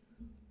finish.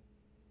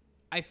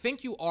 I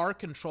think you are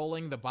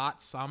controlling the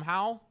bot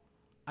somehow.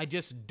 I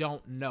just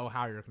don't know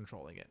how you're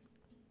controlling it.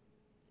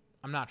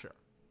 I'm not sure.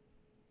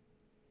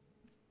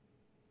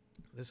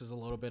 This is a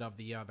little bit of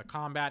the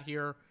combat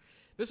here.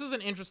 This is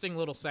an interesting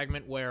little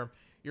segment where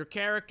your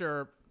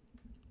character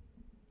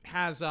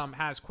has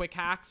quick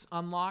hacks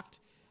unlocked,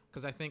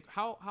 because I think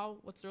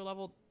what's their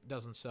level?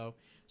 Doesn't show.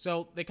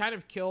 So they kind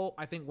of kill,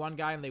 I think, one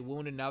guy and they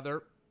wound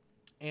another,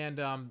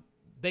 and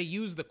they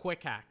use the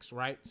quick hacks,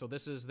 right? So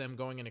this is them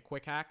going into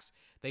quick hacks.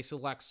 They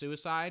select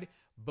suicide.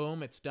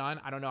 Boom, it's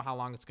done. I don't know how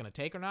long it's going to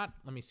take or not.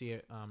 Let me see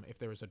if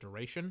there is a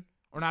duration,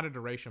 or not a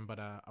duration, but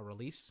a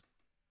release.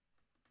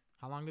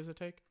 How long does it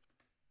take?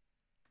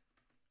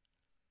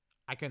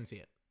 I couldn't see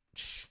it.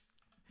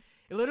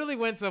 It literally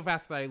went so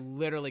fast that I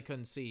literally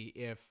couldn't see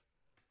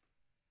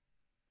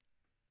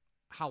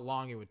how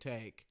long it would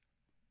take.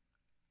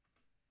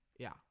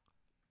 Yeah.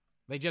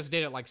 They just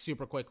did it like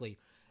super quickly.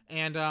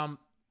 And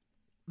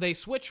they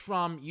switch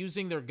from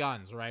using their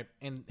guns, right?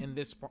 In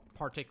this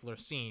particular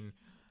scene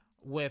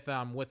with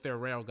their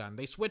railgun.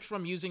 They switch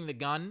from using the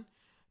gun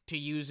to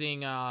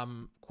using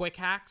quick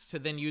hacks to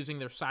then using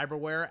their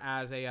cyberware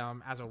as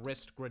a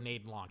wrist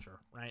grenade launcher,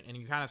 right? And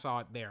you kind of saw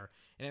it there.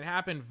 And it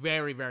happened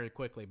very, very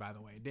quickly, by the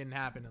way. It didn't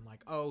happen in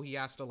like, oh, he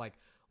has to like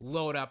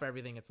load up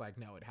everything. It's like,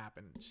 no, it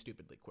happened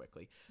stupidly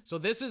quickly. So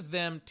this is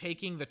them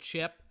taking the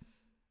chip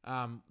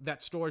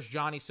that stores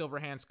Johnny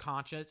Silverhand's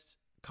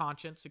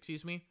conscience,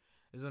 excuse me.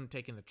 This is them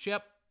taking the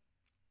chip,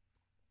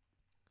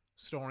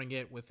 storing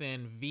it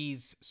within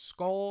V's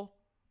skull.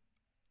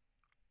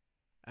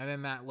 And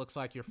then that looks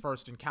like your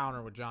first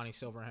encounter with Johnny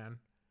Silverhand.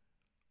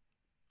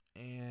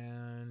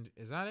 And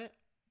is that it?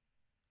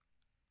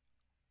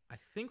 I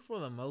think for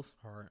the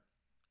most part,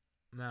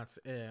 that's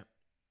it.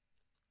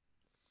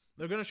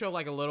 They're going to show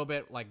like a little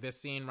bit like this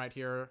scene right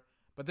here.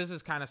 But this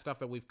is kind of stuff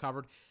that we've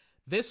covered.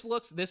 This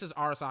is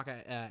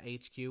Arasaka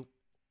HQ.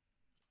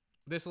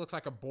 This looks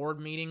like a board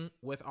meeting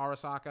with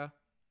Arasaka.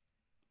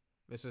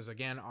 This is,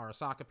 again,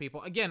 Arasaka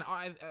people. Again,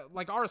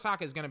 like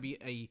Arasaka is going to be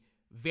a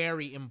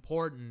very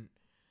important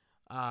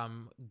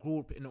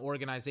group and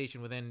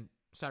organization within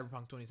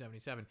Cyberpunk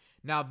 2077.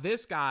 Now,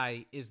 this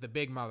guy is the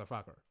big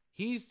motherfucker.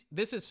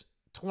 This is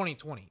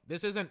 2020.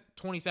 This isn't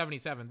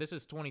 2077. This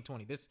is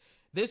 2020. This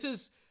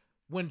is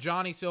when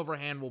Johnny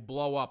Silverhand will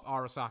blow up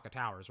Arasaka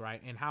Towers, right?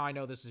 And how I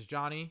know this is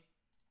Johnny?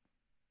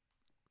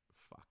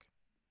 Fuck.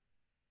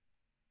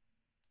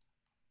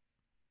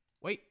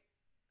 Wait.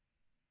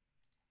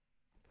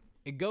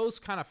 It goes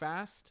kind of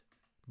fast.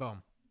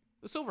 Boom.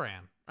 The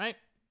Silverhand, right?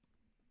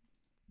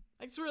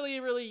 It's really,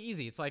 really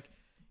easy. It's like,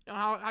 you know,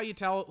 how you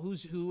tell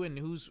who's who and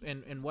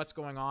and what's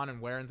going on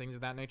and where and things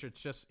of that nature.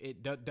 It's just,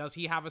 does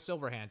he have a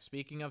Silverhand?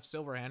 Speaking of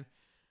Silverhand,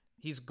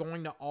 he's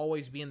going to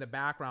always be in the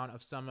background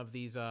of some of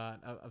these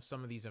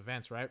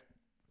events, right?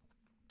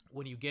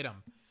 When you get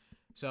him.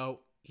 So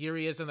here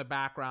he is in the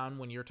background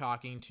when you're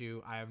talking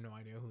to, I have no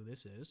idea who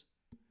this is.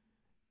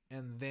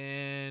 And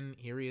then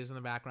here he is in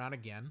the background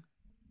again.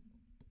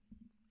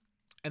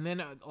 And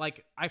then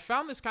like I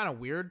found this kind of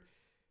weird,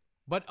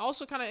 but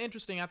also kind of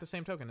interesting at the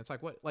same token. It's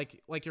like, what,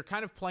 like you're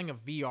kind of playing a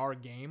VR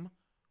game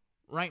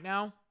right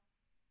now.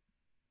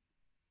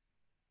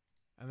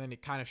 And then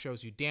it kind of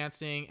shows you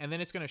dancing, and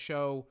then it's going to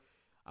show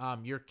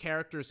your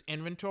character's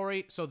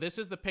inventory. So this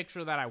is the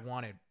picture that I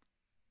wanted.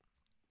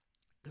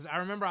 Because I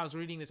remember I was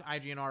reading this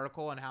IGN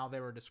article and how they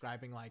were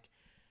describing like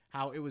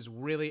how it's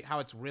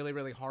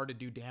really hard to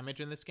do damage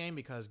in this game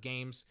because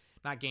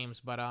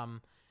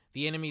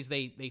the enemies,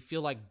 they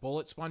feel like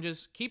bullet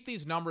sponges. Keep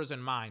these numbers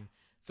in mind.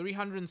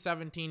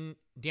 317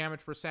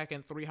 damage per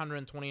second,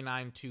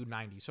 329,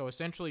 290. So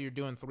essentially you're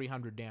doing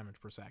 300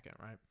 damage per second,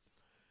 right?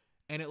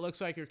 And it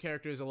looks like your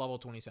character is a level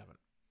 27.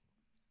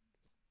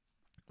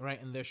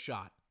 Right, in this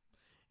shot.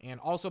 And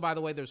also, by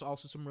the way, there's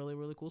also some really,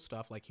 really cool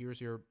stuff. Like here's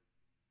your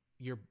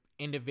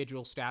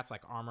individual stats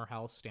like armor,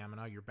 health,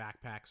 stamina, your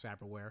backpack,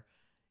 cyberware,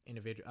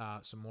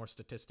 some more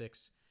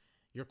statistics.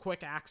 Your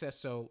quick access,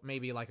 so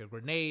maybe like a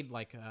grenade,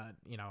 like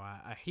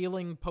a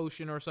healing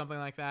potion or something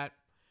like that.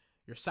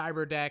 Your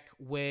cyber deck,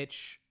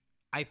 which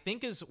I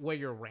think is where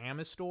your RAM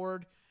is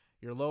stored.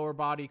 Your lower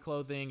body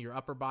clothing, your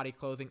upper body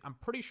clothing. I'm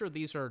pretty sure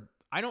these are,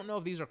 I don't know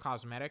if these are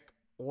cosmetic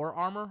or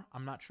armor.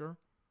 I'm not sure.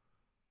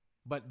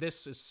 But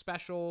this is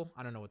special.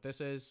 I don't know what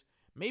this is.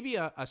 Maybe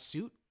a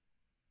suit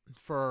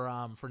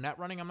for net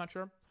running. I'm not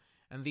sure.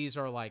 And these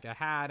are like a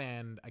hat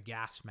and a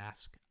gas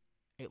mask.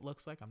 It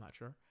looks like, I'm not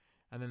sure.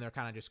 And then they're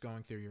kind of just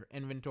going through your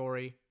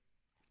inventory.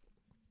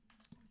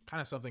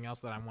 Kind of something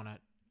else that I want to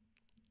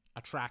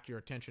attract your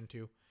attention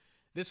to.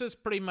 This is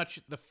pretty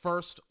much the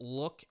first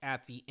look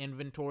at the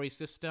inventory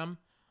system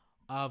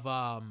of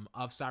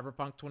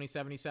Cyberpunk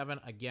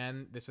 2077.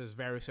 Again, this is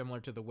very similar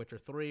to The Witcher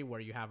 3,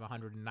 where you have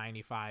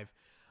 195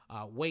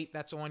 weight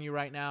that's on you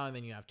right now, and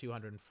then you have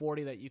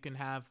 240 that you can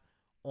have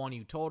on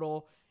you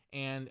total.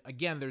 And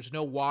again, there's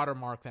no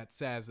watermark that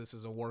says this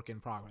is a work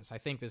in progress. I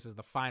think this is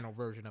the final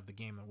version of the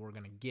game that we're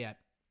going to get,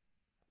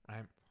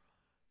 right?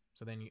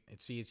 So then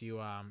it sees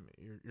you,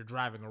 you're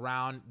driving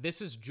around.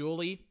 This is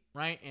Julie,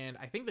 right? And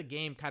I think the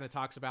game kind of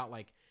talks about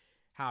like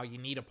how you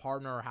need a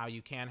partner or how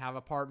you can have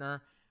a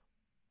partner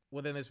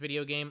within this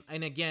video game.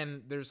 And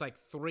again, there's like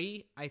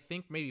 3, I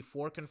think maybe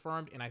 4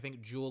 confirmed. And I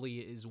think Julie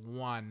is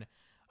one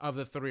of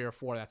the 3 or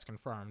 4 that's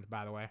confirmed,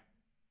 by the way.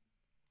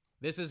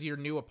 This is your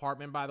new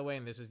apartment, by the way,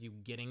 and this is you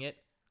getting it,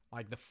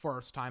 like the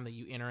first time that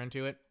you enter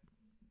into it.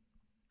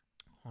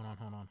 Hold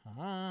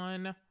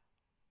on.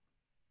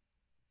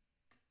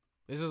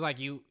 This is like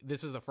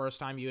this is the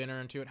first time you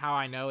enter into it. How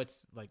I know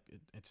it's like,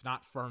 it's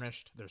not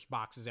furnished. There's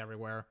boxes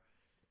everywhere.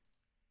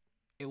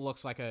 It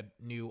looks like a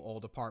new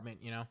old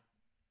apartment, you know?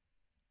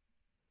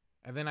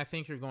 And then I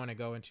think you're going to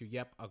go into,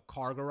 a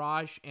car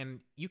garage, and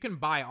you can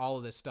buy all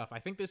of this stuff. I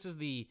think this is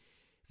the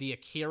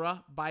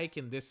Akira bike,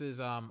 and this is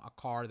a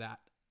car that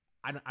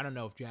I don't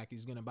know if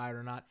Jackie's going to buy it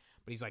or not,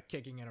 but he's like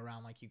kicking it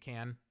around like you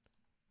can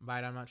buy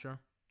it, I'm not sure.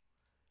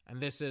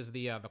 And this is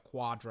the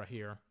Quadra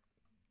here.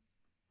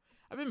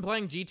 I've been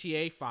playing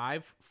GTA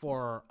 5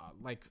 for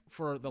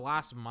the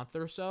last month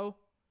or so.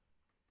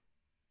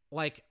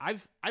 Like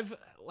I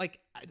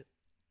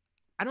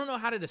don't know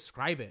how to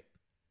describe it.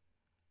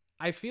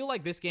 I feel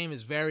like this game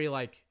is very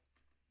like,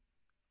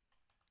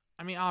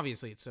 I mean,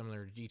 obviously it's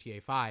similar to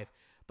GTA 5,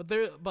 but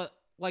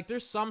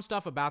there's some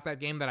stuff about that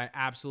game that I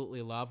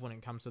absolutely love when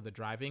it comes to the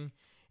driving.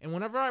 And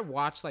whenever I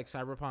watch like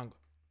Cyberpunk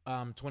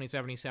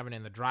 2077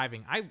 and the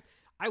driving, I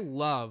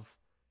love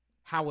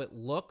how it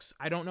looks.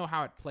 I don't know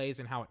how it plays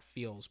and how it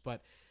feels,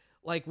 but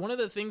like one of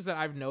the things that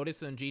I've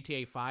noticed in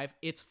GTA 5,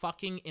 it's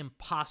fucking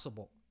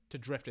impossible to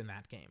drift in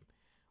that game.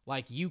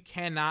 Like you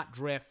cannot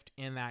drift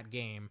in that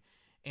game.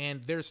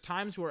 And there's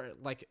times where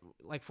like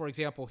for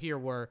example here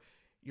where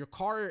your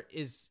car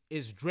is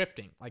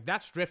drifting. Like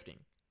that's drifting.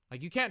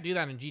 Like you can't do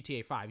that in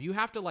GTA 5. You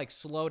have to like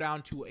slow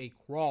down to a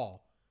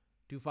crawl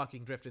to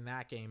fucking drift in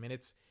that game. And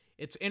it's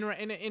in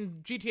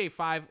GTA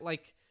 5,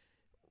 like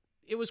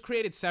it was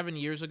created 7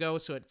 years ago,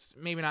 so it's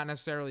maybe not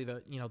necessarily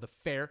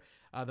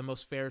the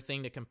most fair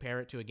thing to compare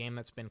it to a game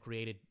that's been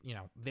created,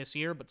 this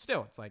year, but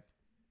still it's like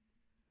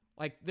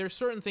there's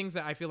certain things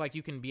that I feel like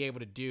you can be able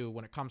to do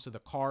when it comes to the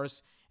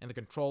cars and the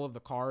control of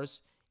the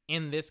cars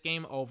in this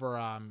game over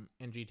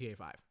in GTA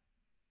 5.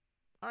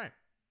 All right.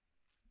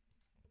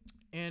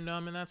 And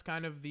that's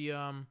kind of the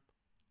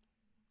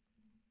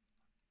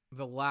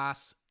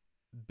last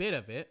bit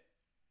of it.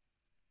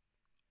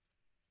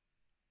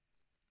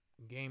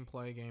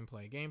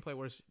 Gameplay.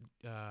 Where is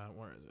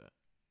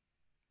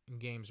it?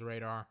 Games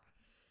Radar.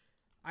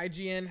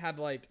 IGN had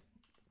like,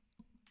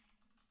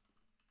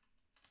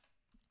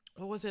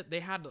 what was it? They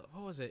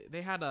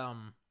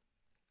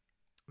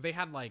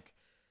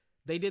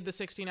did the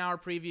 16-hour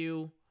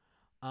preview.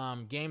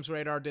 Games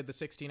Radar did the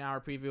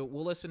 16-hour preview.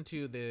 We'll listen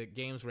to the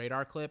Games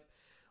Radar clip.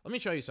 Let me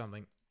show you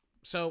something.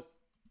 So,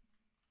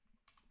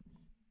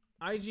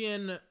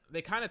 IGN,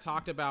 they kind of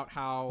talked about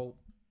how,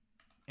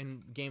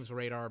 and Games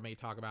Radar may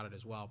talk about it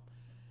as well,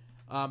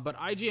 but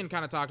IGN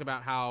kind of talked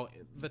about how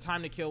the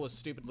time to kill was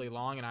stupidly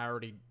long, and I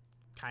already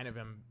kind of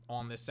am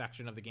on this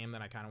section of the game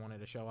that I kind of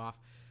wanted to show off,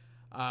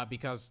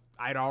 because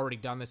I'd already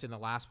done this in the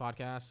last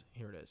podcast.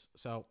 Here it is.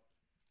 So,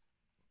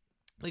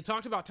 they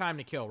talked about time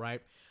to kill,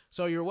 right?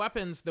 So your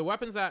weapons, the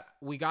weapons that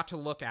we got to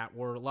look at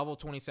were level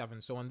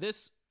 27. So in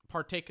this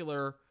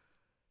particular,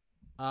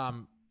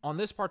 on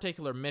this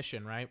particular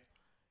mission, right,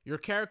 your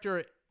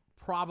character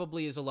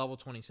probably is a level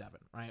 27,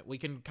 right? We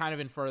can kind of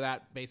infer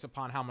that based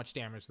upon how much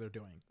damage they're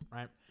doing,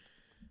 right?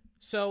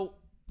 So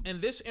in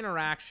this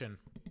interaction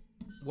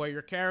where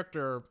your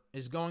character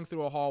is going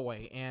through a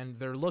hallway and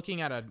they're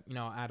looking at a, you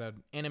know, at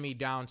an enemy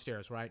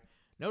downstairs, right?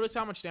 Notice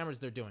how much damage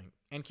they're doing.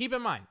 And keep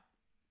in mind,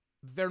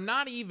 they're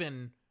not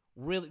even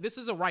really, this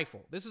is a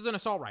rifle. This is an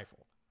assault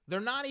rifle. They're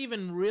not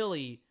even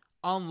really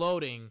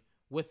unloading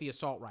with the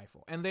assault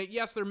rifle. And they,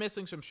 yes, they're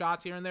missing some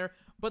shots here and there,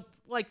 but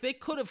like they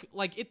could have,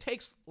 like it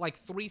takes like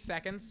 3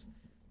 seconds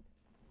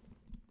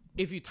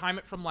if you time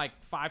it from like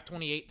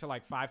 5:28 to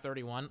like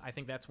 5:31. I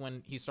think that's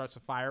when he starts to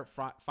fire,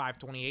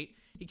 5:28.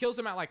 He kills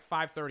him at like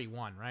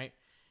 5:31, right?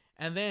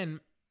 And then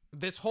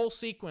this whole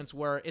sequence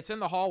where it's in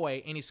the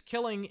hallway and he's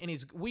killing and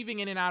he's weaving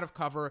in and out of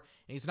cover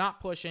and he's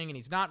not pushing and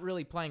he's not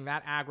really playing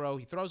that aggro.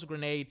 He throws a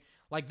grenade.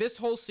 Like this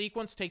whole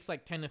sequence takes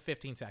like 10 to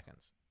 15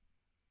 seconds.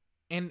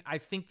 And I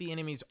think the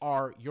enemies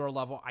are your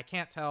level. I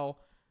can't tell.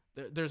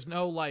 There's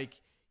no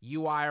like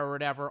UI or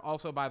whatever.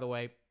 Also, by the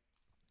way,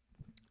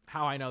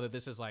 how I know that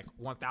this is like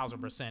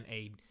 1000%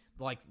 a,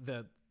 like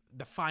the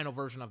final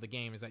version of the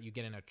game is that you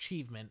get an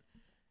achievement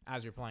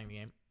as you're playing the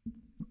game.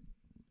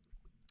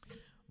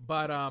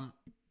 But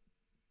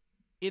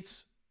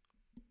it's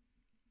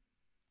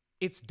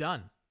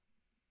done.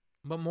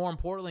 But more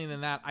importantly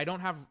than that, I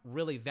don't have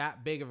really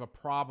that big of a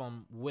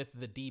problem with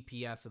the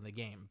DPS in the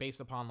game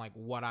based upon like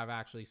what I've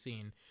actually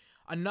seen.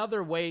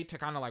 Another way to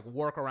kind of like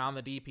work around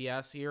the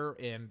DPS here,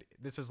 and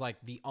this is like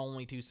the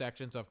only 2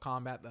 sections of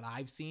combat that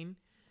I've seen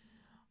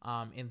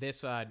in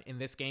this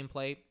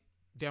gameplay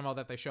demo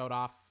that they showed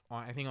off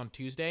on, I think on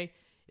Tuesday,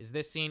 is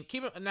this scene.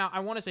 Now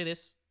I want to say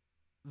this: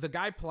 the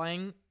guy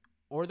playing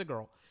or the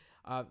girl,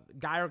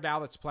 guy or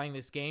gal that's playing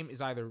this game is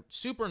either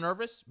super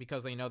nervous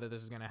because they know that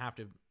this is going to have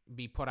to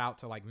be put out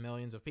to like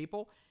millions of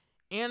people,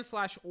 and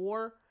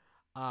or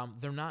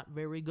they're not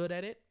very good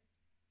at it,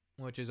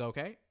 which is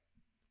okay.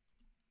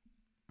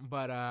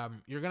 But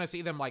you're going to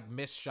see them like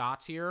miss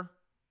shots here.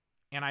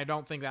 And I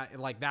don't think that,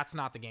 like, that's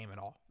not the game at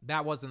all.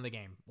 That wasn't the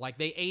game. Like,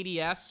 they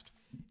ADS'd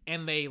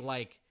and they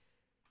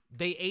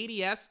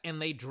ADS and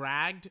they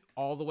dragged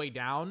all the way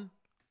down.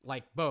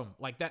 Like, boom.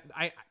 Like, that,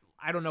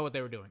 I don't know what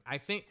they were doing. I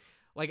think,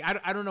 like,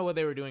 I don't know what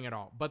they were doing at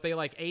all. But they,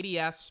 like,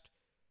 ADS'd.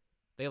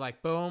 They,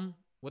 like, boom,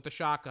 with the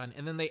shotgun.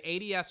 And then they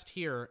ADS'd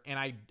here. And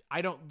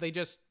I don't, they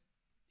just,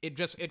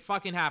 it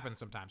fucking happens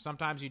sometimes.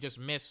 Sometimes you just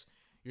miss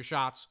your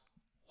shots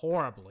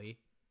horribly.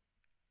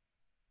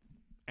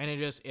 And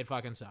it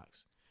fucking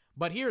sucks.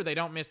 But here, they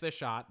don't miss this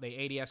shot.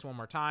 They ADS one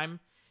more time,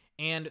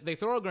 and they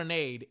throw a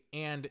grenade,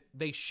 and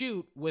they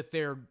shoot with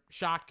their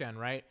shotgun,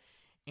 right?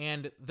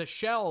 And the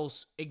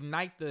shells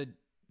ignite the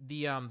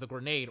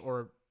grenade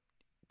or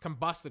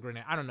combust the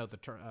grenade. I don't know what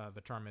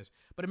the term is,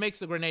 but it makes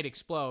the grenade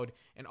explode,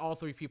 and all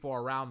 3 people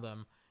are around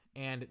them.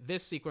 And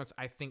this sequence,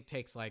 I think,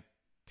 takes like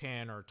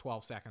 10 or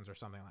 12 seconds or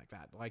something like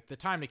that. Like, the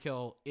time to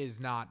kill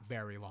is not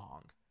very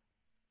long.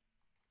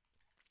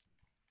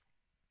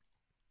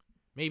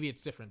 Maybe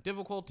it's different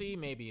difficulty.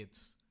 Maybe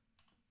it's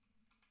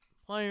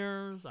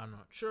players. I'm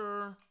not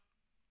sure.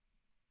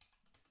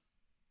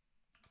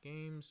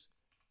 Games.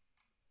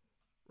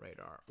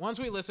 Radar. Once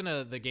we listen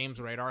to the game's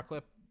radar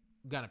clip,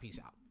 gonna peace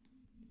out.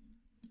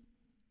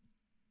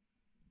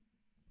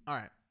 All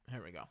right,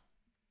 here we go.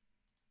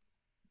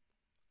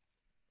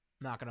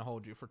 Not gonna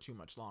hold you for too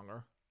much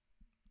longer.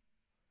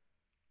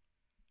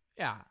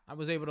 Yeah, I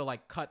was able to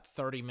like cut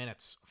 30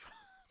 minutes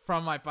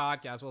from my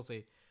podcast. We'll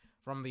see.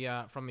 From the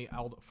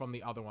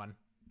other one.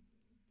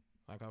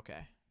 Like,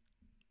 okay.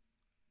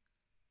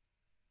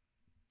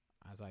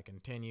 As I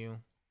continue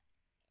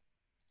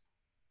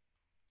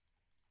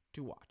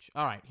to watch.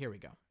 All right, here we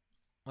go.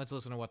 Let's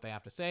listen to what they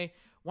have to say.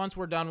 Once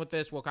we're done with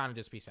this, we'll kind of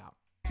just peace out.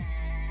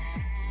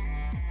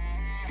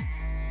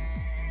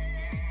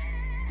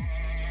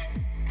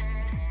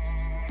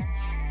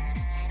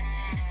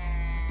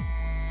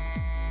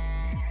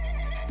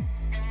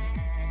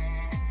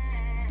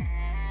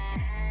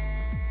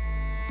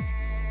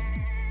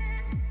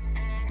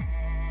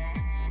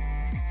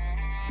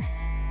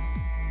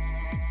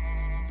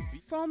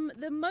 From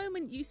the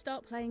moment you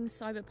start playing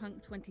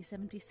Cyberpunk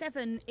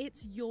 2077,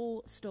 it's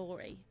your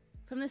story.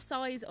 From the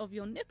size of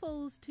your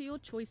nipples to your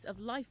choice of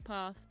life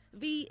path,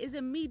 V is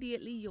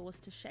immediately yours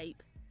to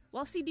shape.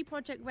 While CD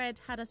Projekt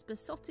Red had us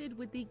besotted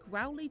with the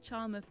growly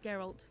charm of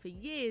Geralt for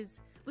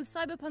years, with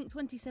Cyberpunk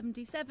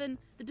 2077,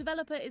 the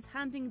developer is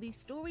handing the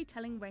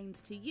storytelling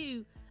reins to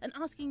you and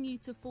asking you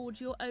to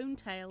forge your own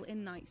tale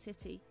in Night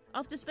City.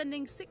 After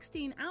spending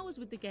 16 hours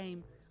with the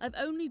game, I've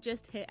only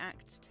just hit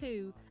Act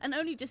 2 and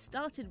only just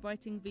started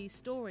writing V's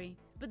story,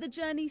 but the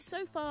journey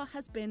so far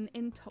has been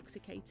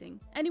intoxicating.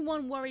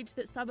 Anyone worried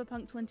that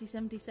Cyberpunk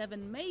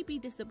 2077 may be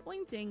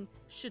disappointing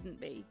shouldn't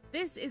be.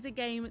 This is a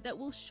game that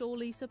will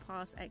surely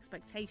surpass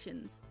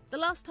expectations. The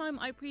last time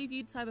I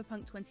previewed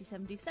Cyberpunk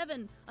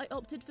 2077, I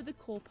opted for the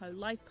Corpo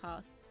life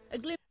path.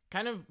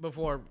 Kind of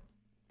before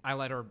I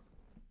let her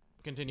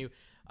continue,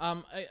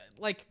 I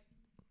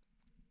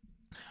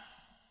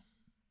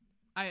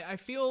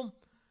feel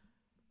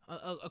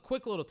a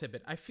quick little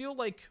tidbit. I feel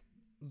like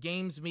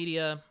games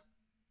media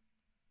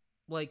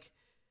like,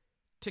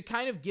 to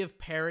kind of give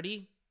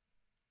parody,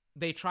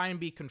 they try and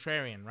be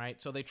contrarian,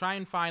 right? So they try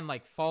and find,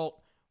 like,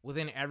 fault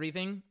within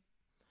everything.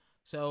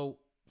 So,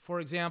 for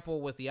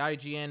example, with the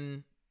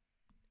IGN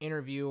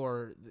interview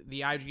or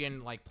the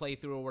IGN, like,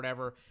 playthrough or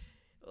whatever,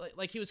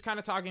 like, he was kind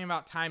of talking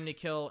about time to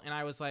kill, and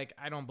I was like,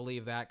 I don't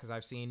believe that, because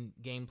I've seen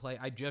gameplay.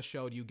 I just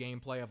showed you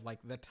gameplay of, like,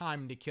 the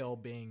time to kill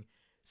being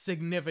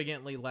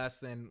significantly less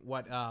than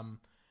what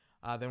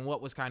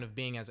was kind of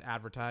being as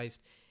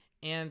advertised.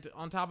 And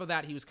on top of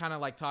that, he was kind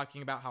of like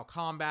talking about how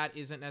combat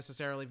isn't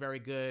necessarily very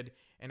good,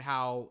 and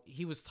how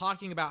he was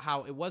talking about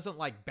how it wasn't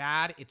like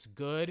bad, it's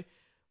good,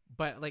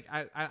 but like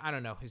I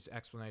don't know his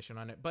explanation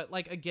on it. But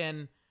like,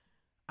 again,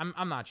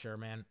 I'm not sure,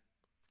 man.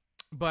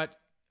 But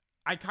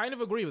I kind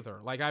of agree with her.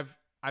 Like,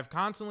 I've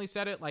constantly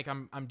said it. Like,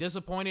 I'm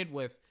disappointed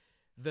with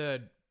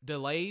the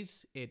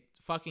delays. It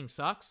fucking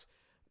sucks.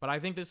 But I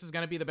think this is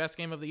gonna be the best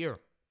game of the year.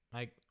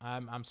 Like,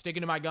 I'm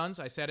sticking to my guns.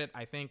 I said it.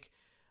 I think.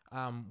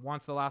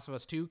 Once The Last of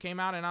Us 2 came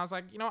out, and I was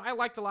like, you know, I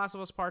like The Last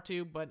of Us Part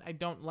 2, but I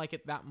don't like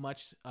it that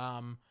much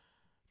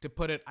to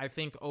put it, I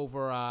think,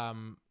 over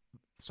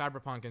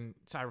Cyberpunk, and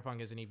Cyberpunk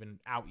isn't even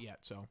out yet,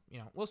 so, you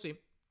know, we'll see.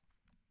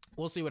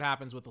 We'll see what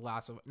happens with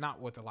not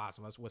with The Last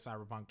of Us, with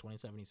Cyberpunk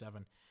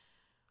 2077.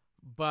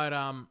 But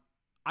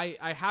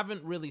I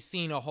haven't really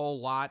seen a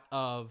whole lot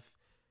of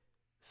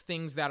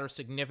things that are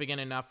significant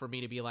enough for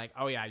me to be like,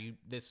 oh yeah,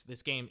 this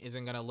game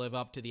isn't going to live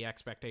up to the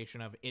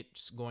expectation of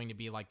it's going to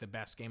be like the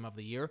best game of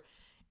the year.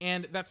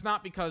 And that's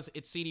not because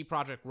it's CD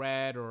Projekt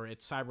Red or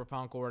it's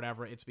Cyberpunk or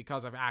whatever. It's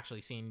because I've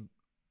actually seen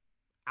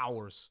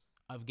hours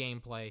of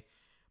gameplay,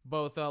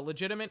 both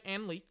legitimate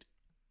and leaked,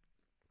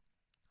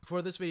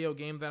 for this video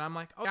game that I'm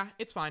like, oh yeah,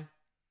 it's fine.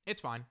 It's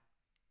fine.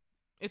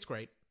 It's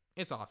great.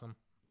 It's awesome.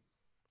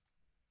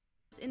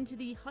 Into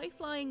the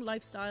high-flying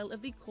lifestyle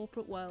of the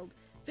corporate world,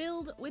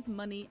 filled with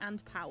money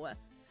and power.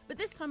 But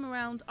this time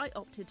around, I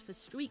opted for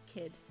Street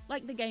Kid.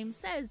 Like the game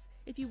says,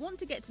 if you want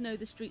to get to know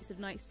the streets of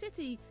Night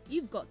City,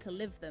 you've got to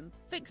live them.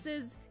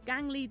 Fixers,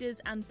 gang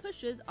leaders, and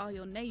pushers are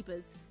your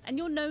neighbours, and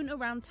you're known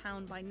around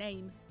town by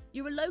name.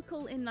 You're a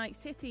local in Night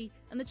City,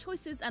 and the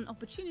choices and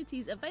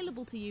opportunities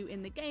available to you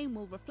in the game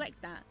will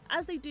reflect that,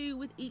 as they do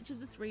with each of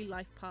the 3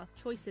 life path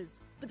choices.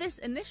 But this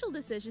initial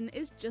decision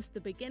is just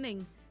the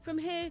beginning. From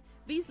here,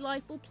 V's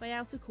life will play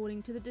out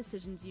according to the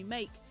decisions you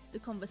make, the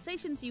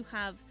conversations you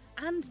have,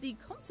 and the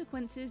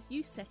consequences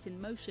you set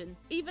in motion.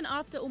 Even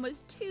after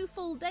almost 2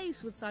 full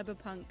days with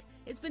Cyberpunk,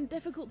 it's been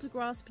difficult to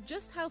grasp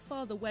just how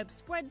far the web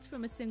spreads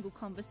from a single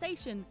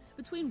conversation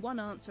between one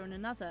answer and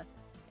another.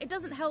 It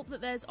doesn't help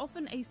that there's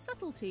often a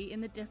subtlety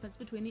in the difference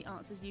between the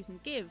answers you can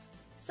give.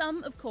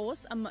 Some, of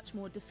course, are much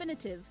more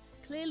definitive,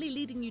 clearly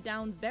leading you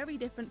down very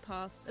different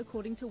paths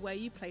according to where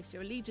you place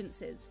your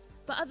allegiances,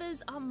 but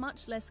others are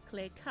much less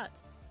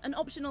clear-cut. An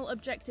optional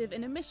objective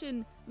in a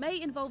mission may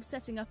involve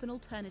setting up an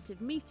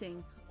alternative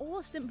meeting,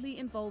 or simply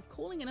involve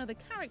calling another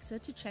character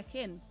to check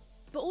in.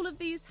 But all of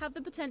these have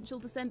the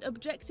potential to send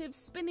objectives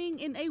spinning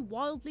in a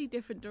wildly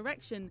different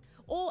direction,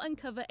 or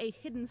uncover a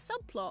hidden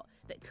subplot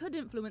that could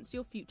influence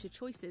your future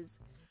choices.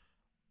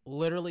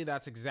 Literally,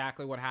 that's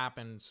exactly what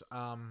happens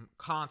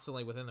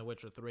constantly within The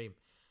Witcher 3.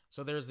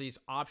 So there's these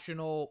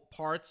optional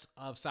parts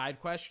of side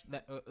quests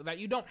that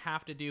you don't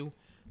have to do,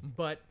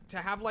 but to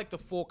have like the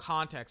full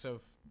context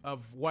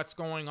of what's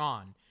going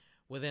on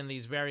within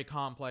these very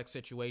complex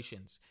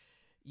situations,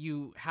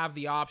 you have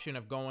the option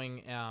of going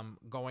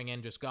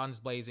in just guns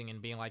blazing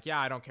and being like, yeah,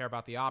 I don't care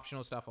about the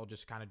optional stuff, I'll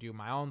just kind of do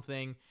my own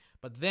thing.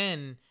 But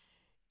then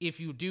if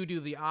you do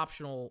the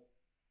optional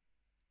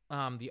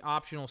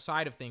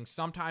side of things,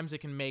 sometimes it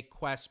can make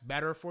quests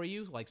better for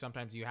you. Like,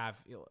 sometimes you have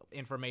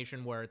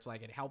information where it's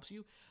like it helps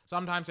you,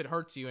 sometimes it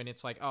hurts you, and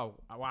it's like, oh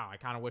wow, I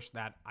kind of wish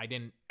that I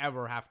didn't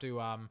ever have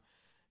to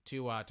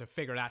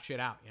figure that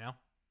shit out, you know.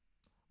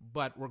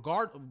 But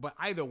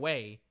either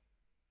way,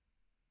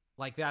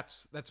 like,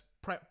 that's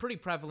pretty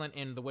prevalent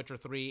in The Witcher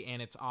 3,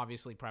 and it's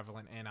obviously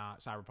prevalent in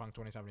Cyberpunk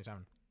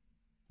 2077.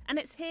 And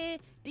it's here,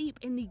 deep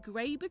in the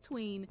grey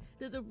between,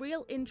 that the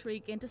real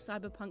intrigue into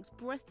Cyberpunk's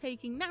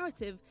breathtaking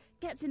narrative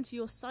gets into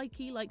your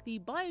psyche, like the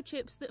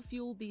biochips that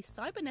fuel the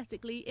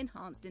cybernetically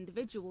enhanced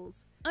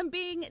individuals. I'm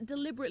being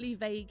deliberately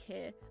vague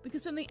here,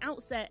 because from the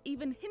outset,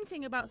 even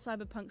hinting about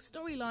Cyberpunk's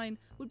storyline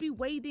would be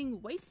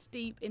wading waist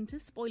deep into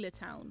Spoiler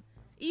Town.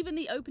 Even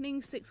the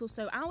opening 6 or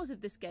so hours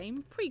of this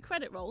game,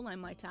 pre-credit roll I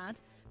might add,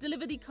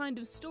 deliver the kind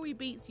of story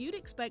beats you'd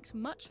expect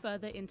much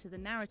further into the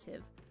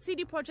narrative.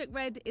 CD Projekt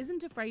Red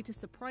isn't afraid to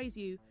surprise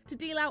you, to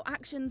deal out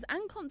actions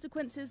and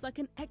consequences like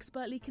an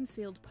expertly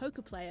concealed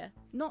poker player,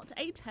 not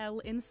a tell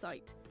in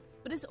sight.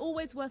 But it's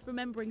always worth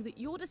remembering that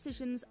your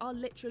decisions are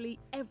literally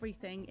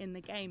everything in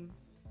the game.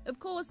 Of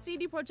course,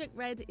 CD Projekt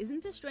Red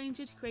isn't a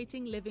stranger to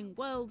creating living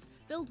worlds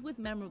filled with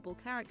memorable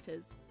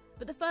characters.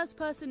 But the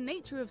first-person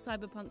nature of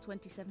Cyberpunk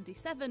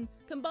 2077,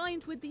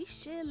 combined with the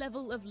sheer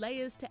level of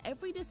layers to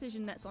every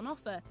decision that's on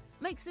offer,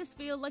 makes this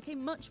feel like a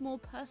much more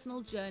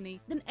personal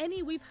journey than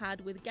any we've had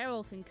with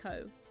Geralt &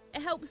 Co.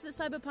 It helps that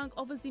Cyberpunk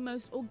offers the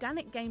most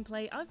organic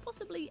gameplay I've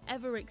possibly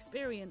ever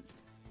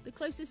experienced, the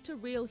closest to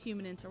real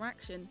human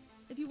interaction.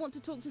 If you want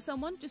to talk to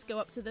someone, just go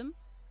up to them.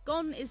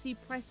 Gone is the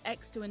press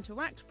X to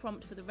interact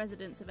prompt for the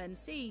residents of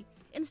NC.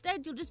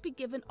 Instead, you'll just be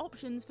given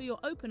options for your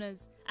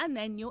openers, and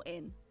then you're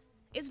in.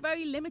 It's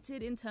very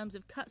limited in terms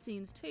of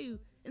cutscenes too,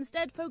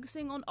 instead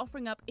focusing on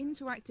offering up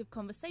interactive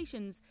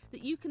conversations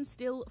that you can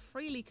still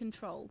freely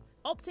control,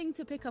 opting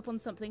to pick up on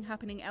something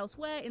happening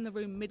elsewhere in the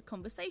room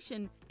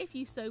mid-conversation if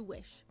you so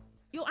wish.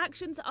 Your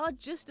actions are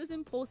just as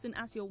important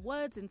as your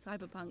words in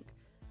Cyberpunk.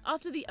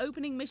 After the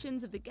opening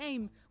missions of the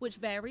game, which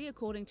vary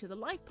according to the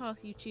life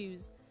path you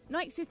choose,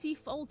 Night City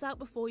folds out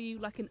before you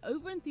like an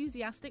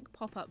over-enthusiastic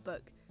pop-up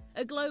book,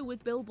 aglow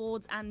with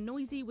billboards and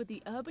noisy with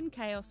the urban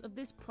chaos of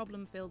this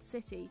problem-filled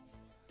city.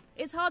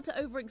 It's hard to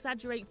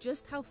over-exaggerate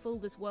just how full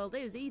this world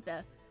is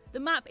either. The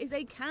map is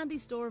a candy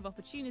store of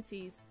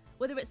opportunities,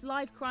 whether it's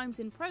live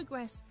crimes in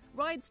progress,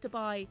 rides to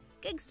buy,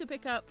 gigs to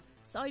pick up,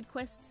 side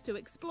quests to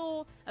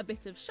explore, a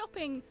bit of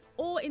shopping,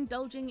 or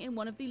indulging in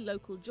one of the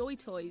local joy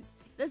toys.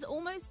 There's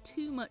almost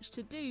too much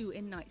to do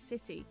in Night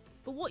City.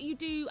 But what you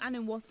do and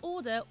in what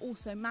order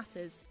also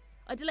matters.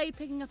 I delayed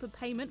picking up a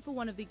payment for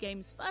one of the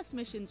game's first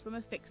missions from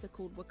a fixer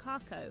called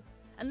Wakako,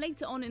 and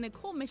later on in a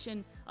core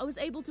mission, I was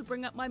able to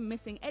bring up my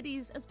missing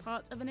eddies as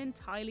part of an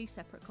entirely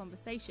separate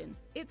conversation.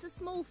 It's a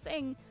small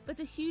thing, but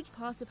a huge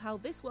part of how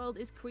this world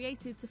is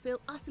created to feel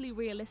utterly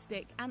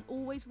realistic and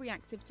always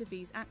reactive to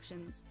V's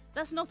actions.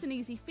 That's not an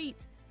easy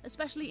feat,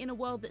 especially in a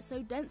world that's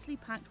so densely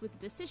packed with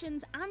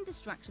decisions and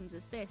distractions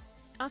as this.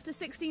 After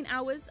 16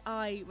 hours,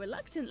 I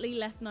reluctantly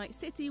left Night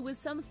City with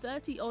some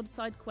 30-odd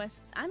side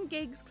quests and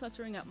gigs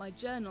cluttering up my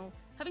journal,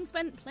 having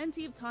spent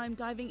plenty of time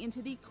diving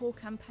into the core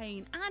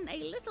campaign and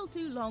a little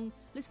too long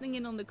listening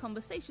in on the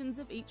conversations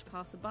of each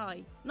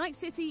passerby. Night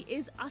City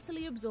is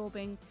utterly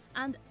absorbing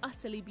and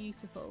utterly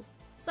beautiful.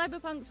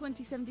 Cyberpunk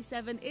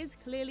 2077 is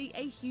clearly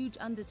a huge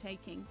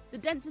undertaking. The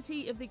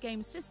density of the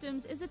game's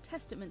systems is a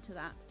testament to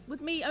that,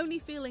 with me only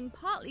feeling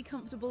partly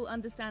comfortable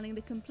understanding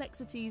the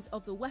complexities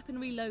of the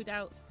weaponry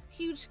loadouts,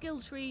 huge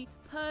skill tree,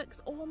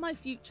 perks, or my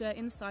future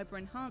in cyber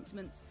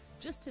enhancements,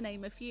 just to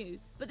name a few.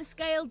 But the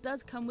scale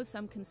does come with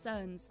some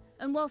concerns,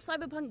 and while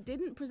Cyberpunk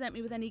didn't present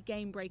me with any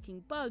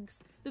game-breaking bugs,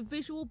 the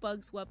visual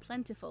bugs were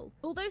plentiful.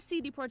 Although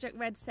CD Projekt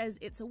Red says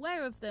it's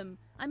aware of them,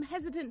 I'm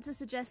hesitant to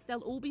suggest they'll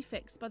all be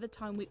fixed by the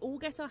time we all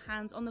get our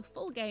hands on the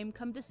full game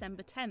come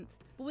December 10th.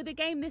 But with a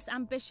game this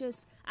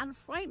ambitious and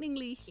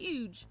frighteningly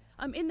huge,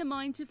 I'm in the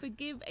mind to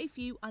forgive a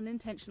few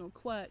unintentional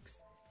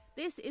quirks.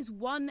 This is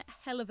one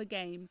hell of a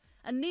game,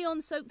 a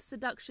neon-soaked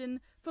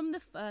seduction from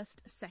the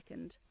first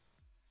second.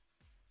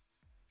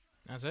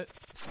 That's it.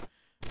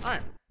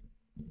 Alright.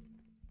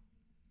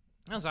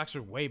 That was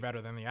actually way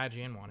better than the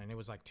IGN one, and it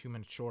was like 2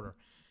 minutes shorter.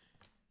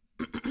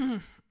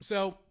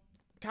 So,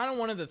 kind of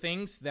one of the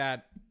things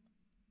that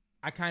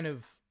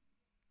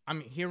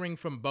I'm hearing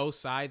from both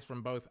sides,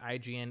 from both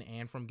IGN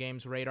and from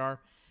Games Radar,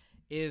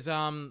 is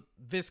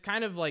this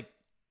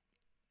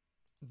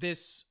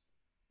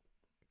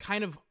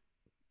kind of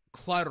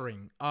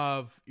cluttering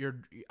of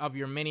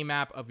your mini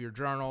map, of your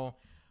journal,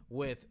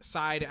 with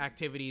side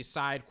activities,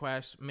 side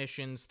quests,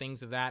 missions,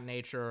 things of that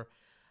nature.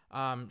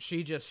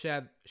 She just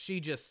said,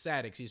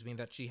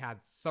 that she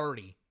had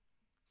 30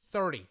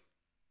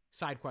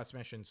 side quest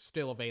missions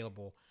still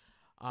available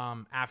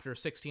after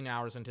 16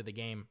 hours into the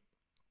game,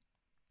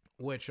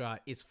 which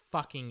is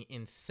fucking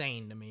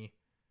insane to me.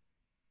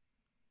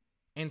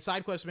 And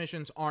side quest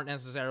missions aren't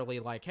necessarily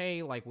like,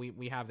 hey, like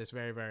we have this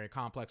very, very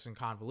complex and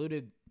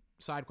convoluted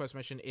side quest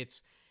mission.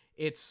 It's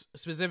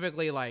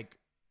specifically like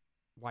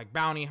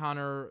bounty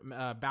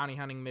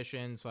hunting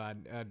missions,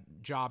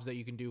 jobs that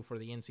you can do for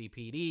the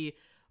NCPD.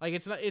 Like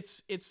it's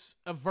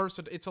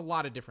a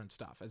lot of different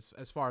stuff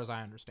as far as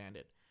I understand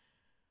it.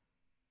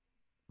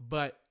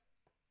 But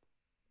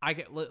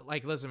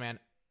listen, man,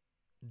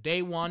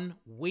 day one,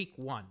 week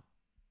one,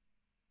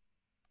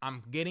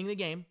 I'm getting the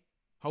game.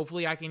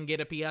 Hopefully I can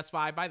get a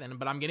PS5 by then,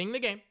 but I'm getting the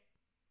game.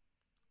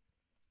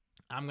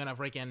 I'm gonna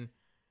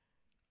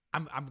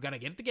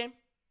get the game.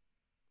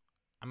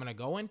 I'm gonna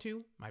go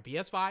into my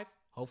PS5.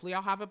 Hopefully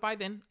I'll have it by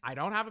then. I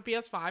don't have a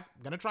PS5. I'm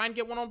gonna try and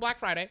get one on Black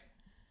Friday.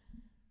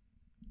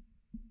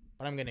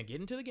 But I'm gonna get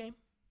into the game.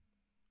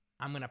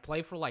 I'm gonna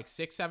play for like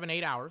 6, 7,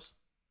 8 hours.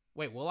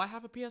 Wait, will I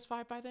have a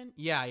PS5 by then?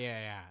 Yeah.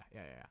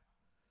 I'm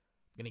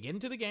gonna get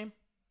into the game.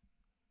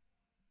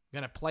 I'm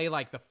gonna play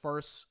like the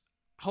first.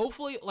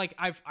 Hopefully, like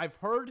I've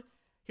heard.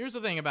 Here's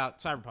the thing about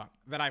Cyberpunk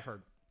that I've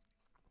heard.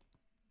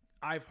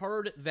 I've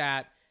heard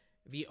that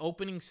the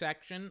opening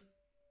section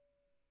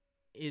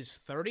is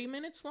 30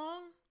 minutes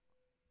long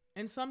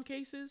in some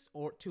cases,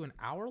 or to an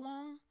hour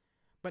long.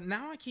 But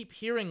now I keep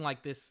hearing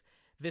like this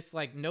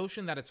like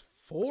notion that it's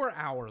 4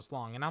 hours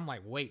long, and I'm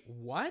like, wait,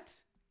 what?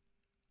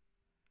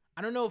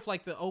 I don't know if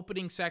like the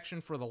opening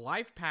section for the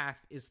life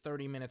path is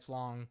 30 minutes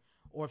long,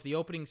 or if the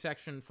opening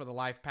section for the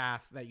life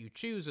path that you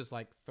choose is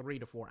like 3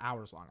 to 4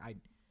 hours long.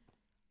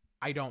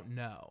 I don't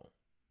know.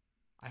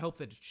 I hope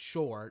that it's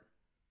short,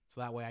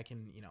 so that way I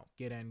can,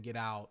 get in, get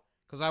out,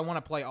 because I want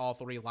to play all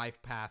 3 life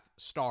path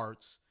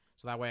starts,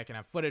 so that way I can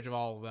have footage of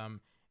all of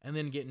them, and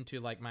then get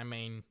into like my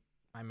main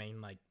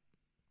like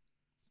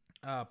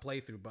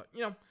playthrough. But,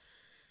 you know,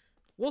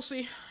 we'll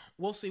see.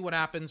 We'll see what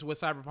happens with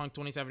Cyberpunk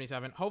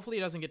 2077. Hopefully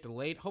it doesn't get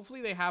delayed.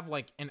 Hopefully they have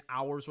like an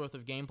hour's worth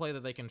of gameplay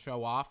that they can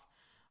show off.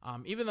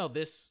 Even though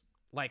this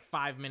like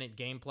 5-minute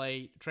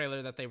gameplay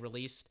trailer that they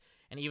released,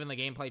 and even the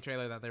gameplay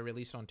trailer that they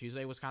released on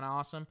Tuesday was kind of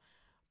awesome.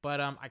 But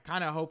I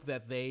kind of hope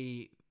that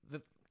they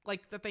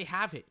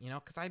have it, you know,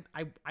 because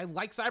I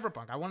like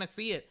Cyberpunk. I want to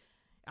see it.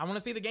 I want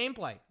to see the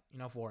gameplay, you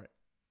know, for it.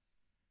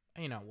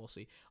 And, you know, we'll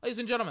see. Ladies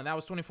and gentlemen, that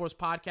was 24's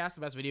podcast,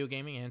 the best video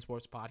gaming and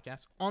sports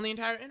podcast on the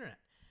entire internet.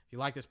 If you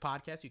like this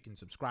podcast, you can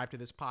subscribe to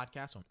this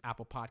podcast on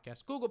Apple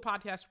Podcasts, Google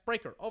Podcasts,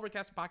 Breaker,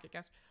 Overcast, Pocket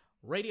Cast,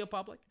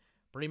 RadioPublic.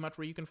 Pretty much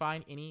where you can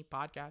find any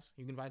podcast,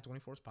 you can find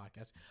 24's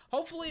podcast.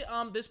 Hopefully,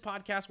 this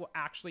podcast will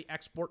actually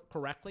export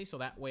correctly, so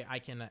that way I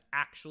can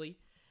actually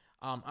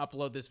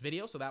upload this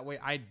video, so that way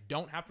I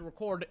don't have to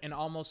record an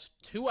almost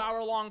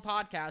 2-hour-long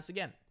podcast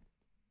again.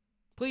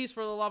 Please,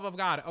 for the love of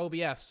God,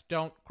 OBS,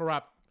 don't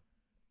corrupt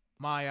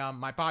my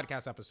my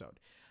podcast episode.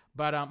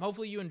 But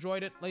hopefully you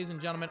enjoyed it, ladies and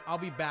gentlemen. I'll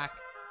be back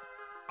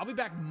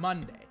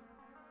Monday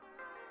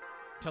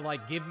to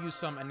like give you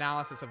some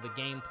analysis of the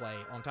gameplay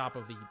on top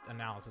of the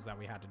analysis that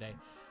we had today.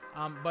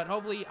 But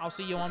hopefully I'll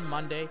see you on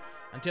Monday.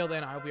 Until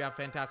then, I hope you have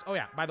fantastic. Oh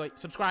yeah, by the way,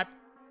 subscribe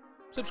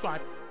to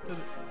the,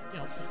 you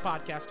know, to the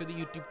podcast, to the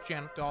YouTube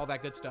channel, to all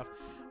that good stuff.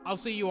 I'll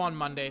see you on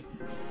Monday.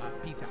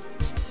 Peace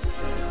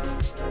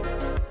out.